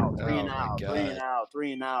 3 and out, 3 and Oh my out, 3 and God. out,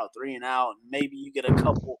 3 and out, 3 and out. Maybe you get a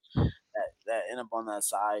couple that end up on that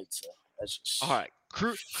side. So that's just All right,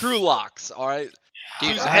 crew locks. All right.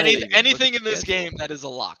 Dude, Choose I haven't even anything looked in at this the game that is a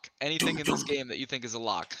lock. Anything in this game that you think is a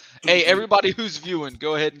lock. Hey, everybody who's viewing,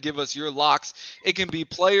 go ahead and give us your locks. It can be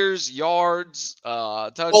players, yards,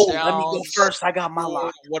 touchdowns. Oh, let me go first. I got my or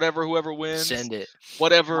lock. Whatever, whoever wins. Send it.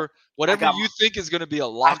 Whatever got you think is going to be a I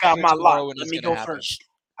lock. got for my tomorrow lock. and Let it's me gonna go happen. first.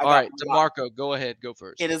 All right, DeMarco, go ahead. Go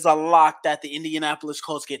first. It is a lock that the Indianapolis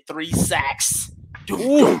Colts get 3 sacks.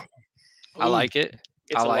 Doom. I like it.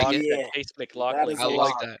 It's I a like lock it. that Yeah. Chase That McLaughlin is I a kicks. like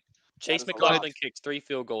lock. that. Chase That is a lock. McLaughlin kicks 3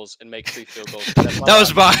 field goals and makes 3 field goals. That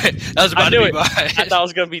was my. That was I about to knew be it. I mine. thought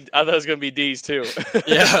it was gonna be D's too.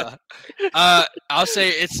 Yeah. I'll say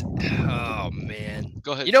it's. Oh man.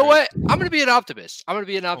 Go ahead. You know Chris. what? I'm gonna be an optimist. I'm gonna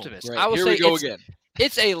be an Oh, optimist. great. I will Here say we go it's, again.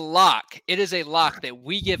 it's a lock. It is a lock that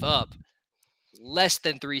we give up less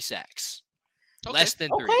than 3 sacks. Okay. Less than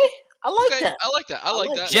 3. Okay, I like Okay, that. I like that. I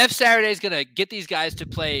like that. Jeff Saturday's gonna get these guys to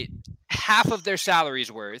play half of their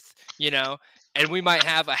salaries worth, and we might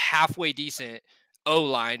have a halfway decent O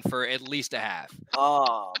line for at least a half.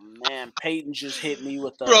 Oh man, Peyton just hit me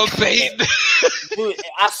with the Bro, Peyton. Dude,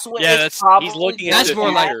 I swear, Yeah, it's that's- probably He's looking going into That's the more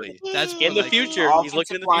future. likely. That's more In the likely. future, he's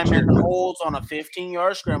looking in the offensive future. lineman holds on a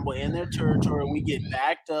 15-yard scramble in their territory. We get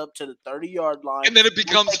backed up to the 30-yard line. And then it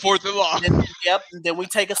becomes 4th and long. And then we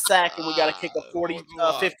take a sack and we got to kick a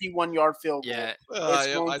 51-yard field goal. Yeah.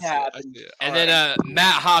 It's going to happen. And then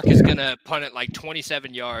Matt Hawk is gonna punt it like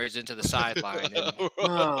 27 yards into the sideline. And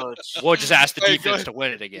Oh, we'll just ask the Hey, go defense ahead. to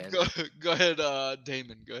win it again. Go ahead,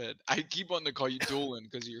 Damon. Go ahead. I keep wanting to call you Doolin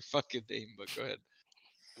because of your fucking name, but go ahead.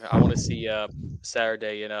 I want to see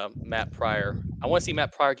Saturday in Matt Pryor. I want to see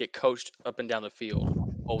Matt Pryor get coached up and down the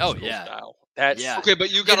field, old Oh, school yeah. style. That's Yeah. Okay,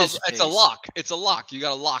 but you Get got his to. It's a face. lock. It's a lock. You got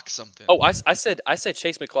to lock something. Oh, I said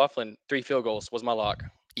Chase McLaughlin 3 field goals was my lock.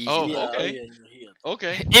 Easy Oh, lock. okay.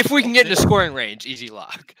 Okay. If we can get into scoring range, easy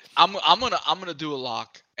lock. I'm gonna do a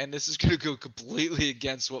lock, and this is gonna go completely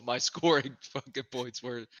against what my scoring fucking points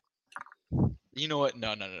were. You know what?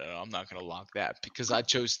 No. I'm not gonna lock that because I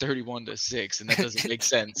chose 31-6, and that doesn't make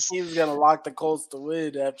sense. He was going to lock the Colts to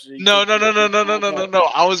win after. No.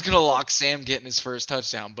 I was gonna lock Sam getting his first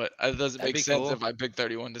touchdown, but it doesn't That'd make be sense cool. if I pick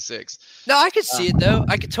 31-6. No, I could see it though.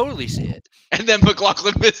 I could totally see it. And then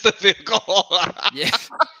McLaughlin missed the field goal. Yeah.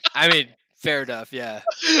 I mean, fair enough. Yeah.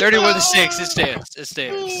 31-6. It stands. It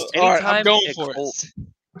stands. All right, I'm Anytime going a for Colt- it.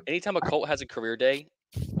 Anytime a Colt has a career day,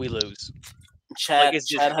 we lose. Chad, Like, it's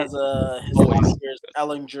just- Chad has his always. lock here is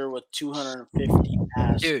Ellinger with 250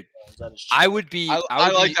 passes. Dude, That is I would be. I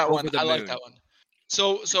would like be that over one. the I like moon. that one.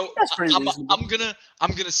 So That's pretty reasonable.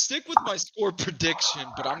 I'm gonna stick with my score prediction,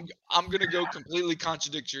 but I'm gonna go completely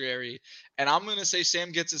contradictory, and I'm gonna say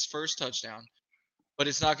Sam gets his first touchdown, but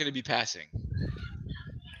it's not gonna be passing.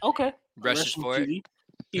 Okay. Rushes for it. He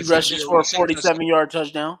It's rushes gonna be for a a rushing 47-yard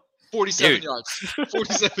touchdown. 47 Dude. yards.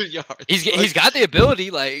 47 yards. He's got the ability.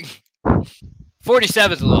 Like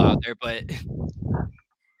 47 is a little out there, but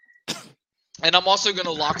And I'm also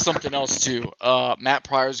gonna lock something else too. Matt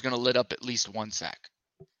Pryor's gonna lit up at least one sack.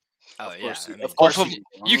 oh yeah, I mean, Of course, Off of- he did.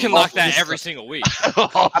 you can Off lock of that his- every single week.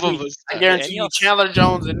 Off I mean, of a I sack. guarantee you, else? Chandler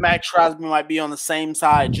Jones and Max Crosby might be on the same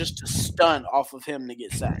side just to stun off of him to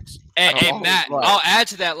get sacks. And, Oh, and Matt, right. I'll add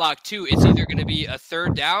to that lock too. It's either going to be a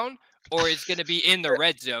third down or it's going to be in the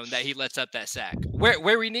red zone that he lets up that sack.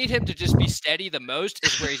 Where we need him to just be steady the most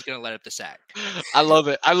is where he's going to let up the sack. I love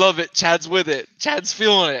it. I love it. Chad's with it. Chad's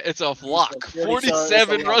feeling it. It's a lock. It's a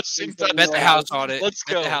 47 lock. rushing 47 Bet the touchdowns. house on it. Let's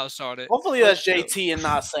Bet go. the house on it. Hopefully that's JT and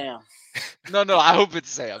not Sam. No, I hope it's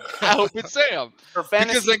Sam. I hope it's Sam. For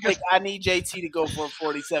fantasy Because, like, sake, I need JT to go for a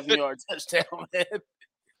 47-yard touchdown, man.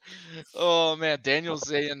 Oh man, Daniel's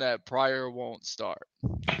saying that Pryor won't start.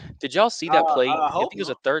 Did y'all see that play? I I hope think it was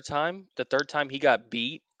not. the third time he got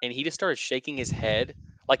beat, and he just started shaking his head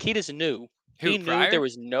like he just knew. Who, He knew Pryor? there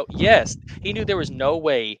was no he knew there was no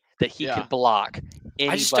way that he Yeah. could block anybody.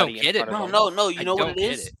 I just don't in get it, front of No, him. no. You I know what don't it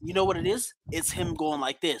get is? it. You know what it is? It's him going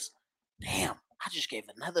like this. Damn, I just gave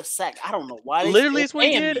another sack. I don't know why. They Literally, still that's what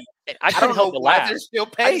he paying did. me. And I I couldn't don't know help but why laugh. they're still I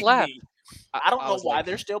just paying laughed. me. I don't know was why like,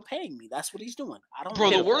 they're still paying me. That's what he's doing. I don't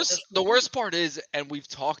Bro, know. the worst part is, and we've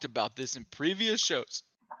talked about this in previous shows.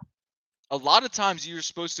 A lot of times you're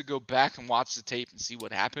supposed to go back and watch the tape and see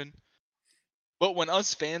what happened. But when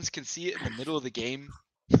us fans can see it in the middle of the game,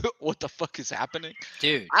 what the fuck is happening?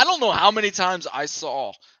 Dude, I don't know how many times I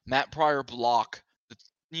saw Matt Pryor block,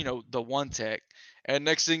 the one tech, and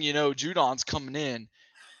next thing you know, Judon's coming in,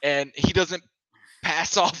 and he doesn't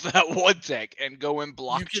pass off that one tech and go and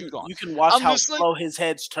block Judon. You can watch I'm how just like- slow his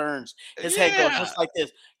head turns. His head goes Yeah. just like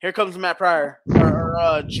this. Here comes Matt Pryor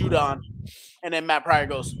or Judon, and then Matt Pryor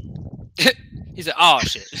goes. he's like, oh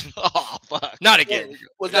shit, Oh fuck! not again.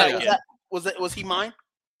 Was Not that again. was he mine?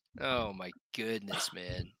 Oh my goodness,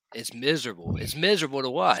 man, it's miserable. It's miserable to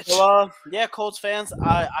watch. Well, yeah, Colts fans,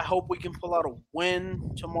 I hope we can pull out a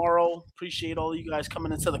win tomorrow. Appreciate all you guys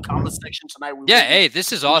coming into the comment section tonight. We Yeah, really hey,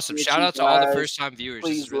 this is awesome. appreciate Shout you out to all the guys. first time viewers.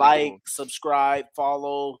 This is Please really like, cool. subscribe,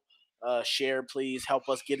 follow, share. Please help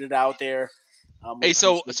us get it out there. We Hey,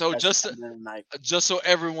 so appreciate you guys just coming in tonight. just so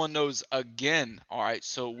everyone knows again, all right,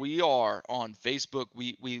 so we are on Facebook.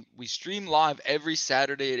 We stream live every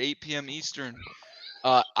Saturday at 8 p.m. Eastern.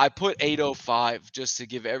 I put 8:05 just to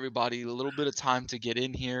give everybody a little bit of time to get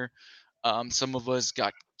in here. Some of us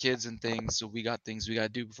got kids and things, so we got things we got to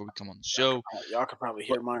do before we come on the show. Y'all can probably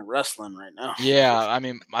hear mine wrestling right now. Yeah, I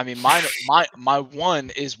mean, my one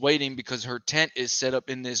is waiting because her tent is set up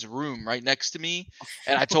in this room right next to me,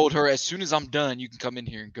 and I told her as soon as I'm done, you can come in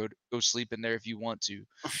here and go sleep in there if you want to.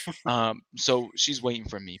 So she's waiting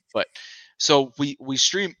for me. But so we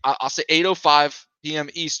stream. I'll say 8:05 p.m.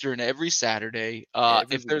 Eastern every Saturday.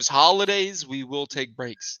 Every If there's holidays, we will take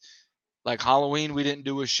breaks. Like Halloween, we didn't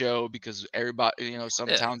do a show because everybody, some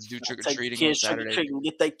Yeah. towns do trick or Take the treating on kids trick or Saturday. treating,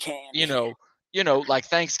 get they candy. Like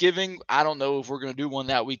Thanksgiving, I don't know if we're gonna do one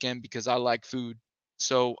that weekend because I like food,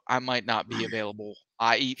 so I might not be available.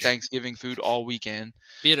 I eat Thanksgiving food all weekend.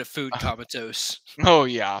 Being a food comatose. Oh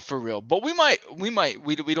yeah, for real. But we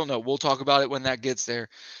don't know. We'll talk about it when that gets there.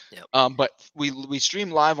 Yep. But we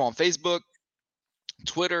stream live on Facebook,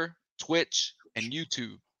 Twitter, Twitch, and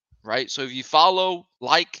YouTube, right? So if you follow,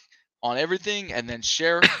 like on everything, and then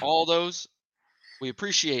share all those, we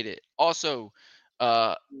appreciate it. Also,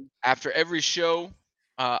 after every show,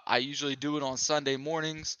 I usually do it on Sunday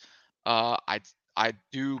mornings. I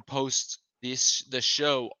do post the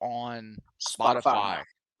show on Spotify.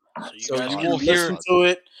 So you guys you can will listen to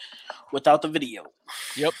it without the video.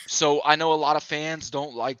 Yep. So I know a lot of fans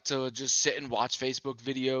don't like to just sit and watch Facebook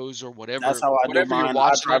videos or whatever. That's how I do whatever you're mine. I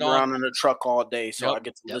watching drive it on. around in the truck all day, so Yep. I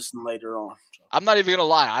get to listen later on. I'm not even gonna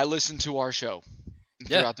lie. I listen to our show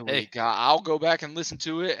Yeah, throughout the hey. week. I'll go back and listen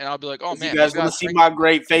to it, and I'll be like, "Oh If man, you guys maybe want I to see think- my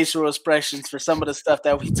great facial expressions for some of the stuff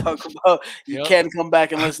that we talk about, you Yep. can come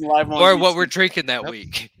back and listen live on Or YouTube. what we're drinking that Yep.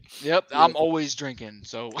 week. Yep, I'm always drinking.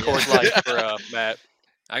 So Coors Light for Matt.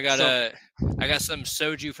 I got some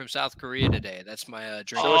soju from South Korea today. That's my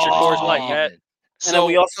drink. So what's your Coors Light, Matt? And then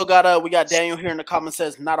we also got we got Daniel here in the comments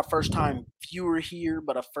says not a first time viewer here,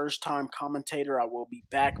 but a first time commentator. I will be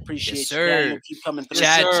back. Appreciate Yes, you, Daniel. sir. Keep coming through.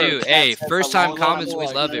 Chad sir. too. Chad Hey, says first a time long comments, we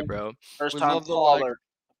like, love man. it, bro. First We time love the like. caller.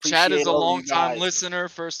 Chad is Appreciate a all you long time guys. listener,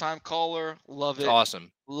 first time caller. Love it.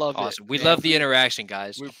 Awesome. Love Awesome. it. We man. love the interaction,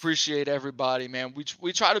 guys. We appreciate everybody, man.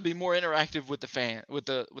 We try to be more interactive with the with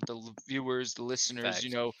the viewers, the listeners,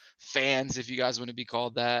 Facts. fans, if you guys want to be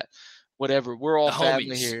called that. Whatever. We're all The family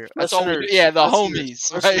homies. here. That's all we do. Listeners. Yeah, the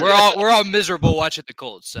Listeners. homies. Right? We're all miserable watching the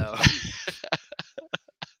Colts, so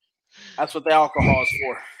That's what the alcohol is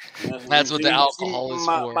for. That's what the See, alcohol is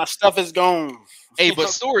for. My stuff is gone. Hey, but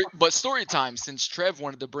story time. Since Trev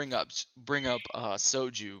wanted to bring up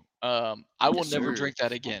soju, I will Yes, never sir. drink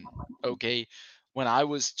that again. Okay, when I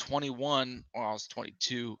was 21 or I was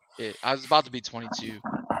 22, I was about to be 22.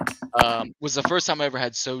 Was the first time I ever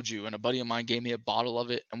had soju, and a buddy of mine gave me a bottle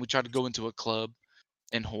of it, and we tried to go into a club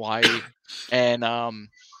in Hawaii, and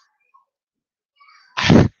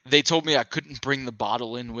they told me I couldn't bring the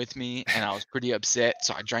bottle in with me, and I was pretty upset,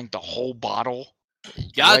 so I drank the whole bottle.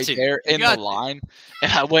 got right to. there You in the got to. line,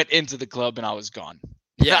 and I went into the club and I was gone.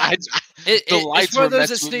 Yeah. The It's lights one were of those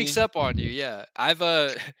that messing with sneaks me. up on you. Yeah,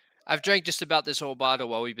 I've drank just about this whole bottle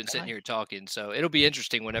while we've been sitting here talking, so it'll be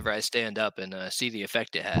interesting whenever I stand up and see the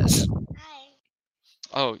effect it has.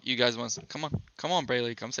 Oh, you guys want to come on,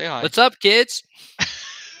 Brayley, come say hi. What's up, kids?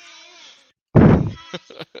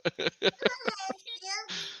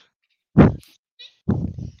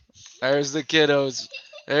 There's the kiddos.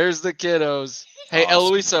 Hey, Awesome.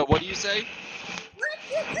 Eloisa, what do you say?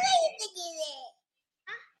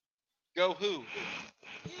 Go who?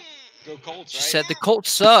 Go Colts, She right? said the Colts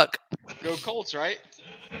suck. Go Colts, right?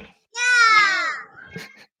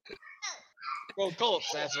 Go Colts,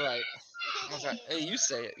 that's right. Okay. Hey, you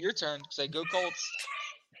say it. Your turn. Say go Colts.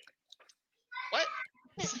 What?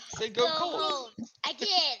 Say go Colts. I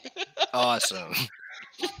did. Awesome.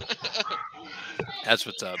 That's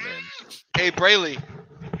what's up, man. Hey, Brayley,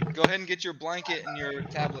 go ahead and get your blanket and your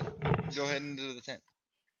tablet. Go ahead into the tent.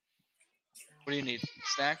 What do you need?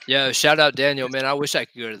 Snack? Yeah, shout out Daniel, man. I wish I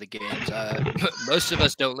could go to the games. Most of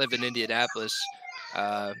us don't live in Indianapolis.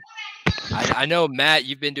 I know, Matt,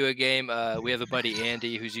 you've been to a game. We have a buddy,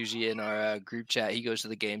 Andy, who's usually in our group chat. He goes to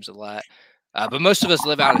the games a lot. But most of us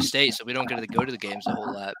live out of state, so we don't get to go to the games a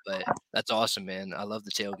whole lot. But that's awesome, man. I love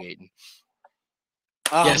the tailgating.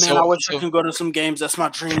 Oh Yeah, man, so- I wish I so- could go to some games. That's my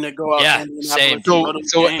dream to go out. Yeah, to Indianapolis same. and go to a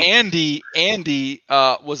So game. Andy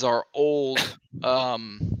was our old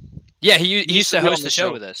Yeah, he He used to be on host the the show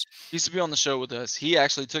show. with us. He used to be on the show with us. He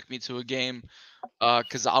actually took me to a game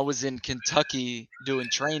because I was in Kentucky doing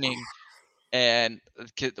training, and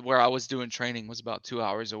where I was doing training was about 2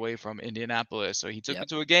 hours away from Indianapolis. So he took me Yep.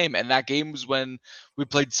 to a game, and that game was when we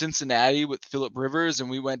played Cincinnati with Phillip Rivers, and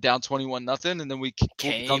we went down 21-0, and then we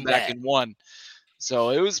Came come back back. and won. So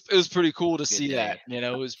it was pretty cool to Good see day. that. You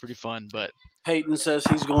know, it was pretty fun. But Peyton says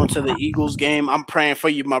he's going to the Eagles game. I'm praying for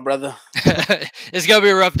you, my brother. It's gonna be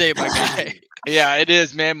a rough day, my guy. yeah, it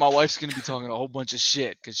is, man. My wife's gonna be talking a whole bunch of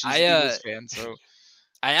shit because she's I, an Eagles fan. So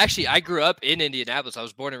I grew up in Indianapolis. I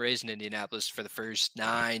was born and raised in Indianapolis for the first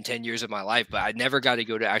 9-10 years of my life, but I never got to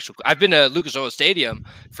go to actual. I've been to Lucas Oil Stadium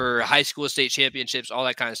for high school state championships, all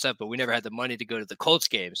that kind of stuff, but we never had the money to go to the Colts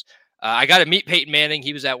games. I got to meet Peyton Manning.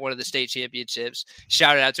 He was at one of the state championships.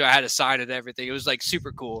 Shouted out to him. I had a sign and everything. It was like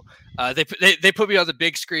super cool. They put me on the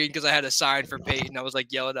big screen because I had a sign for Peyton. I was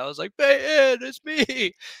like yelling. I was like, Peyton, it's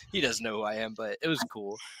me. He doesn't know who I am, but it was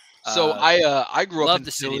cool. So I grew up in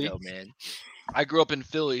the Philly. city though, man. I grew up in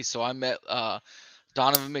Philly, so I met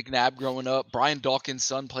Donovan McNabb growing up. Brian Dawkins'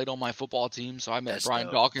 son played on my football team, so I met That's Brian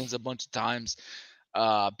dope. Dawkins a bunch of times.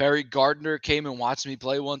 Barry Gardner came and watched me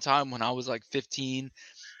play one time when I was like 15,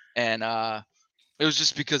 and it was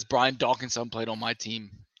just because Brian Dawkins' son played on my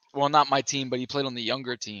team. Well, not my team, but he played on the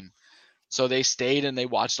younger team. So they stayed and they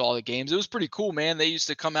watched all the games. It was pretty cool, man. They used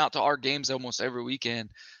to come out to our games almost every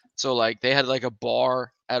weekend. So like they had like a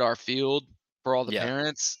bar at our field for all the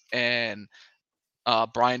parents, and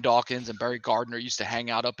Brian Dawkins and Barry Gardner used to hang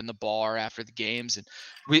out up in the bar after the games, and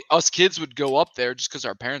us kids would go up there just because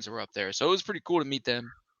our parents were up there. So it was pretty cool to meet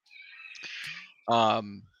them.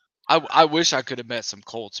 I wish I could have met some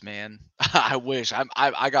Colts, man. I wish.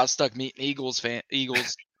 I got stuck meeting Eagles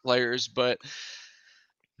players, but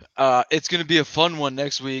it's gonna be a fun one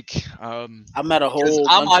next week. I met a whole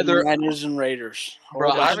bunch of Niners and Raiders.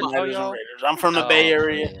 I'm from the Bay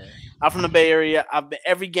Area. Man. I'm from the Bay Area.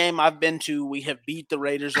 Every game I've been to, we have beat the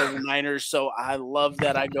Raiders over the Niners, so I love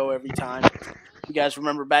that I go every time. You guys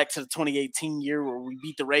remember back to the 2018 year where we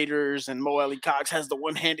beat the Raiders and Mo Alley Cox has the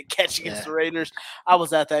one-handed catch against the Raiders? I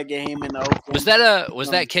was at that game in Oakland. Was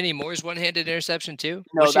that Kenny Moore's one-handed interception too?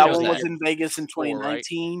 No, that one was in Vegas in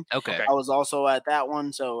 2019. Right? Okay. I was also at that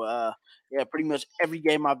one, so yeah, pretty much every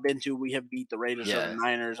game I've been to, we have beat the Raiders or the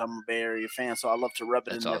Niners. I'm a Bay Area fan, so I love to rub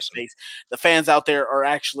it in their face. The fans out there are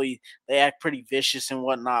actually, they act pretty vicious and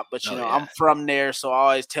whatnot, but you know, I'm from there, so I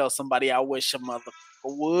always tell somebody I wish a motherfucker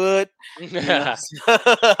would.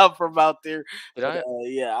 I'm from out there. But,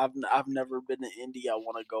 I've never been to Indy. I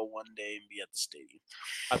want to go one day and be at the stadium.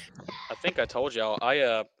 I think I told y'all.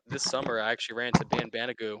 This summer I actually ran to Ben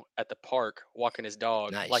Banigou at the park walking his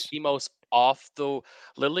dog. Nice. Like the most off the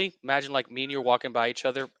Lily. Imagine like me and you were walking by each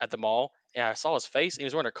other at the mall, and I saw his face. And he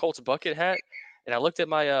was wearing a Colts bucket hat, and I looked at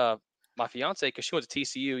my my fiance because she went to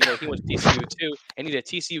TCU. You know, he went to TCU too, and he had a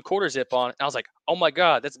TCU quarter zip on. And I was like, "Oh my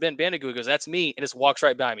god, that's Ben Banigou." He goes, "That's me," and just walks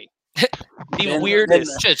right by me. The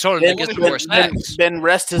weirdest. Shit, told him to get some more snacks. Ben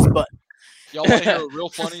rest his butt. Y'all want to hear a real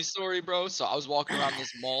funny story, bro? So I was walking around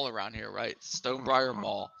this mall around here, right? Stonebriar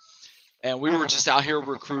Mall. And we were just out here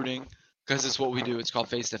recruiting because it's what we do. It's called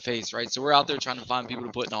face-to-face, right? So we're out there trying to find people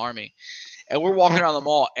to put in the Army. And we're walking around the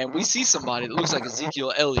mall, and we see somebody that looks like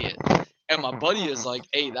Ezekiel Elliott. And my buddy is like,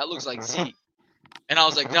 hey, that looks like Zeke. And I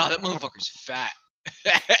was like, nah, that motherfucker's fat.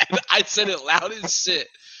 And I said it loud as shit.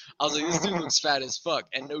 I was like, this dude looks fat as fuck.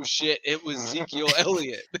 And no shit, it was Ezekiel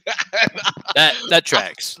Elliott. that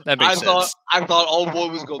tracks. That makes sense. I thought old boy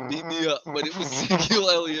was going to beat me up, but it was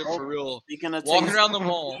Ezekiel Elliott for real. Walking around the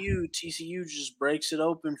mall. TCU just breaks it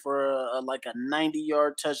open for like a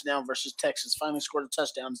 90-yard touchdown versus Texas. Finally scored a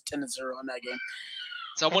touchdown. It's 10-0 on that game.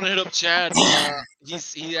 So I want to hit up Chad.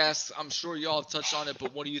 He asked, I'm sure y'all have touched on it,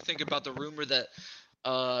 but what do you think about the rumor that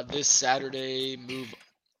this Saturday move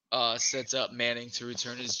sets up Manning to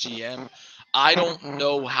return as GM? I don't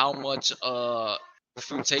know how much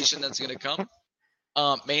fruitation that's going to come,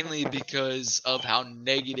 mainly because of how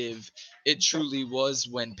negative it truly was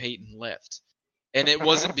when Peyton left. And it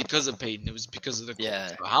wasn't because of Peyton. It was because of the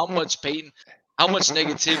Colts. How much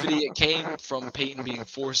negativity it came from Peyton being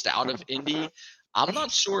forced out of Indy. I'm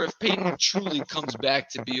not sure if Peyton truly comes back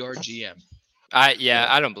to be our GM.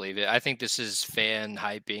 I don't believe it. I think this is fan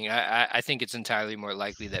hyping. I think it's entirely more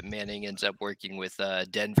likely that Manning ends up working with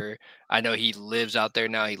Denver. I know he lives out there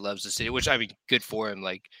now. He loves the city, which I mean, good for him.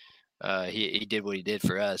 Like he did what he did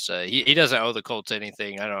for us. He doesn't owe the Colts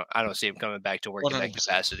anything. I don't see him coming back to work 100%. In that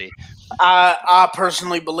capacity. I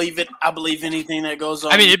personally believe it. I believe anything that goes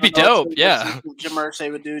on. I mean, it'd be dope. Yeah. Jim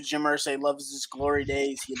Irsay would do. Jim Irsay loves his glory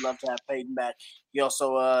days. He'd love to have Peyton back. He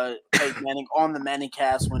also Peyton Manning on the Manning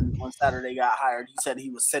cast when Saturday got hired. He said he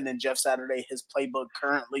was sending Jeff Saturday his playbook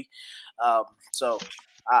currently. So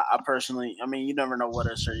I personally, I mean, you never know what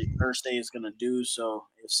Irsay is going to do. So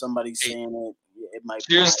if somebody's saying it might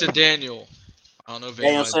be. Cheers to Daniel. I don't know if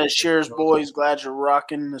Daniel says, cheers, boys. Glad you're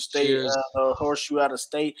rocking the state, horseshoe out of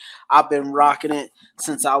state. I've been rocking it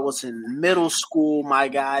since I was in middle school, my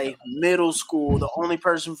guy. Middle school. The only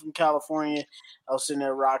person from California. I was sitting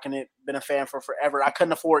there rocking it. Been a fan for forever. I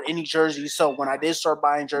couldn't afford any jerseys. So when I did start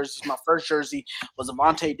buying jerseys, my first jersey was a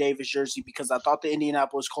Vontae Davis jersey because I thought the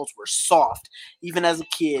Indianapolis Colts were soft. Even as a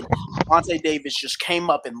kid, Vontae Davis just came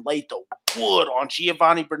up and laid the wood on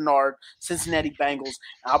Giovanni Bernard, Cincinnati Bengals.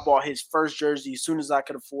 And I bought his first jersey as soon as I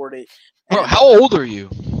could afford it. Bro, how old are you?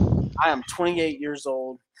 I am 28 years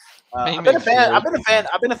old. Hey, I've been a man, fan. Phil.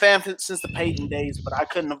 I've been a fan since the Peyton days, but I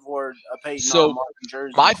couldn't afford a Peyton So, or Martin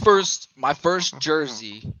jersey. My first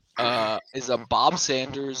jersey is a Bob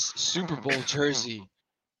Sanders Super Bowl jersey.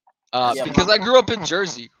 Yeah, Because I grew up in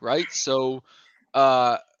Jersey, right? So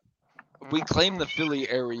we claim the Philly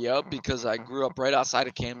area because I grew up right outside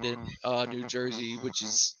of Camden, New Jersey, which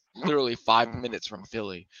is literally 5 minutes from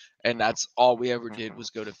Philly. And that's all we ever did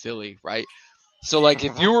was go to Philly, right? So, like,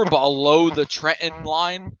 if you were below the Trenton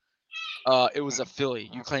line, it was a Philly.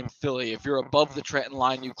 You claim Philly. If you're above the Trenton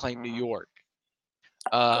line, you claim New York.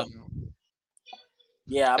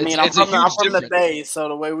 Yeah, I mean, it's I'm a huge from the difference. Bay, so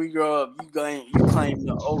the way we grow up, you claim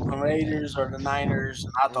the Oakland Raiders or the Niners,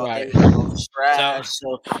 and I thought Right. they were trash.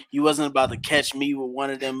 So you wasn't about to catch me with one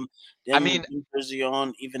of them. I mean- New jersey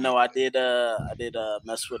on. Even though I did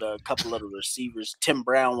mess with a couple of the receivers. Tim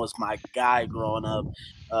Brown was my guy growing up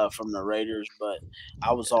from the Raiders, but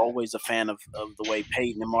I was always a fan of the way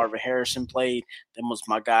Peyton and Marvin Harrison played. Them was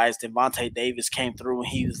my guys. Devontae Davis came through and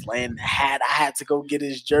he was laying the hat. I had to go get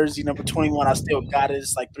his jersey number 21. I still got it.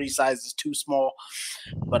 It's like 3 sizes too small.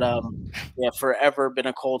 But yeah, forever been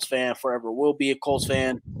a Colts fan. Forever will be a Colts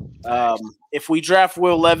fan. If we draft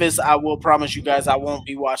Will Levis, I will promise you guys I won't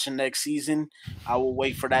be watching next season. I will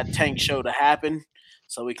wait for that tank show to happen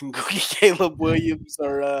so we can go get Caleb Williams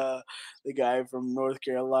or the guy from North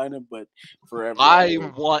Carolina. But forever, I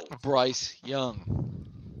want Bryce Young.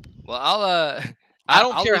 Well, I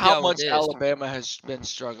don't I'll care leave how y'all with much this. Alabama has been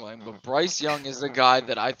struggling, but Bryce Young is the guy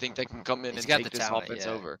that I think that can come in He's and got take the this talent, offense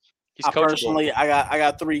yeah. over. He's I coachable. personally, I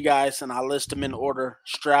got 3 guys, and I list them in order: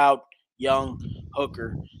 Stroud, Young,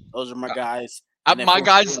 Hooker. Those are my guys. And if My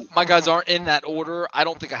we- guys aren't in that order. I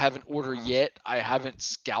don't think I have an order yet. I haven't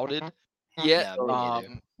scouted yet. Yeah, me neither.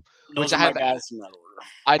 Those which are I my have. guys in that order.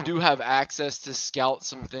 I do have access to scout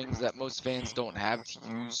some things that most fans don't have to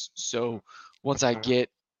use. So once I get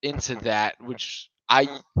into that, which I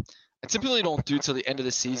typically don't do till the end of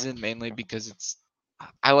the season, mainly because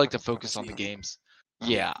I like to focus on the games.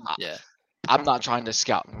 Yeah, Yeah. I'm not trying to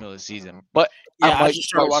scout in the middle of the season, but Yeah, I might just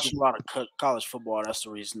started start watching a lot of college football. That's the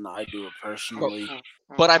reason I do it personally.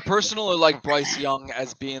 But I personally like Bryce Young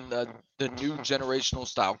as being the new generational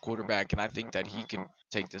style quarterback, and I think that he can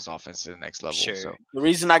take this offense to the next level. Sure. So The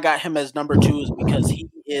reason I got him as number 2 is because he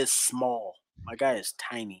is small. My guy is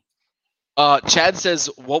tiny. Chad says,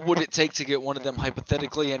 what would it take to get one of them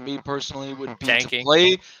hypothetically? And me personally would be Tanking. to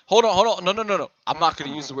play. Hold on. No. I'm not going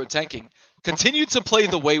to use the word tanking. Continue to play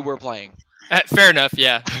the way we're playing. Fair enough.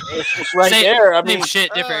 Yeah. It's right Same- there. I Same mean,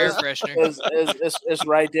 shit, different air freshener. it's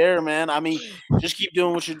right there, man. I mean, just keep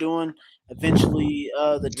doing what you're doing. Eventually,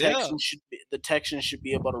 the Texans should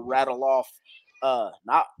be able to rattle off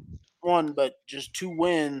not 1 but just 2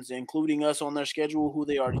 wins, including us on their schedule, who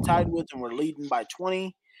they already tied with, and we're leading by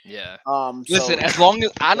 20. Yeah. Listen, So, as long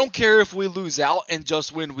as I don't care if we lose out and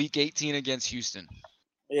just win Week 18 against Houston.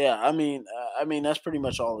 yeah, I mean that's pretty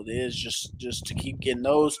much all it is. Just to keep getting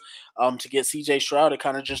those. To get C.J. Stroud, it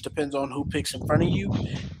kind of just depends on who picks in front of you,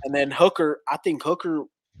 and then Hooker. I think Hooker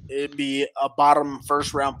it'd be a bottom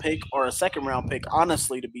first round pick or a second round pick.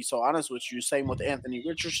 Honestly, to be so honest with you, same with Anthony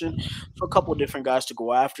Richardson. So a couple of different guys to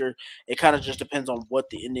go after. It kind of just depends on what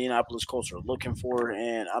the Indianapolis Colts are looking for,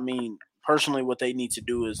 and I mean. Personally, what they need to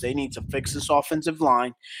do is they need to fix this offensive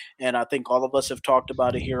line, and I think all of us have talked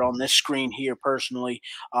about it here on this screen here personally.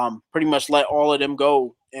 Pretty much let all of them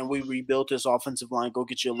go, and we rebuilt this offensive line. Go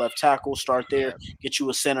get you a left tackle, start there, get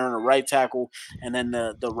you a center and a right tackle, and then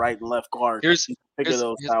the right and left guard. Figure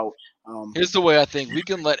those out. Here's the way I think. We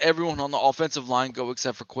can let everyone on the offensive line go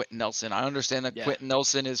except for Quentin Nelson. I understand that Quentin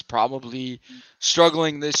Nelson is probably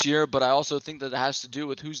struggling this year, but I also think that it has to do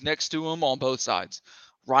with who's next to him on both sides.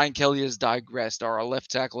 Ryan Kelly has digressed. Our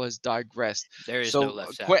left tackle has digressed. There is no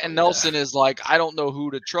left tackle. Quentin Nelson is like, I don't know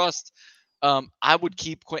who to trust. I would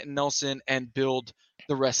keep Quentin Nelson and build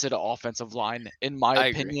the rest of the offensive line, in my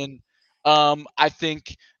opinion. I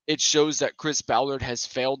think it shows that Chris Ballard has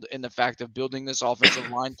failed in the fact of building this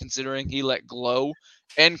offensive line, considering he let Glow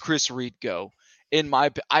and Chris Reed go.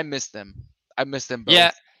 I miss them. I miss them both.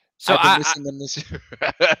 Yeah. So I've been missing them this year.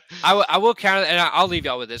 I will counter, and I'll leave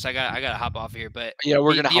y'all with this. I got to hop off here, but yeah,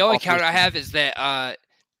 we're gonna. The only counter I have is that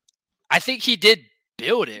I think he did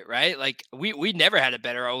build it right. Like we never had a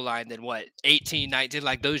better O line than 18, 19,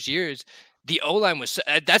 like those years. The O line was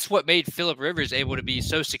that's what made Phillip Rivers able to be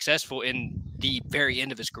so successful in the very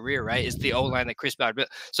end of his career. Right, is the O line that Chris Ballard built.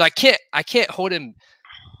 So I can't hold him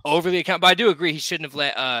overly accountable. But I do agree he shouldn't have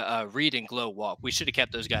let Reed and Glow walk. We should have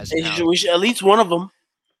kept those guys. We should, at least one of them.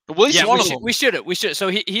 We should. So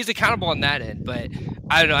he's accountable on that end, but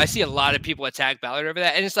I don't know. I see a lot of people attack Ballard over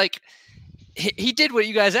that, and it's like he did what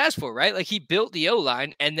you guys asked for, right? Like he built the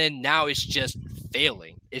O-line, and then now it's just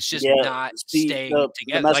failing. It's just not staying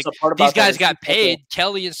together. Like these guys got paid.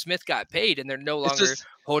 Kelly and Smith got paid, and they're no longer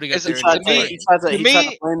holding up their. He tried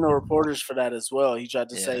to blame the reporters for that as well. He tried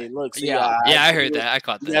to say, "Look, I heard that. I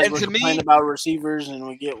caught that." You guys were complaining about receivers, and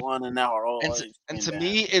we get one, and now we're all. And to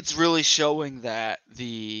me, it's really showing that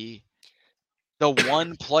the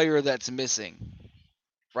one player that's missing,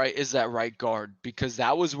 right, is that right guard, because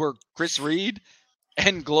that was where Chris Reed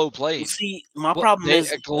and Glow played. See, my problem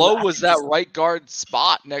is Glow was that right guard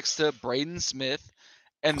spot next to Braden Smith,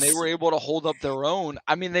 and they were able to hold up their own.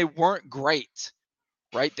 I mean, they weren't great,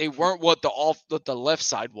 right? They weren't what the left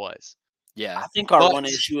side was. Yeah, I think our one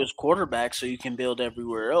issue is quarterback, so you can build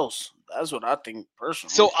everywhere else. That's what I think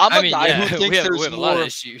personally. So I'm a guy who thinks there's a lot of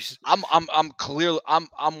issues. I'm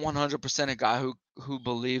 100% a guy who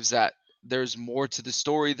believes that there's more to the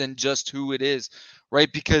story than just who it is,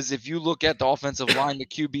 right? Because if you look at the offensive line, the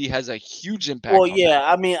QB has a huge impact. Well, yeah,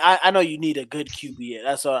 I mean, I know you need a good QB.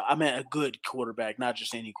 I meant a good quarterback, not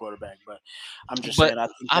just any quarterback. But I'm just saying, I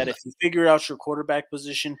think that if you figure out your quarterback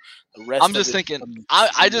position, the rest. I'm just thinking.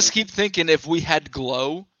 I just keep thinking if we had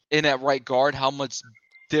Glow in at right guard, how much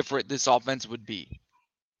different this offense would be.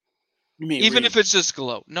 You mean even Reed? If it's just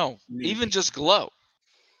Glow? No, even just Glow.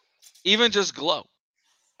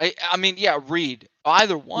 I mean, yeah, Reed.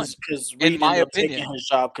 Either one, because in my opinion, taking his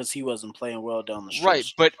job because he wasn't playing well down the stretch. Right,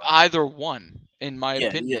 but either one, in my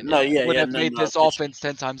opinion, would have made this offense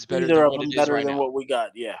 10 times better. Either of them better than what we got.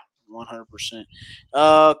 Yeah, 100%.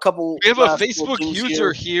 Couple. We have a Facebook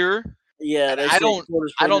user here. Yeah, I don't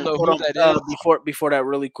know who that is. Before that,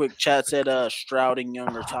 really quick, chat said Stroud and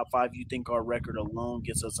Young are top 5. You think our record alone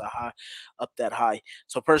gets us up that high?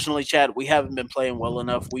 So personally, Chad, we haven't been playing well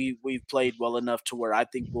enough. We've played well enough to where I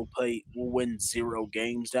think we'll win 0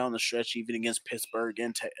 games down the stretch, even against Pittsburgh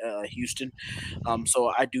and Houston.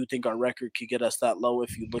 So I do think our record could get us that low.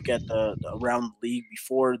 If you look at the around the league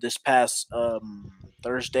before this past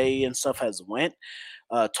Thursday and stuff has went.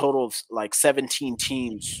 Total of like 17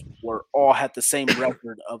 teams all had the same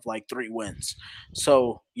record of like 3 wins.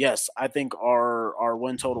 So yes, I think our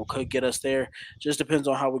win total could get us there. Just depends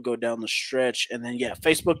on how we go down the stretch. And then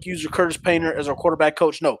Facebook user Curtis Painter as our quarterback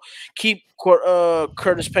coach. No, keep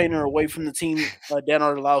Curtis Painter away from the team. Dan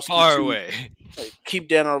Orlovsky far away. Keep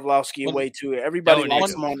Dan Orlovsky away too. Everybody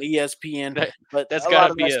likes him on ESPN, but that's got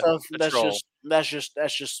to be stuff. That's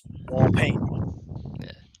just all pain.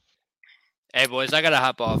 Hey boys, I gotta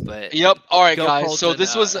hop off, but yep. All right, guys. So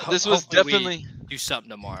this was definitely do something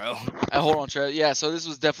tomorrow. Hold on, Trev. Yeah. So this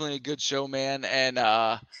was definitely a good show, man, and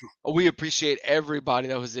we appreciate everybody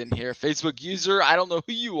that was in here. Facebook user, I don't know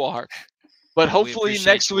who you are, but hopefully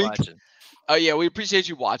next week. We appreciate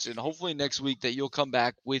you watching. Hopefully next week that you'll come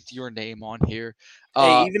back with your name on here.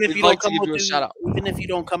 Hey, even if you don't come even if you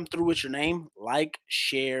don't come through with your name, like,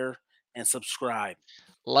 share, and subscribe.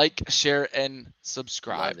 Like, share, and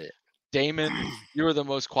subscribe. Love it. Damon, you were the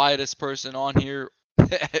most quietest person on here.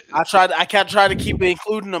 I kept trying to keep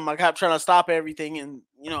including them. I kept trying to stop everything and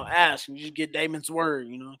ask and just get Damon's word.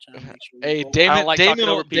 Trying to make sure hey, Damon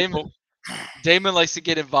likes to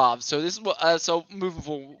get involved. So this is so moving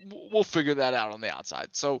forward, we'll figure that out on the outside.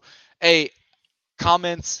 So, hey,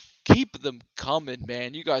 comments. Keep them coming,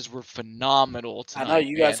 man. You guys were phenomenal tonight. I know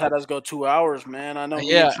you guys had us go 2 hours, man. I know.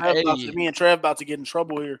 Yeah, me and Trev about to get in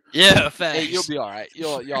trouble here. Yeah, thanks. Hey, you'll be all right.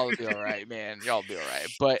 Y'all will be all right, man. Y'all be all right.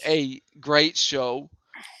 But hey, great show,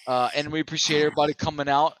 and we appreciate everybody coming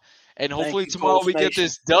out. And hopefully tomorrow we get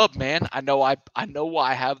this dub, man. I know I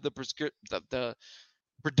have the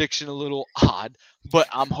prediction a little odd, but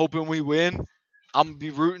I'm hoping we win. I'm gonna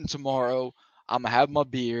be rooting tomorrow. I'm gonna have my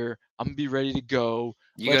beer. I'm gonna be ready to go.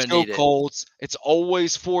 Let's go Colts. It's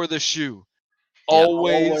always for the shoe.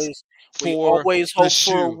 Always we always hope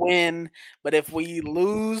for a win, but if we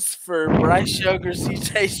lose for Bryce Young or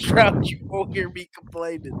CJ Stroud, you won't hear me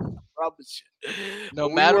complaining. I promise you. No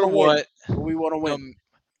matter what, we want to win.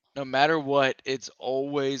 No matter what, it's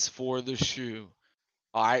always for the shoe.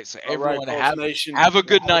 All right, so everyone have a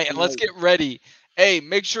good night, and let's get ready. Hey,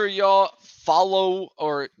 make sure y'all follow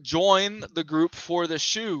or join the group for the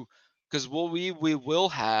shoe, because we will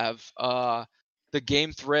have the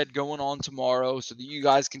game thread going on tomorrow so that you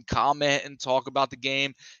guys can comment and talk about the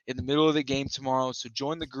game in the middle of the game tomorrow. So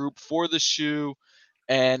join the group for the shoe,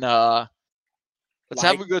 and let's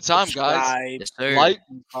have a good time, guys. Yes, like,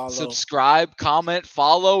 subscribe, comment,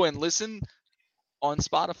 follow, and listen on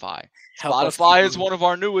Spotify. Spotify is one of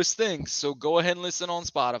our newest things, so go ahead and listen on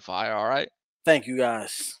Spotify, all right? Thank you,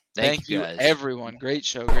 guys. Thank you, everyone. Great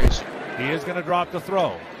show. He is going to drop the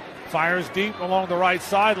throw. Fires deep along the right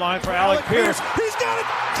sideline for Alec Pierce. He's got it.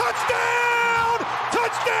 Touchdown!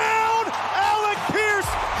 Touchdown! Alec Pierce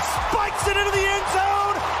spikes it into the